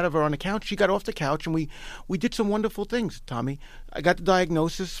picture you had of her on the couch, she got off the couch, and we did some wonderful things, Tommy. I got the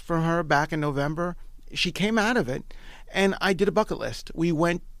diagnosis from her back in November. She came out of it, and I did a bucket list. We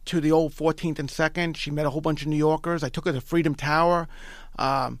went to the old 14th and 2nd. She met a whole bunch of New Yorkers. I took her to Freedom Tower.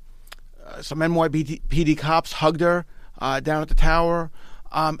 Some NYPD cops hugged her down at the tower.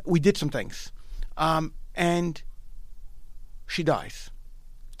 We did some things. And she dies.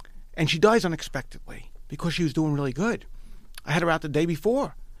 And she dies unexpectedly because she was doing really good. I had her out the day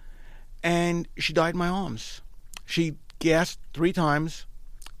before. And she died in my arms. She gasped 3 times,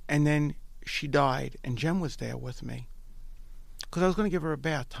 and then she died. And Jem was there with me. Because I was going to give her a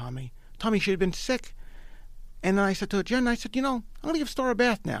bath, Tommy. Tommy, she had been sick And then I said to her, Jen, I said, you know, I'm going to give Star a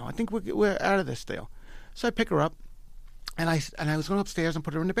bath now. I think we're out of this deal. So I pick her up, and I was going upstairs and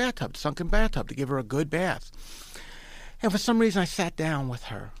put her in the bathtub, the sunken bathtub, to give her a good bath. And for some reason, I sat down with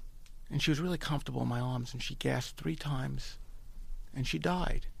her, and she was really comfortable in my arms, and she gasped 3 times, and she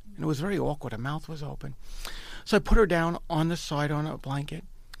died. And it was very awkward. Her mouth was open. So I put her down on the side on a blanket,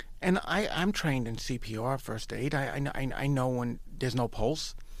 and I'm trained in CPR, first aid. I know when there's no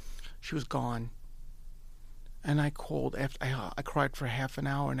pulse. She was gone. And I called, I cried for half an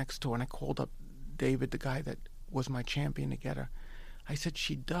hour next to her, and I called up David, the guy that was my champion, to get her. I said,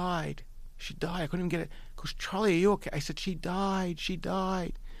 she died. She died. I couldn't even get it. He goes, Charlie, are you okay? I said, she died. She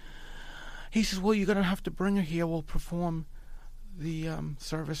died. He says, well, you're going to have to bring her here. We'll perform the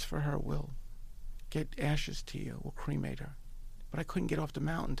service for her. We'll get ashes to you. We'll cremate her. But I couldn't get off the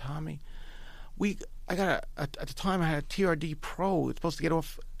mountain, Tommy. At the time, I had a TRD Pro. It's supposed to get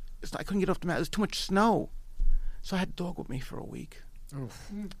off. I couldn't get off the mountain. There's too much snow. So I had a dog with me for a week.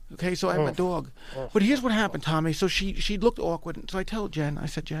 Oof. Okay, so I have a dog. Oof. But here's what happened, Tommy. So she looked awkward. So I tell Jen, I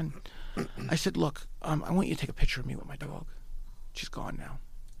said, Jen, look, I want you to take a picture of me with my dog. She's gone now.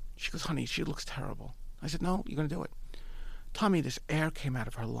 She goes, honey, she looks terrible. I said, no, you're going to do it. Tommy, this air came out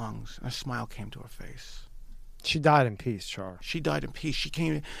of her lungs, and a smile came to her face. She died in peace, Char. She died in peace. She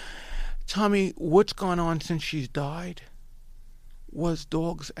came. Tommy, what's gone on since she's died was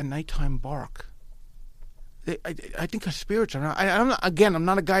dogs and nighttime bark. I think her spirits are not. I'm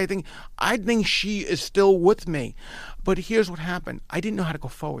not a guy. I think she is still with me. But here's what happened. I didn't know how to go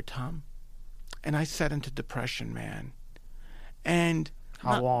forward, Tom, and I set into depression, man. And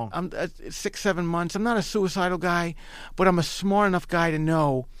how long? I'm 6-7 months. I'm not a suicidal guy, but I'm a smart enough guy to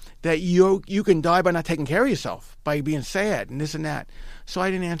know that you can die by not taking care of yourself, by being sad and this and that. So I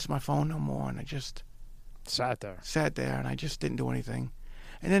didn't answer my phone no more, and I just sat there, and I just didn't do anything.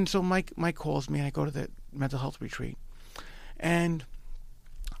 And then so Mike calls me, and I go to the mental health retreat, and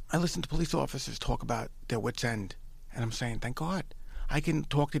I listen to police officers talk about their wits' end, and I'm saying, thank God, I can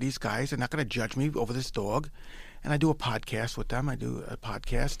talk to these guys. They're not going to judge me over this dog. And I do a podcast with them.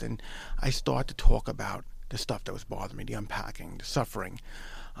 And I start to talk about the stuff that was bothering me, the unpacking, the suffering.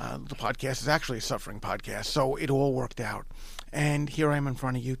 The podcast is actually a suffering podcast, so it all worked out. And here I am in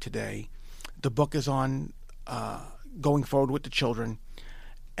front of you today. The book is on going forward with the children,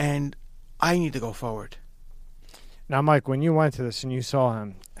 and I need to go forward. Now, Mike, when you went to this and you saw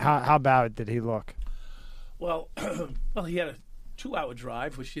him, how bad did he look? Well, he had a 2-hour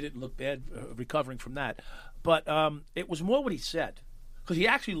drive, which he didn't look bad recovering from that. But it was more what he said, because he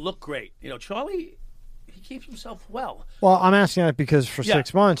actually looked great. You know, Charlie, he keeps himself well. Well, I'm asking that because for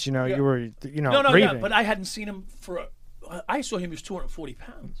 6 months, you were, breathing. Yeah, but I hadn't seen him I saw him, he was 240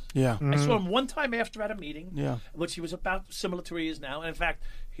 pounds. Yeah. I saw him one time after at a meeting, yeah, which he was about similar to he is now. And in fact,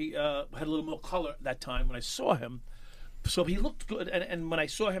 he had a little more color that time when I saw him. So he looked good. And when I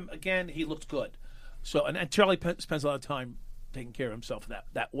saw him again, he looked good. So and Charlie spends a lot of time taking care of himself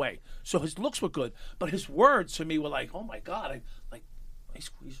that way. So his looks were good, but his words to me were like, "Oh my God,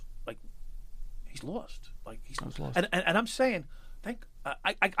 he's lost. He's lost." And I'm saying,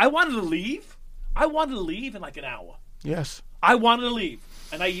 I wanted to leave. I wanted to leave in like an hour. Yes. I wanted to leave,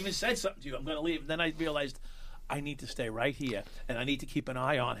 and I even said something to you. I'm going to leave. And then I realized I need to stay right here, and I need to keep an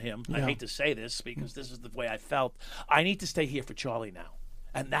eye on him. Yeah. I hate to say this because this is the way I felt. I need to stay here for Charlie now,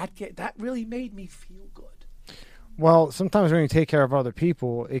 and that really made me feel good. Well, sometimes when you take care of other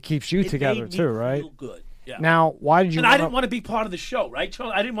people, it keeps you together too, right? Feel good. Yeah. Now, why did you? And I didn't want to be part of the show, right,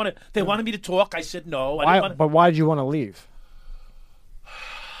 Charlie? I didn't want to. They wanted me to talk. I said no. But why did you want to leave?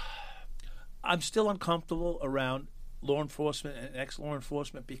 I'm still uncomfortable around law enforcement and ex-law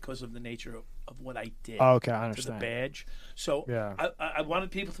enforcement because of the nature of what I did. Oh, okay, I understand. To the badge. So yeah. I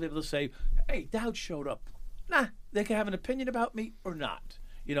wanted people to be able to say, hey, Dowd showed up. Nah, they can have an opinion about me or not.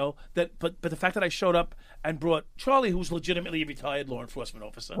 But the fact that I showed up and brought Charlie, who's legitimately a retired law enforcement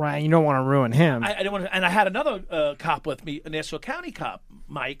officer. Right, you don't want to ruin him. I didn't want to, and I had another cop with me, a Nassau County cop,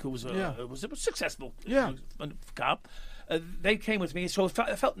 Mike, who was a successful cop. They came with me, so it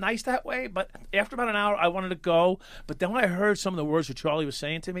felt nice that way. But after about an hour, I wanted to go. But then when I heard some of the words that Charlie was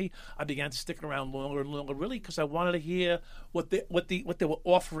saying to me, I began to stick around longer and longer, really, because I wanted to hear what they were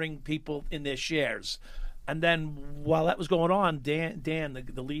offering people in their shares. And then while that was going on, Dan,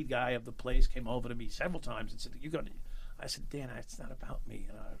 the lead guy of the place, came over to me several times and said, I said, Dan, it's not about me.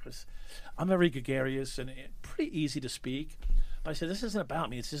 Because I'm very gregarious and pretty easy to speak. But I said, this isn't about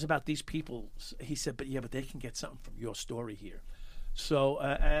me. It's just about these people. He said, but they can get something from your story here. So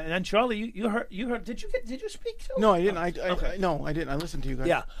and then Charlie, you heard did you speak too? No, I didn't. Okay. No, I didn't. I listened to you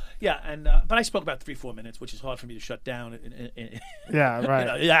guys. Yeah, and but I spoke about 3-4 minutes, which is hard for me to shut down. Yeah,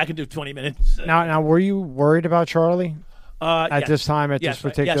 right. Yeah, I can do 20 minutes. Now, were you worried about Charlie at Yes. this time, at Yes, this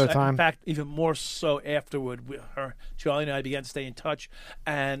particular yes. time? In fact, even more so afterward, Charlie and I began to stay in touch.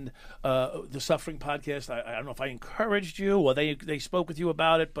 And the Suffering podcast, I don't know if I encouraged you or they spoke with you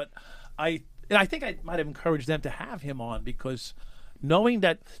about it, but I think I might have encouraged them to have him on because knowing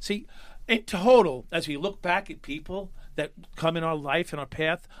that, see, in total, as we look back at people that come in our life and our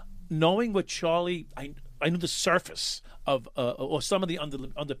path, knowing what Charlie, I knew the surface of, or some of the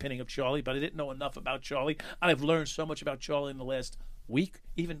underpinning of Charlie, but I didn't know enough about Charlie. I've learned so much about Charlie in the last week,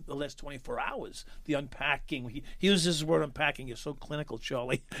 even the last 24 hours. The unpacking. He uses the word unpacking. You're so clinical,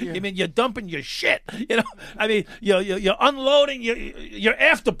 Charlie. Yeah. I mean, you're dumping your shit. You know, I mean, you're unloading your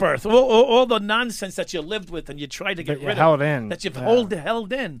afterbirth, all the nonsense that you lived with and you tried to get That you rid held of, in. that you've Yeah.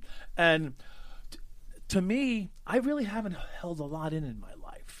 held in. And to me, I really haven't held a lot in my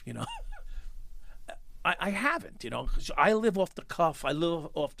life. You know. I haven't, you know. 'Cause I live off the cuff. I live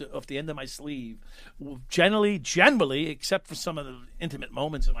off the end of my sleeve. Generally, except for some of the intimate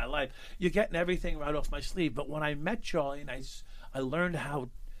moments in my life, you're getting everything right off my sleeve. But when I met Charlie and I learned how.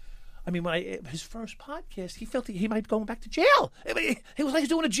 I mean, his first podcast, he felt he might be going back to jail. I mean, he was like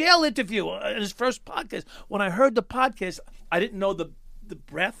doing a jail interview in his first podcast. When I heard the podcast, I didn't know the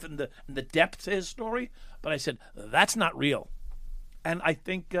breadth and the depth to his story, but I said that's not real. And I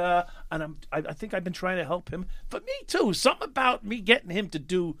think, I think I've been trying to help him. But me too. Something about me getting him to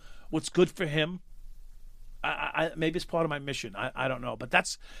do what's good for him. Maybe it's part of my mission. I don't know. But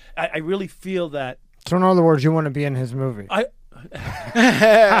I really feel that. So in other words, you want to be in his movie. I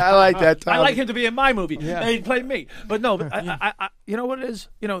like that. Tom. I like him to be in my movie. Yeah. And he'd play me. But no, but I you know what it is?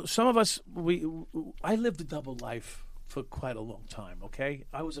 You know, some of us, I lived a double life for quite a long time, okay?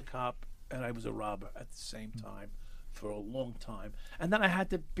 I was a cop and I was a robber at the same time. For a long time, and then I had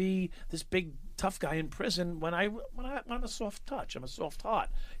to be this big tough guy in prison when I'm a soft touch. I'm a soft heart.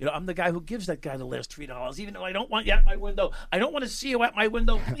 You know, I'm the guy who gives that guy the last $3, even though I don't want you at my window. I don't want to see you at my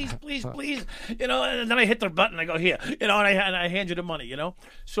window. Please, please, please. You know, and then I hit the button. I go here. You know, and I hand you the money. You know,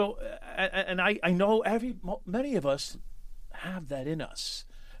 so and I know many of us have that in us,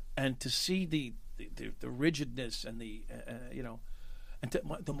 and to see the rigidness and the you know. And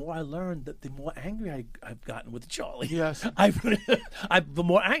the more I learned, the more angry I've gotten with Charlie. Yes. The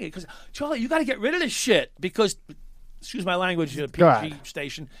more angry. Because, Charlie, you got to get rid of this shit. Because, excuse my language, Go PG ahead.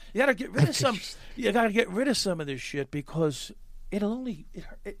 station. You got to get rid of some. You got to get rid of some of this shit because it'll only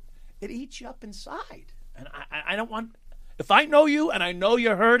it eats you up inside. And I don't want. If I know you and I know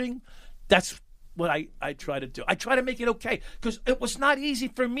you're hurting, that's what I try to do. I try to make it okay because it was not easy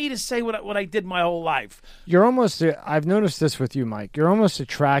for me to say what I did my whole life. You're almost, I've noticed this with you, Mike. You're almost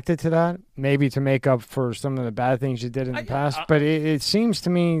attracted to that, maybe to make up for some of the bad things you did in the past. But it seems to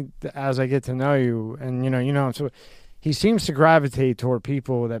me, as I get to know you, and you know, so he seems to gravitate toward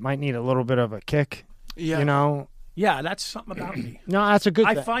people that might need a little bit of a kick. Yeah. You know. Yeah, that's something about me. No, that's a good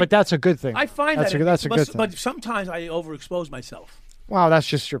thing. But that's a good thing. I find that's that that's a good thing. But sometimes I overexpose myself. Well, that's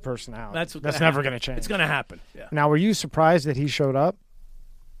just your personality. That's never going to change. It's going to happen. Yeah. Now, were you surprised that he showed up?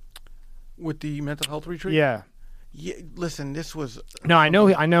 With the mental health retreat? Yeah. Yeah. Listen, this was. No, I know.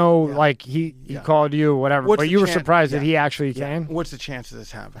 Yeah. Like he called you, whatever. What's but the you were chan- surprised that yeah. he actually Yeah. came. What's the chance of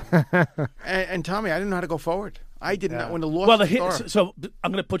this happening? and Tommy, I didn't know how to go forward. I did not. When the lost Well, the star. so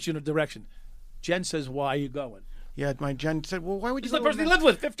I'm going to put you in a direction. Jen says, "Why are you going?" Yeah, my Jen said, "Well, why would you?" He's the go to person a he men- lived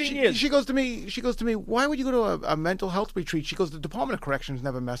with 15 years. She goes to me. Why would you go to a mental health retreat? She goes, the Department of Corrections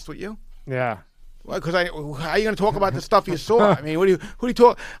never messed with you. Yeah. Because how are you going to talk about the stuff you saw? I mean, who do you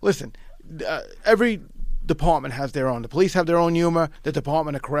talk? Listen, every department has their own. The police have their own humor. The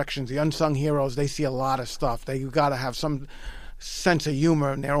Department of Corrections, the unsung heroes, they see a lot of stuff. They got to have some sense of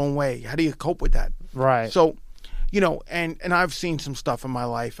humor in their own way. How do you cope with that? Right. So, you know, and I've seen some stuff in my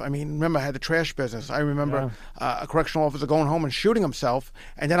life. I mean, remember I had the trash business. I remember a correctional officer going home and shooting himself,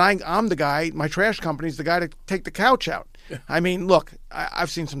 and then I'm the guy. My trash company's the guy to take the couch out. I mean, look,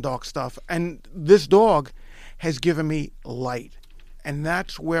 I've seen some dark stuff, and this dog has given me light, and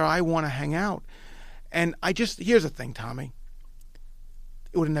that's where I want to hang out. And here's the thing, Tommy.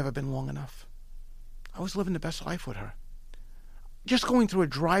 It would have never been long enough. I was living the best life with her. Just going through a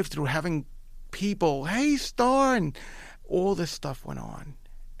drive-through, having people, hey, Star, and all this stuff went on,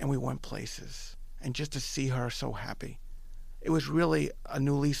 and we went places. And just to see her so happy, it was really a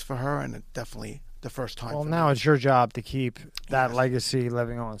new lease for her, and definitely the first time. Well, for now me. it's your job to keep that legacy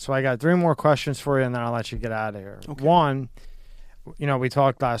living on. So I got 3 more questions for you, and then I'll let you get out of here. Okay. One, you know, we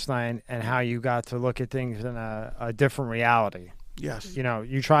talked last night and how you got to look at things in a different reality. Yes. You know,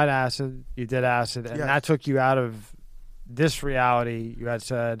 you tried acid, you did acid, and Yes. that took you out of this reality, you had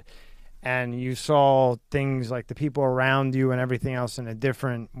said, and you saw things like the people around you and everything else in a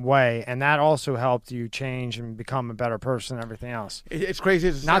different way, and that also helped you change and become a better person and everything else. It's crazy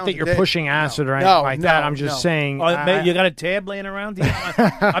as it Not sounds, that you're it- pushing acid or no, anything like that. no, I'm just no. saying. Oh, you got a tab laying around here?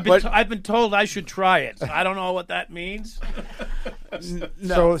 I've been told I should try it. I don't know what that means.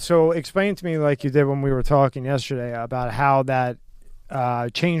 No. So explain to me, like you did when we were talking yesterday, about how that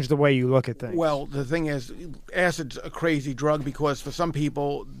changed the way you look at things. Well, the thing is, acid's a crazy drug because for some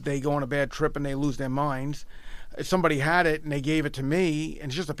people, they go on a bad trip and they lose their minds. If somebody had it and they gave it to me, and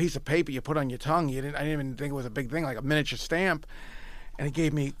it's just a piece of paper you put on your tongue. I didn't even think it was a big thing, like a miniature stamp. And it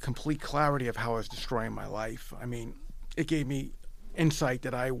gave me complete clarity of how I was destroying my life. I mean, it gave me insight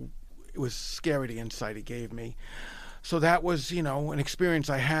that it was scary, the insight it gave me. So that was, an experience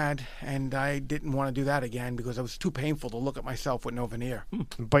I had, and I didn't want to do that again because it was too painful to look at myself with no veneer.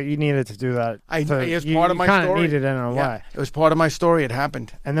 But you needed to do that. It's you, part of you my kind of story. needed it in a way. It was part of my story. It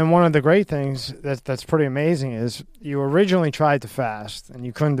happened. And then one of the great things that's pretty amazing is you originally tried to fast and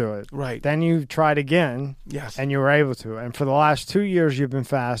you couldn't do it. Right. Then you tried again. Yes. And you were able to. And for the last 2 years, you've been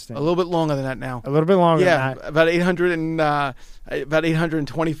fasting. A little bit longer than that now. A little bit longer Yeah, than that. about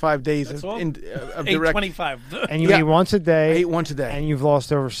 825 days That's of, all? of direct. 825. And you Yeah. eat once a I day. ate once a day. And you've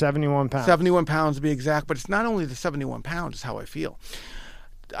lost over 71 pounds. 71 pounds to be exact, but it's not only the 71 pounds, it's how I feel.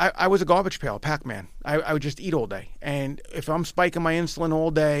 I was a garbage pail, a Pac-Man. I would just eat all day. And if I'm spiking my insulin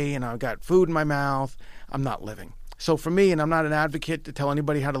all day and I've got food in my mouth, I'm not living. So for me, and I'm not an advocate to tell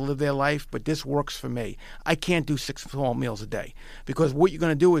anybody how to live their life, but this works for me. I can't do 6 small meals a day because what you're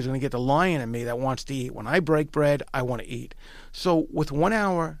going to do is going to get the lion in me that wants to eat. When I break bread, I want to eat. So with 1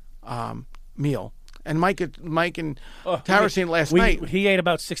 hour meal, and Mike and Tara seen it last night. He ate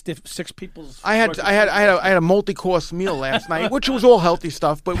about six people's. I had a multi-course meal last night, which was all healthy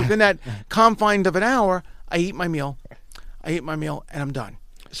stuff. But within that confines of an hour, I eat my meal, and I'm done.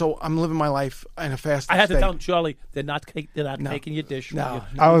 So I'm living my life in a fasting I had to state. tell Charlie they're not taking your dish. No,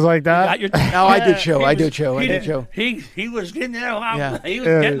 I was like You got that. your- No, I do chew. He I do was- chew. I he do did- chew. He was getting there. Yeah. He was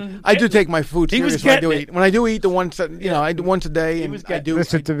Yeah. getting. I do take my food He was serious when I do getting eat. When I do eat the once, I do once a day, and was I getting- do.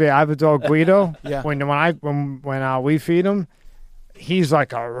 Listen to me. I have a dog, Guido. Yeah. When we feed him, he's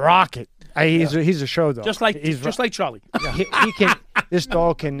like a rocket. He's a show dog. just like he's Charlie. he can. This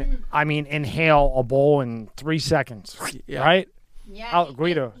dog can. I mean, inhale a bowl in 3 seconds. Yeah. Right. Yeah,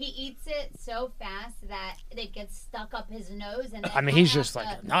 Guido. He eats it so fast that it gets stuck up his nose, and then I mean, he's just like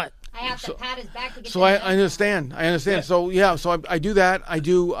a nut. I have to pat his back to get. So the I nose out. understand. I understand. So I do that. I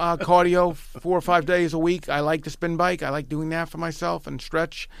do cardio 4 or 5 days a week. I like the spin bike. I like doing that for myself and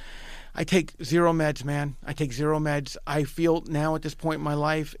stretch. I take 0 meds, man. I take 0 meds. I feel now at this point in my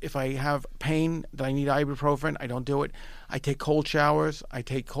life, if I have pain that I need ibuprofen, I don't do it. I take cold showers. I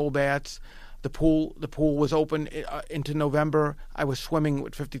take cold baths. The pool was open into November. I was swimming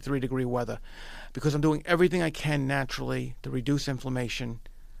with 53-degree weather because I'm doing everything I can naturally to reduce inflammation,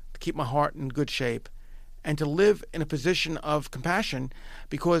 to keep my heart in good shape, and to live in a position of compassion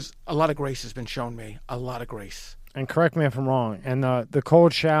because a lot of grace has been shown me, a lot of grace. And correct me if I'm wrong. And the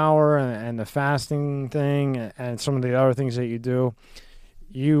cold shower and the fasting thing and some of the other things that you do,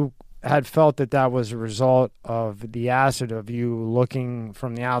 you had felt that was a result of the acid of you looking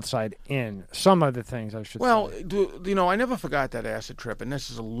from the outside in. Some of the things, I should Well, say. I never forgot that acid trip, and this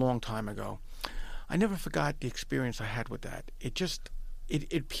is a long time ago. I never forgot the experience I had with that.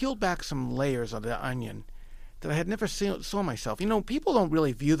 It peeled back some layers of the onion that I had never saw myself. People don't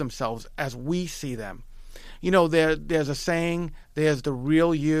really view themselves as we see them. There's a saying, there's the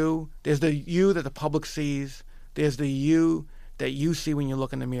real you, there's the you that the public sees, there's the you that you see when you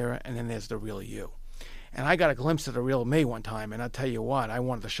look in the mirror, and then there's the real you. And I got a glimpse of the real me one time, and I'll tell you what, I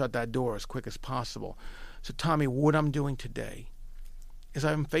wanted to shut that door as quick as possible. So, Tommy, what I'm doing today is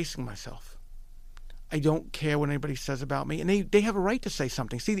I'm facing myself. I don't care what anybody says about me, and they have a right to say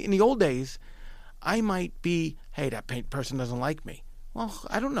something. See, in the old days, I might be, hey, that person doesn't like me. Well,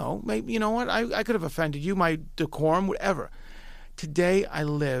 I don't know. Maybe, you know what? I could have offended you, my decorum, whatever. Today, I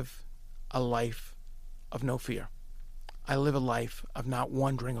live a life of no fear. I live a life of not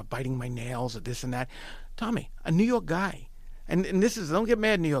wondering or biting my nails or this and that. Tommy, a New York guy, and this is, don't get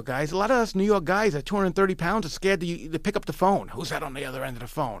mad, New York guys. A lot of us New York guys at 230 pounds are scared to pick up the phone. Who's that on the other end of the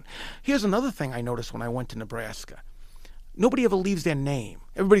phone? Here's another thing I noticed when I went to Nebraska. Nobody ever leaves their name.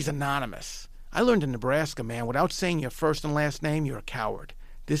 Everybody's anonymous. I learned in Nebraska, man, without saying your first and last name, you're a coward.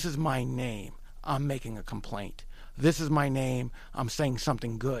 This is my name. I'm making a complaint. This is my name. I'm saying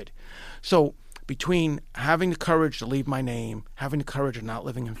something good. So between having the courage to leave my name, having the courage of not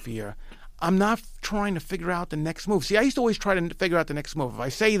living in fear, I'm not trying to figure out the next move. See, I used to always try to figure out the next move. If I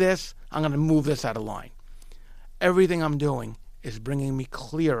say this, I'm going to move this out of line. Everything I'm doing is bringing me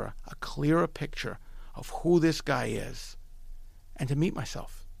a clearer picture of who this guy is and to meet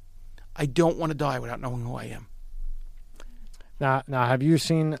myself. I don't want to die without knowing who I am. Now, have you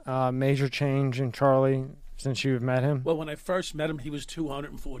seen a major change in Charlie since you've met him? Well, when I first met him, he was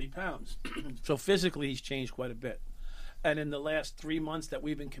 240 pounds. So physically, he's changed quite a bit. And in the last 3 months that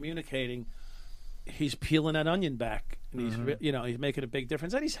we've been communicating, he's peeling that onion back, and he's making a big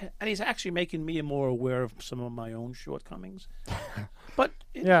difference. And he's actually making me more aware of some of my own shortcomings. But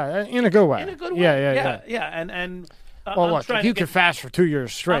in a good way. In a good way. Yeah. And well, what? You could fast for 2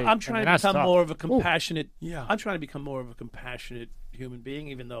 years straight. I'm trying to become more of a compassionate. Yeah. I'm trying to become more of a compassionate human being,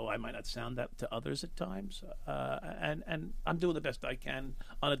 even though I might not sound that to others at times. And I'm doing the best I can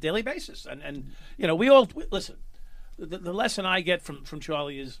on a daily basis. And we all listen. The lesson I get from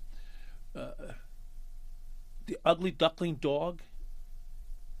Charlie is the ugly duckling dog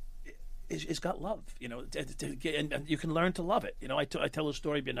is got love, and you can learn to love it. I tell a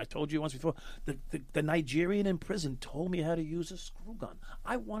story, and I told you once before, the Nigerian in prison told me how to use a screw gun.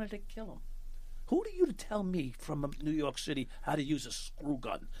 I wanted to kill him. Who are you to tell me from New York City how to use a screw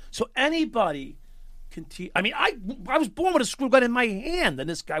gun? So anybody can teach. I mean, I was born with a screw gun in my hand, and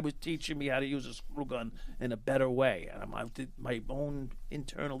this guy was teaching me how to use a screw gun in a better way. And I did my own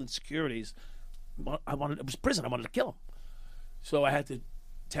internal insecurities. It was prison. I wanted to kill him. So I had to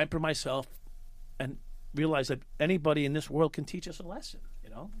temper myself and realize that anybody in this world can teach us a lesson.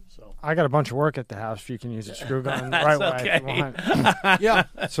 So I got a bunch of work at the house. If you can use a screw gun the right way. If you want. Yeah.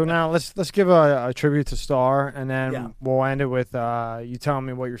 So now let's give a tribute to Star, and then we'll end it with you telling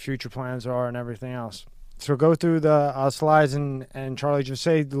me what your future plans are and everything else. So go through the slides, and Charlie, just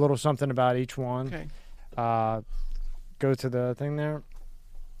say a little something about each one. Okay. Go to the thing there.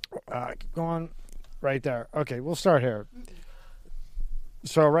 Keep going. Right there. Okay, we'll start here.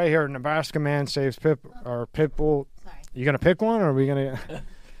 So right here, Nebraska man saves Pitbull. Sorry. You gonna pick one, or are we gonna?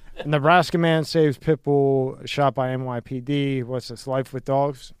 Nebraska man saves Pitbull shot by NYPD. What's this? Life with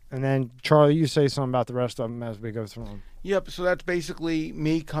dogs. And then Charlie, you say something about the rest of them as we go through them. Yep, so that's basically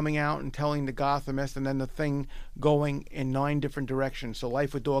me coming out and telling the Gothamist, and then the thing going in 9 different directions. So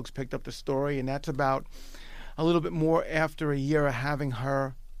Life with Dogs picked up the story, and that's about a little bit more after a year of having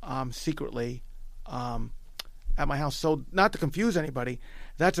her secretly at my house. So not to confuse anybody,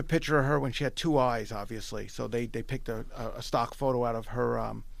 that's a picture of her when she had 2 eyes, obviously. So they picked a stock photo out of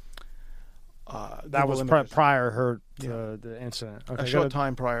her. That was prior her the incident. Okay, a short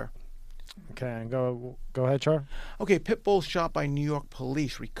time prior. Okay, and go ahead, Char. Okay, Pitbull shot by New York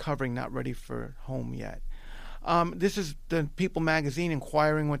police, recovering, not ready for home yet. This is the People magazine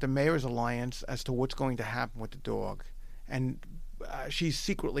inquiring with the Mayor's Alliance as to what's going to happen with the dog. And she's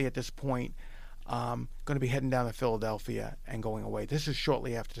secretly at this point going to be heading down to Philadelphia and going away. This is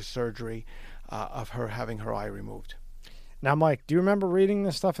shortly after the surgery of her having her eye removed. Now, Mike, do you remember reading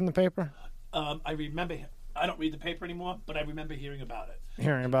this stuff in the paper? I remember. I don't read the paper anymore, but I remember hearing about it.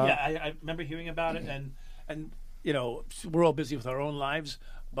 Hearing about it? Yeah, I remember hearing about it, and we're all busy with our own lives.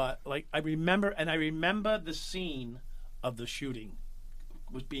 But I remember the scene of the shooting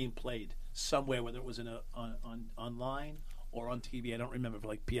was being played somewhere, whether it was on online or on TV. I don't remember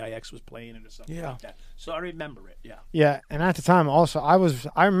if PIX was playing it or something like that. So I remember it. Yeah. Yeah, and at the time also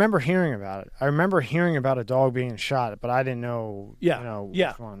I remember hearing about it. I remember hearing about a dog being shot, but I didn't know.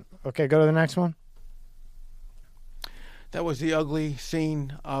 Which one. Okay, go to the next one. That was the ugly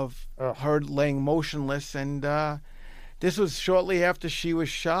scene of her laying motionless, and this was shortly after she was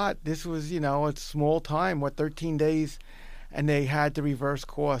shot. This was, a small time, 13 days, and they had to reverse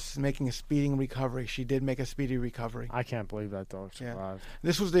course, making a speeding recovery. She did make a speedy recovery. I can't believe that dog survived. Yeah.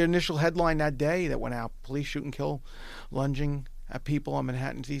 This was the initial headline that day that went out. Police shoot and kill, lunging at people on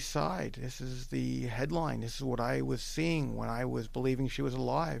Manhattan's East Side. This is the headline. This is what I was seeing when I was believing she was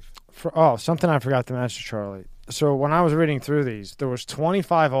alive. Something I forgot to mention, Charlie. So when I was reading through these, there was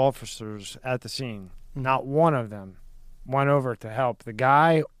 25 officers at the scene. Not one of them went over to help the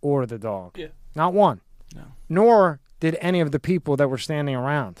guy or the dog. Yeah. Not one. No. Nor did any of the people that were standing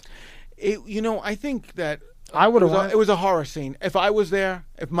around. I think that I would have. It was a horror scene. If I was there,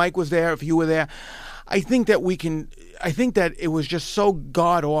 if Mike was there, if you were there, I think that it was just so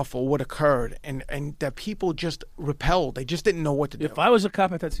god awful what occurred, and that people just repelled. They just didn't know what to do. If I was a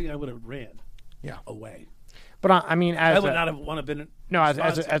cop at that scene, I would have ran. Yeah. Away. But I mean, I would not have want to been. No, as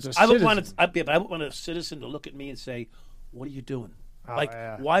a citizen. I would want a citizen to look at me and say, "What are you doing?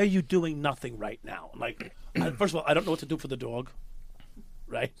 Why are you doing nothing right now?" First of all, I don't know what to do for the dog.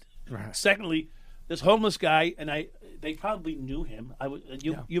 Right. Right. Secondly, this homeless guy, and they probably knew him.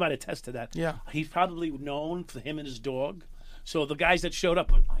 Yeah. You might attest to that. Yeah. He's probably known for him and his dog. So the guys that showed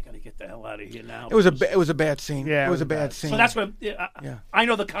up, I got to get the hell out of here now. It was a bad scene. Yeah, it was a bad scene. So that's what I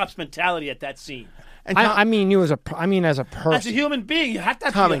know the cops' mentality at that scene. And I mean you as a person. As a human being, you have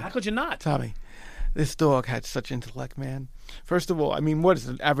to. Tommy. How could you not? Tommy, this dog had such intellect, man. First of all, I mean, what does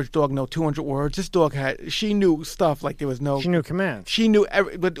an average dog know? 200 words. This dog she knew stuff like there was no. She knew commands. She knew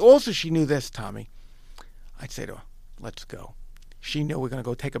but also she knew this, Tommy. I'd say to her, "Let's go." She knew we're going to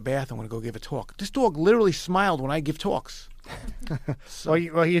go take a bath and we're going to go give a talk. This dog literally smiled when I give talks. Well,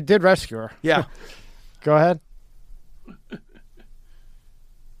 you did rescue her. Yeah. Go ahead.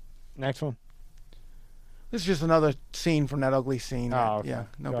 Next one. This is just another scene from that ugly scene. Oh, okay. Yeah.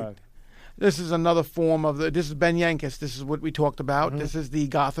 No Go big. ahead. This is another form of this is Ben Yankis. This is what we talked about. This is the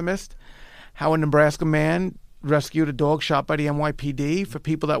Gothamist. How a Nebraska man rescued a dog shot by the NYPD. For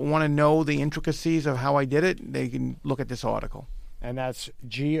people that want to know the intricacies of how I did it, they can look at this article. And that's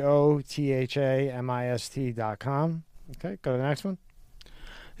GOTHAMIST.com. Okay, go to the next one.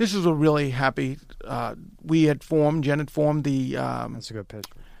 This is a really happy. Jen had formed the That's a good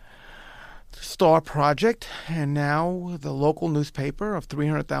picture. Star Project, and now the local newspaper of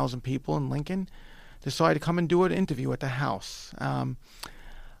 300,000 people in Lincoln decided to come and do an interview at the house.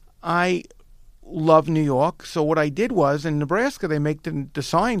 I love New York, so what I did was, in Nebraska, they make the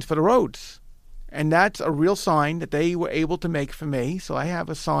signs for the roads. And that's a real sign that they were able to make for me. So I have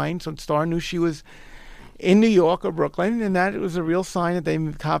a sign, so Star knew she was in New York or Brooklyn, and that was a real sign that they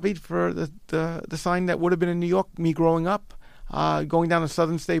copied for the sign that would have been in New York, me growing up. Going down the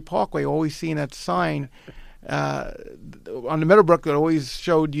Southern State Parkway, always seeing that sign on the Meadowbrook that always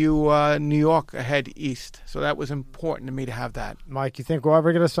showed you New York ahead east. So that was important to me to have that. Mike, you think we'll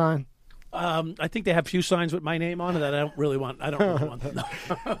ever get a sign? I think they have few signs with my name on it that I don't really want. I don't really want them. No.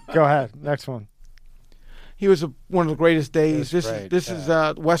 Go ahead. Next one. He was one of the greatest days. This This is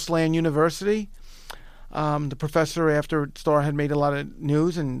Wesleyan University. The professor, after Star had made a lot of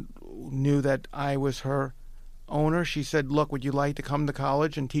news and knew that I was her owner, she said, "Look, would you like to come to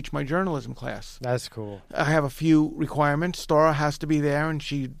college and teach my journalism class?" That's cool. I have a few requirements. Star has to be there, and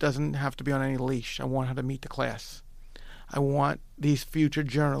she doesn't have to be on any leash. I want her to meet the class. I want these future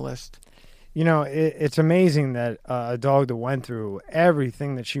journalists. You know, it's amazing that a dog that went through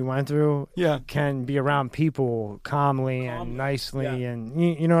everything that she went through can be around people calmly and nicely. Yeah. And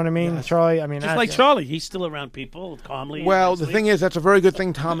you know what I mean, Yes. Charlie? I mean, Just like Charlie, he's still around people calmly. Well, and the nicely. thing is, that's a very good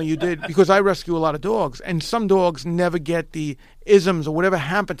thing, Tommy, you did, because I rescue a lot of dogs, and some dogs never get the isms or whatever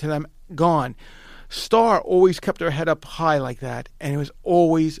happened to them gone. Star always kept her head up high like that, and was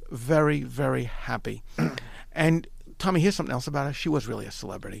always very, very happy. And, Tommy, here's something else about her. She was really a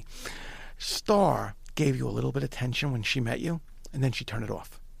celebrity. Star gave you a little bit of attention when she met you, and then she turned it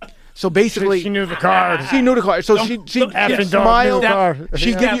off. So basically, she knew the card. She knew the card. So she effing dog smiled. knew the card.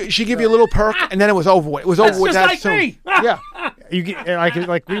 She'd give you a little perk, and then it was over with. It was over with just that like soon. me. Yeah. You get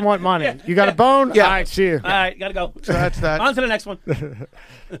like we want money. You got a bone? Yeah. All right, see you. All right, gotta go. So that's that. On to the next one.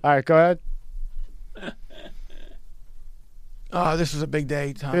 All right, go ahead. This is a big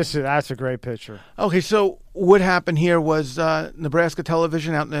day, Tom. That's a great picture. Okay, so what happened here was Nebraska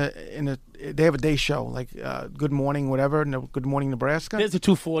Television out they have a day show like Good Morning whatever, Good Morning Nebraska. There's a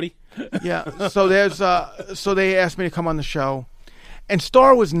 240. Yeah. So so they asked me to come on the show, and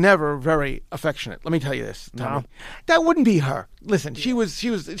Star was never very affectionate. Let me tell you this, Tommy. No. That wouldn't be her. Listen, she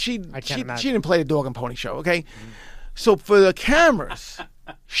imagine. didn't play the dog and pony show. Okay, so for the cameras,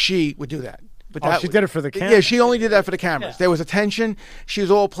 she would do that. But she did it for the cameras? Yeah, she only did that for the cameras. Yeah. There was attention. She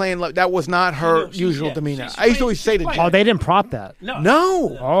was all playing. That was not her usual demeanor. I used to always say to Oh, Jen, they didn't prop that.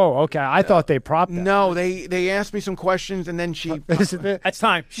 no. Oh, okay. I thought they propped that. No, they asked me some questions, and then she. This is it. That's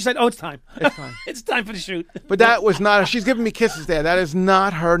time. She said, "Oh, it's time. It's fine. It's time for the shoot." But that was not. She's giving me kisses there. That is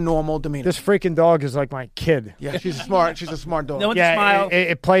not her normal demeanor. This freaking dog is like my kid. Yeah, she's smart. She's a smart dog. No one Yeah, smile.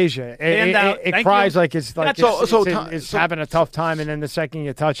 it plays you. Stand out. It Thank cries you. like it's like That's it's having a tough time, and then the second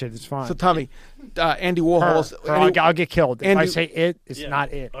you touch it, it's fine. So Tommy, Andy Her. Warhol's. I'll get killed. If I Andy- say it, it's Yeah.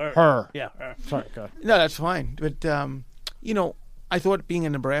 not it. Her. Her. Yeah, her. Sorry, go ahead. No, that's fine. But I thought being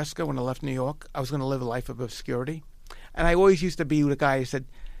in Nebraska when I left New York, I was going to live a life of obscurity, and I always used to be the guy who said,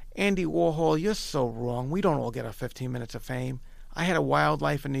 "Andy Warhol, you're so wrong. We don't all get our 15 minutes of fame. I had a wild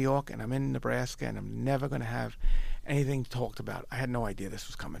life in New York, and I'm in Nebraska, and I'm never going to have anything talked about. I had no idea this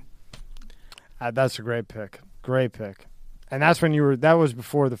was coming." That's a great pick. Great pick. And that's when that was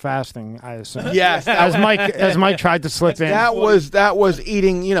before the fasting, I assume. Yes, As Mike tried to slip in. that was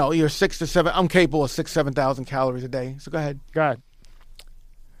eating. Your 6 to 7. I'm capable of 7,000 calories a day. So go ahead. Go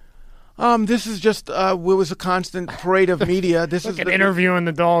ahead. This is just it was a constant parade of media. This is Look at interviewing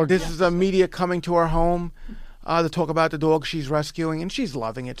the dog. This is a media coming to our home. to talk about the dog she's rescuing, and she's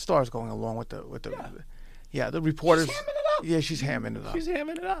loving it. Star's going along with the the reporters. She's hamming it up. Yeah, she's hamming it up. She's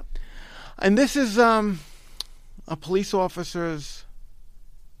hamming it up. And this is a police officer's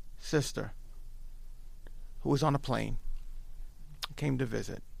sister who was on a plane, came to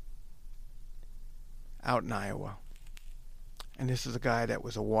visit out in Iowa. And this is a guy that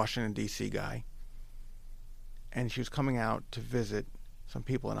was a Washington, D.C. guy. And she was coming out to visit some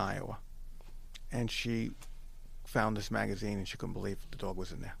people in Iowa. And she found this magazine, and she couldn't believe the dog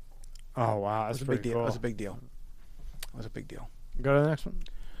was in there. Oh, wow. It That's was a big pretty deal. cool. It was a big deal. It was a big deal. Go to the next one.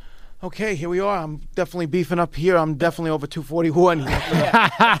 Okay, here we are. I'm definitely beefing up here. I'm definitely over 241 here.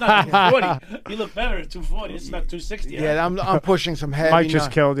 It's not 240. You look better at 240. It's not 260. Yeah, I'm pushing some heavy. Mike just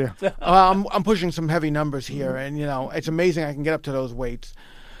killed you. I'm pushing some heavy numbers here, and it's amazing I can get up to those weights.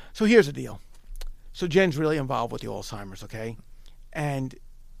 So here's the deal. So Jen's really involved with the Alzheimer's, okay? And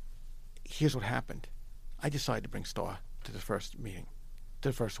here's what happened. I decided to bring Star to the first meeting, to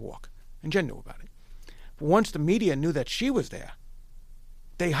the first walk, and Jen knew about it. But once the media knew that she was there,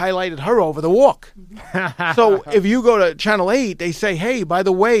 they highlighted her over the walk. So if you go to Channel 8, they say, hey, by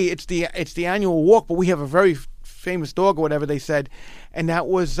the way, it's the annual walk, but we have a very famous dog or whatever they said. And that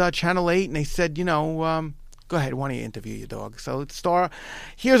was Channel 8, and they said, go ahead, why don't you interview your dog? So Star,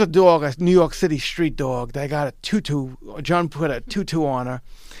 here's a dog, a New York City street dog. They got a tutu. John put a tutu on her,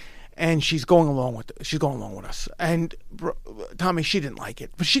 and she's going along with us. And Tommy, she didn't like it,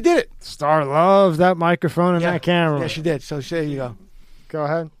 but she did it. Star loves that microphone and that camera. Yeah, she did. So there you go. Go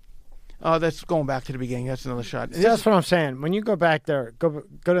ahead. Oh, that's going back to the beginning. That's another shot. That's what I'm saying. When you go back there, go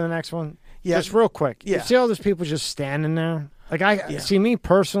to the next one. Yeah. Just real quick. Yeah. You see all those people just standing there? Like, see me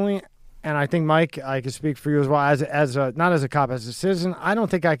personally, and I think, Mike, I can speak for you as well, as a not as a cop, as a citizen, I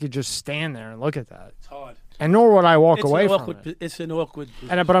don't think I could just stand there and look at that. It's hard. And nor would I walk It's away an from awkward, it. It's an awkward.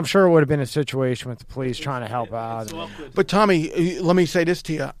 But I'm sure it would have been a situation with the police trying to help out. It's awkward. But Tommy, let me say this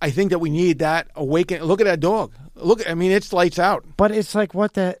to you. I think that we need that awakening. Look at that dog. It's lights out. But it's like,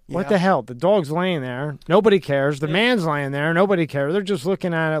 what the hell? The dog's laying there. Nobody cares. The man's laying there. Nobody cares. They're just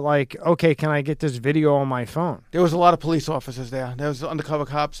looking at it like, okay, can I get this video on my phone? There was a lot of police officers there. There was undercover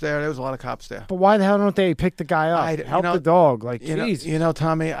cops there. There was a lot of cops there. But why the hell don't they pick the guy up? Help the dog. Like, jeez.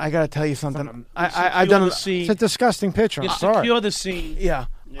 Tommy, I got to tell you something. I've done the scene. It's a disgusting picture. I'm sorry. Secure the scene. Yeah.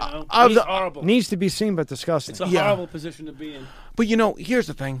 It's horrible. Needs to be seen, but disgusting. It's a horrible position to be in. But here's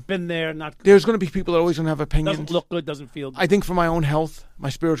the thing. Been there, not. There's going to be people that are always going to have opinions. Doesn't look good, doesn't feel good. I think for my own health, my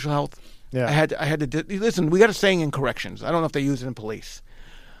spiritual health, yeah. I had to listen. We got a saying in corrections. I don't know if they use it in police.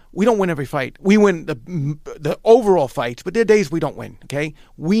 We don't win every fight. We win the overall fights, but there are days we don't win. Okay,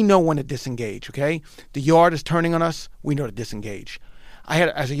 we know when to disengage. Okay, the yard is turning on us. We know to disengage. I had,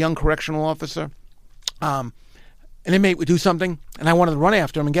 as a young correctional officer, an inmate would do something, and I wanted to run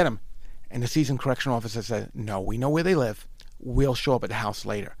after him and get him. And the seasoned correctional officer said, "No, we know where they live. We'll show up at the house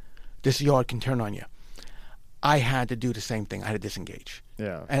later. This yard can turn on you." I had to do the same thing. I had to disengage.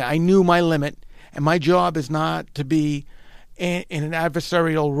 Yeah. And I knew my limit, and my job is not to be in an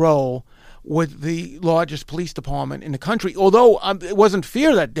adversarial role with the largest police department in the country. Although it wasn't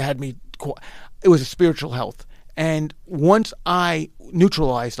fear that had me, it was a spiritual health. And once I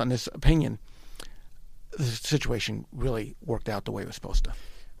neutralized on this opinion, the situation really worked out the way it was supposed to.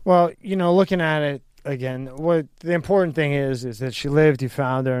 Well, looking at it again, what the important thing is that she lived, you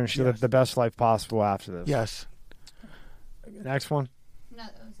found her, and she lived the best life possible after this. Yes. Next one. No,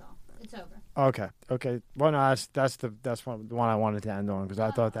 that was all. It's over. Okay. Well, no, that's the one I wanted to end on because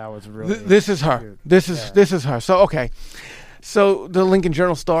I thought that was really. This is her. Cute. This is her. So so the Lincoln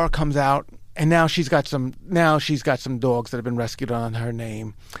Journal-Star comes out, and now she's got some dogs that have been rescued on her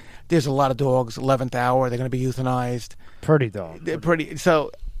name. There's a lot of dogs. 11th hour, they're going to be euthanized. Pretty dog. They're pretty.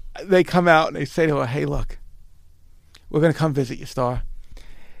 So they come out and they say to her, "Hey, look, we're going to come visit you, Star."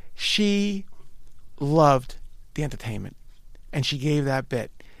 She loved the entertainment, and she gave that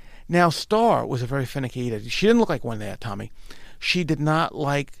bit. Now, Star was a very finicky eater. She didn't look like one there, Tommy. She did not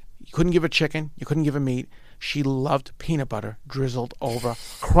like, you couldn't give her chicken, you couldn't give her meat. She loved peanut butter drizzled over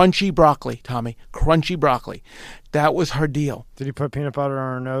crunchy broccoli, Tommy, crunchy broccoli. That was her deal. Did you put peanut butter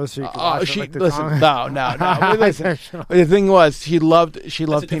on her nose so you could wash it like the tongue? No. Listen, the thing was, she loved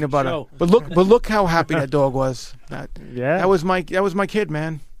peanut butter. Show. But look how happy that dog was. That was my kid,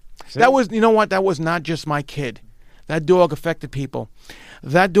 man. See? That was, you know what? That was not just my kid. That dog affected people.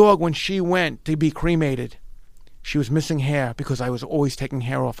 That dog, when she went to be cremated, she was missing hair because I was always taking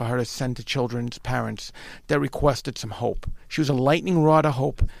hair off of her to send to children's parents that requested some hope. She was a lightning rod of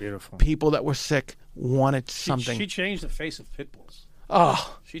hope. Beautiful. People that were sick wanted something. She changed the face of pit bulls.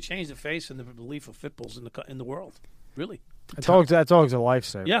 Oh, She changed the face and the belief of pit bulls in the world. Really. That dog's a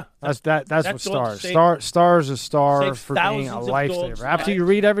lifesaver. Yeah. That's that what dog Star. saved- Star's a star saved for being a thousands of lifesaver. dogs' After you lives.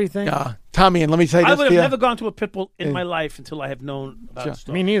 read everything, Tommy, and let me say I this would to have you. never gone to a pit bull in Yeah. my life until I have known about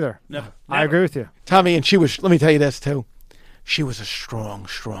Star. me neither. Never. I agree with you. Tommy, and she was, let me tell you this too. She was a strong,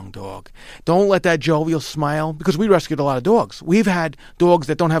 strong dog. Don't let that jovial smile, because we rescued a lot of dogs. We've had dogs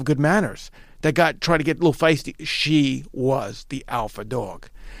that don't have good manners, that try to get a little feisty. She was the alpha dog.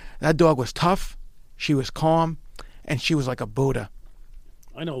 That dog was tough. She was calm, and she was like a Buddha.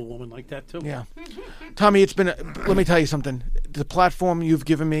 I know a woman like that too. Yeah. Tommy, it's been, let me tell you something. The platform you've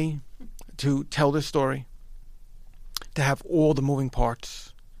given me to tell this story, to have all the moving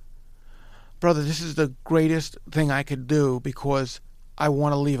parts. Brother, this is the greatest thing I could do because I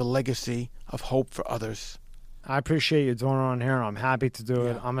want to leave a legacy of hope for others. I appreciate you doing it on here. I'm happy to do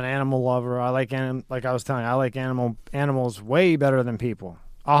it. I'm an animal lover. I like like I was telling you, I like animals way better than people.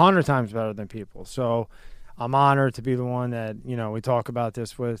 100 times better than people. So I'm honored to be the one that, we talk about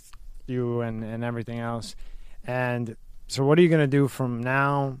this with you and everything else. And so what are you going to do from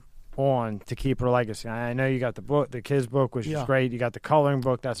now on to keep her legacy? I know you got the book, the kids book, which is great. You got the coloring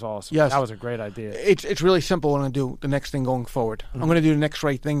book. That's awesome. Yes. That was a great idea. It's really simple what I'm going to do the next thing going forward. I'm going to do the next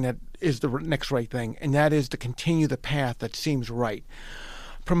right thing that is the next right thing, and that is to continue the path that seems right.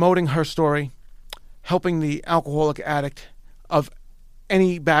 Promoting her story, helping the alcoholic addict of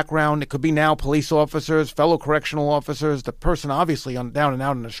any background. It could be now police officers, fellow correctional officers, the person obviously down and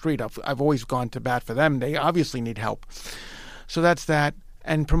out in the street. I've always gone to bat for them. They obviously need help. So that's that.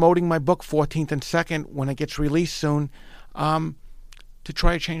 And promoting my book, 14th and 2nd, when it gets released soon, to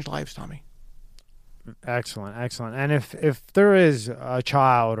try to change lives, Tommy. Excellent. And if there is a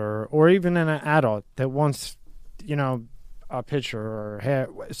child or even an adult that wants, a picture or hair,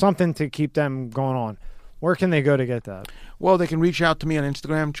 something to keep them going on, where can they go to get that? Well, they can reach out to me on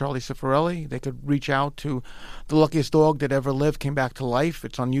Instagram, Charlie Cifarelli. They could reach out to The Luckiest Dog That Ever Lived, Came Back to Life.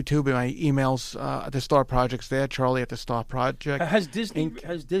 It's on YouTube, and my emails, the Star Project's there, Charlie at the Star Project. Has Disney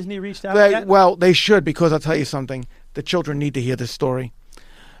reached out yet? Well, they should, because I'll tell you something. The children need to hear this story,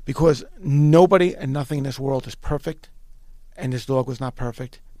 because nobody and nothing in this world is perfect, and this dog was not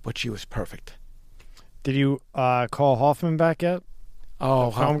perfect, but she was perfect. Did you call Hoffman back yet? Oh,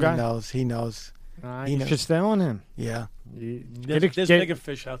 The film Hoffman guy? knows. He knows. He You knows. should stay on him. Yeah. There's bigger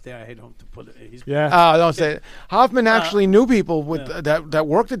fish out there. I hate him to put it. He's Yeah. Don't say it. Hoffman actually knew people with that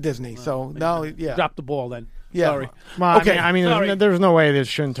worked at Disney. So no, yeah. Dropped the ball then. Yeah. Sorry. Well, Okay. I mean Sorry. there's no way this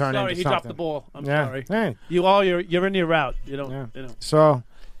shouldn't turn Sorry, into he something. dropped the ball. I'm Yeah. sorry. Hey. You're in your route. You know. So,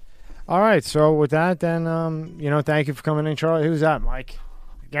 all right. So with that, then, thank you for coming in, Charlie. Who's that, Mike?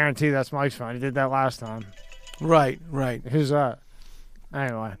 I guarantee that's Mike's phone. He did that last time. Right. Who's that?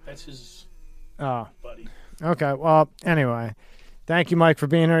 Anyway. That's his Oh. buddy. Okay. Well, anyway, thank you, Mike, for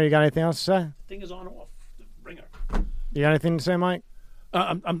being here. You got anything else to say? Thing is on off. The ringer. You got anything to say, Mike?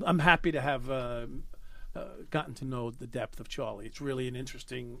 I'm happy to have gotten to know the depth of Charlie. It's really an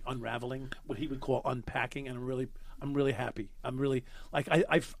interesting unraveling, what he would call unpacking, and I'm really happy. I'm really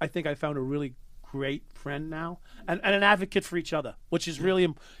I think I found a really great friend now, and an advocate for each other, which is really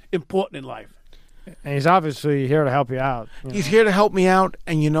important in life. And he's obviously here to help you out. He's here to help me out,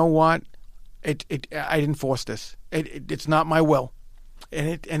 and you know what? I didn't force this. It's not my will,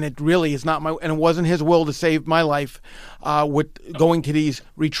 and it really is not my. And it wasn't his will to save my life, with going to these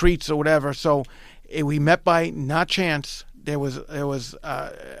retreats or whatever. So we met by not chance. There was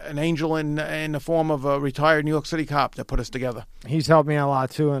an angel in the form of a retired New York City cop that put us together. He's helped me a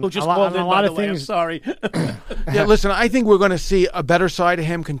lot too, and Who just a lot, called in, a lot by of the way. I'm things. sorry. Yeah, listen, I think we're going to see a better side of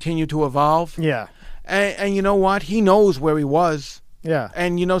him continue to evolve. Yeah, And you know what? He knows where he was. yeah.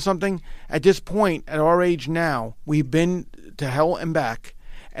 And you know something? At this point, at our age now, we've been to hell and back,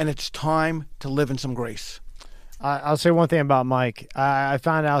 and it's time to live in some grace. I'll say one thing about Mike. I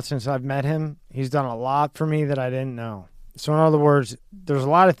found out since I've met him, he's done a lot for me that I didn't know. So in other words, there's a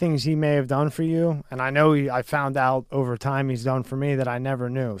lot of things he may have done for you, and I know I found out over time he's done for me that I never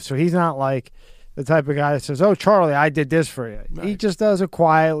knew. So he's not like the type of guy that says, "Oh, Charlie, I did this for you." Right. He just does it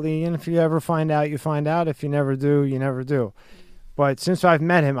quietly, and if you ever find out, you find out. If you never do, you never do. But since I've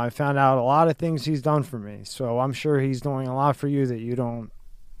met him, I found out a lot of things he's done for me. So I'm sure he's doing a lot for you that you don't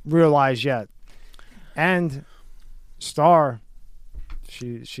realize yet. And Star,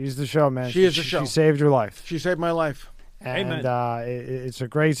 she's the show, man. She is the show. She saved your life. She saved my life. And it's a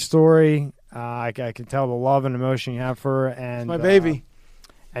great story. I can tell the love and emotion you have for her. And My baby.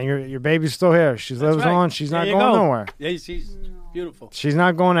 And your baby's still here. She lives right. on. She's There not you going go. nowhere. Yeah, she's beautiful. She's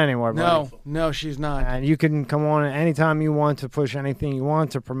not going anywhere, buddy. No, she's not. And you can come on anytime you want to push anything you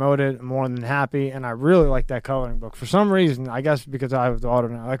want to promote it. I'm more than happy. And I really like that coloring book. For some reason, I guess because I have a daughter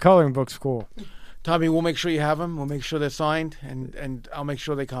now, that coloring book's cool. Tommy, we'll make sure you have them. We'll make sure they're signed, and I'll make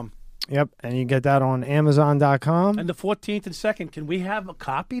sure they come. Yep, and you get that on Amazon.com. And the 14th and 2nd, can we have a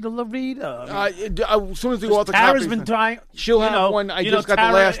copy to read? As soon as the author Tara's copies, been trying. she'll have one. I just got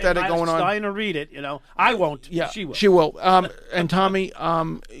the last edit going on. Trying to read it. I won't. Yeah, she will. She will. And Tommy,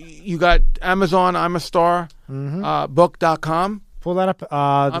 you got Amazon. I'm a star. Book.com. Pull that up.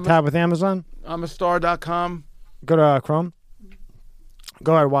 The tab with Amazon. I'm a star.com. Go to Chrome.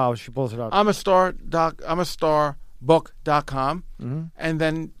 Go ahead. Wow, she pulls it up. I'm a starbook.com, and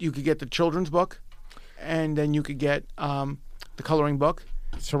then you could get the children's book, and then you could get the coloring book.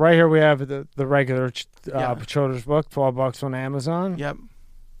 So right here we have the regular children's book, $12 on Amazon. Yep.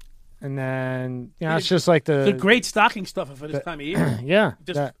 And then it's just like the great stocking stuffer for this time of year. Yeah.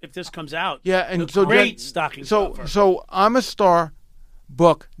 If this comes out. Yeah, and the so great stocking stuffer. So I'm a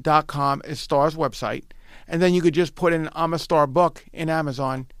starbook.com is Star's website, and then you could just put in I'm a Star book in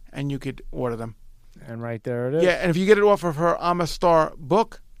Amazon, and you could order them. And right there it is. Yeah, and if you get it off of her I'm a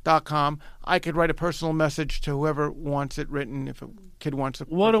starbook.com, I could write a personal message to whoever wants it written. If a kid wants it.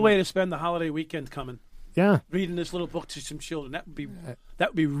 What a way to spend the holiday weekend coming. Yeah. Reading this little book to some children. That would be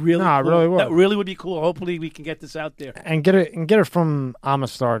really No, it cool. really would. That really would be cool. Hopefully we can get this out there. And get it from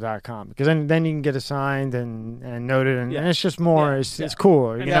amastar.com, because then you can get it signed and noted, and it's just more it's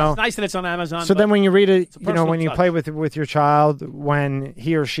cooler, And you know. It's nice that it's on Amazon. So then when you read it, personal when you touch. play with your child when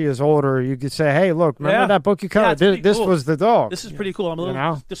he or she is older, you could say, "Hey, look, remember that book you covered? it's pretty This cool. was the dog." This is pretty cool. I'm a little You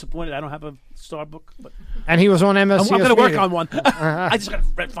know? disappointed I don't have a Star book, but And he was on MSC. I'm going to work on one. I just got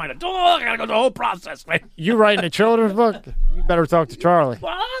to find a dog. I got to go the whole process, man. You writing a children's book? You better talk to Charlie.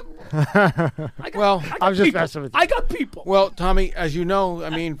 What? Well, I was just people. messing with you. I got people. Well, Tommy, as you know, I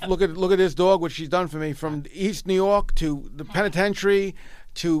mean, look at this dog, what she's done for me, from East New York to the penitentiary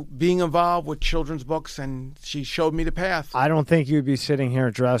to being involved with children's books, and she showed me the path. I don't think you'd be sitting here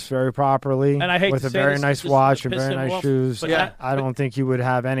dressed very properly, And I hate with to a say very this, nice this is watch gonna and piss very him nice off, shoes. but Yeah. I don't think you would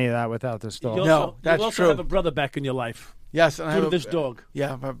have any of that without this dog. No, that's you also true. have a brother back in your life. Yes, and I Due have to this dog. Yeah, I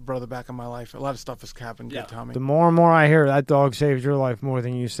have a brother back in my life. A lot of stuff has happened. Yeah. Good, Tommy. The more and more I hear, that dog saved your life more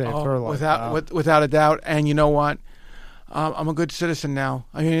than you saved her life. pal. Without a doubt. And you know what? I'm a good citizen now.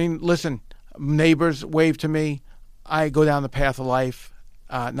 I mean, listen, neighbors wave to me. I go down the path of life,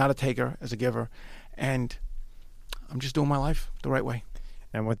 not a taker, as a giver. And I'm just doing my life the right way.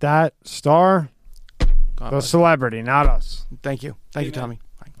 And with that, Star, God the bless. celebrity, not us. Thank you. Thank you, Amen. Tommy.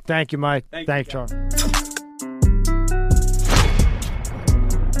 Bye. Thank you, Mike. Thank you, Thank you, Charlie.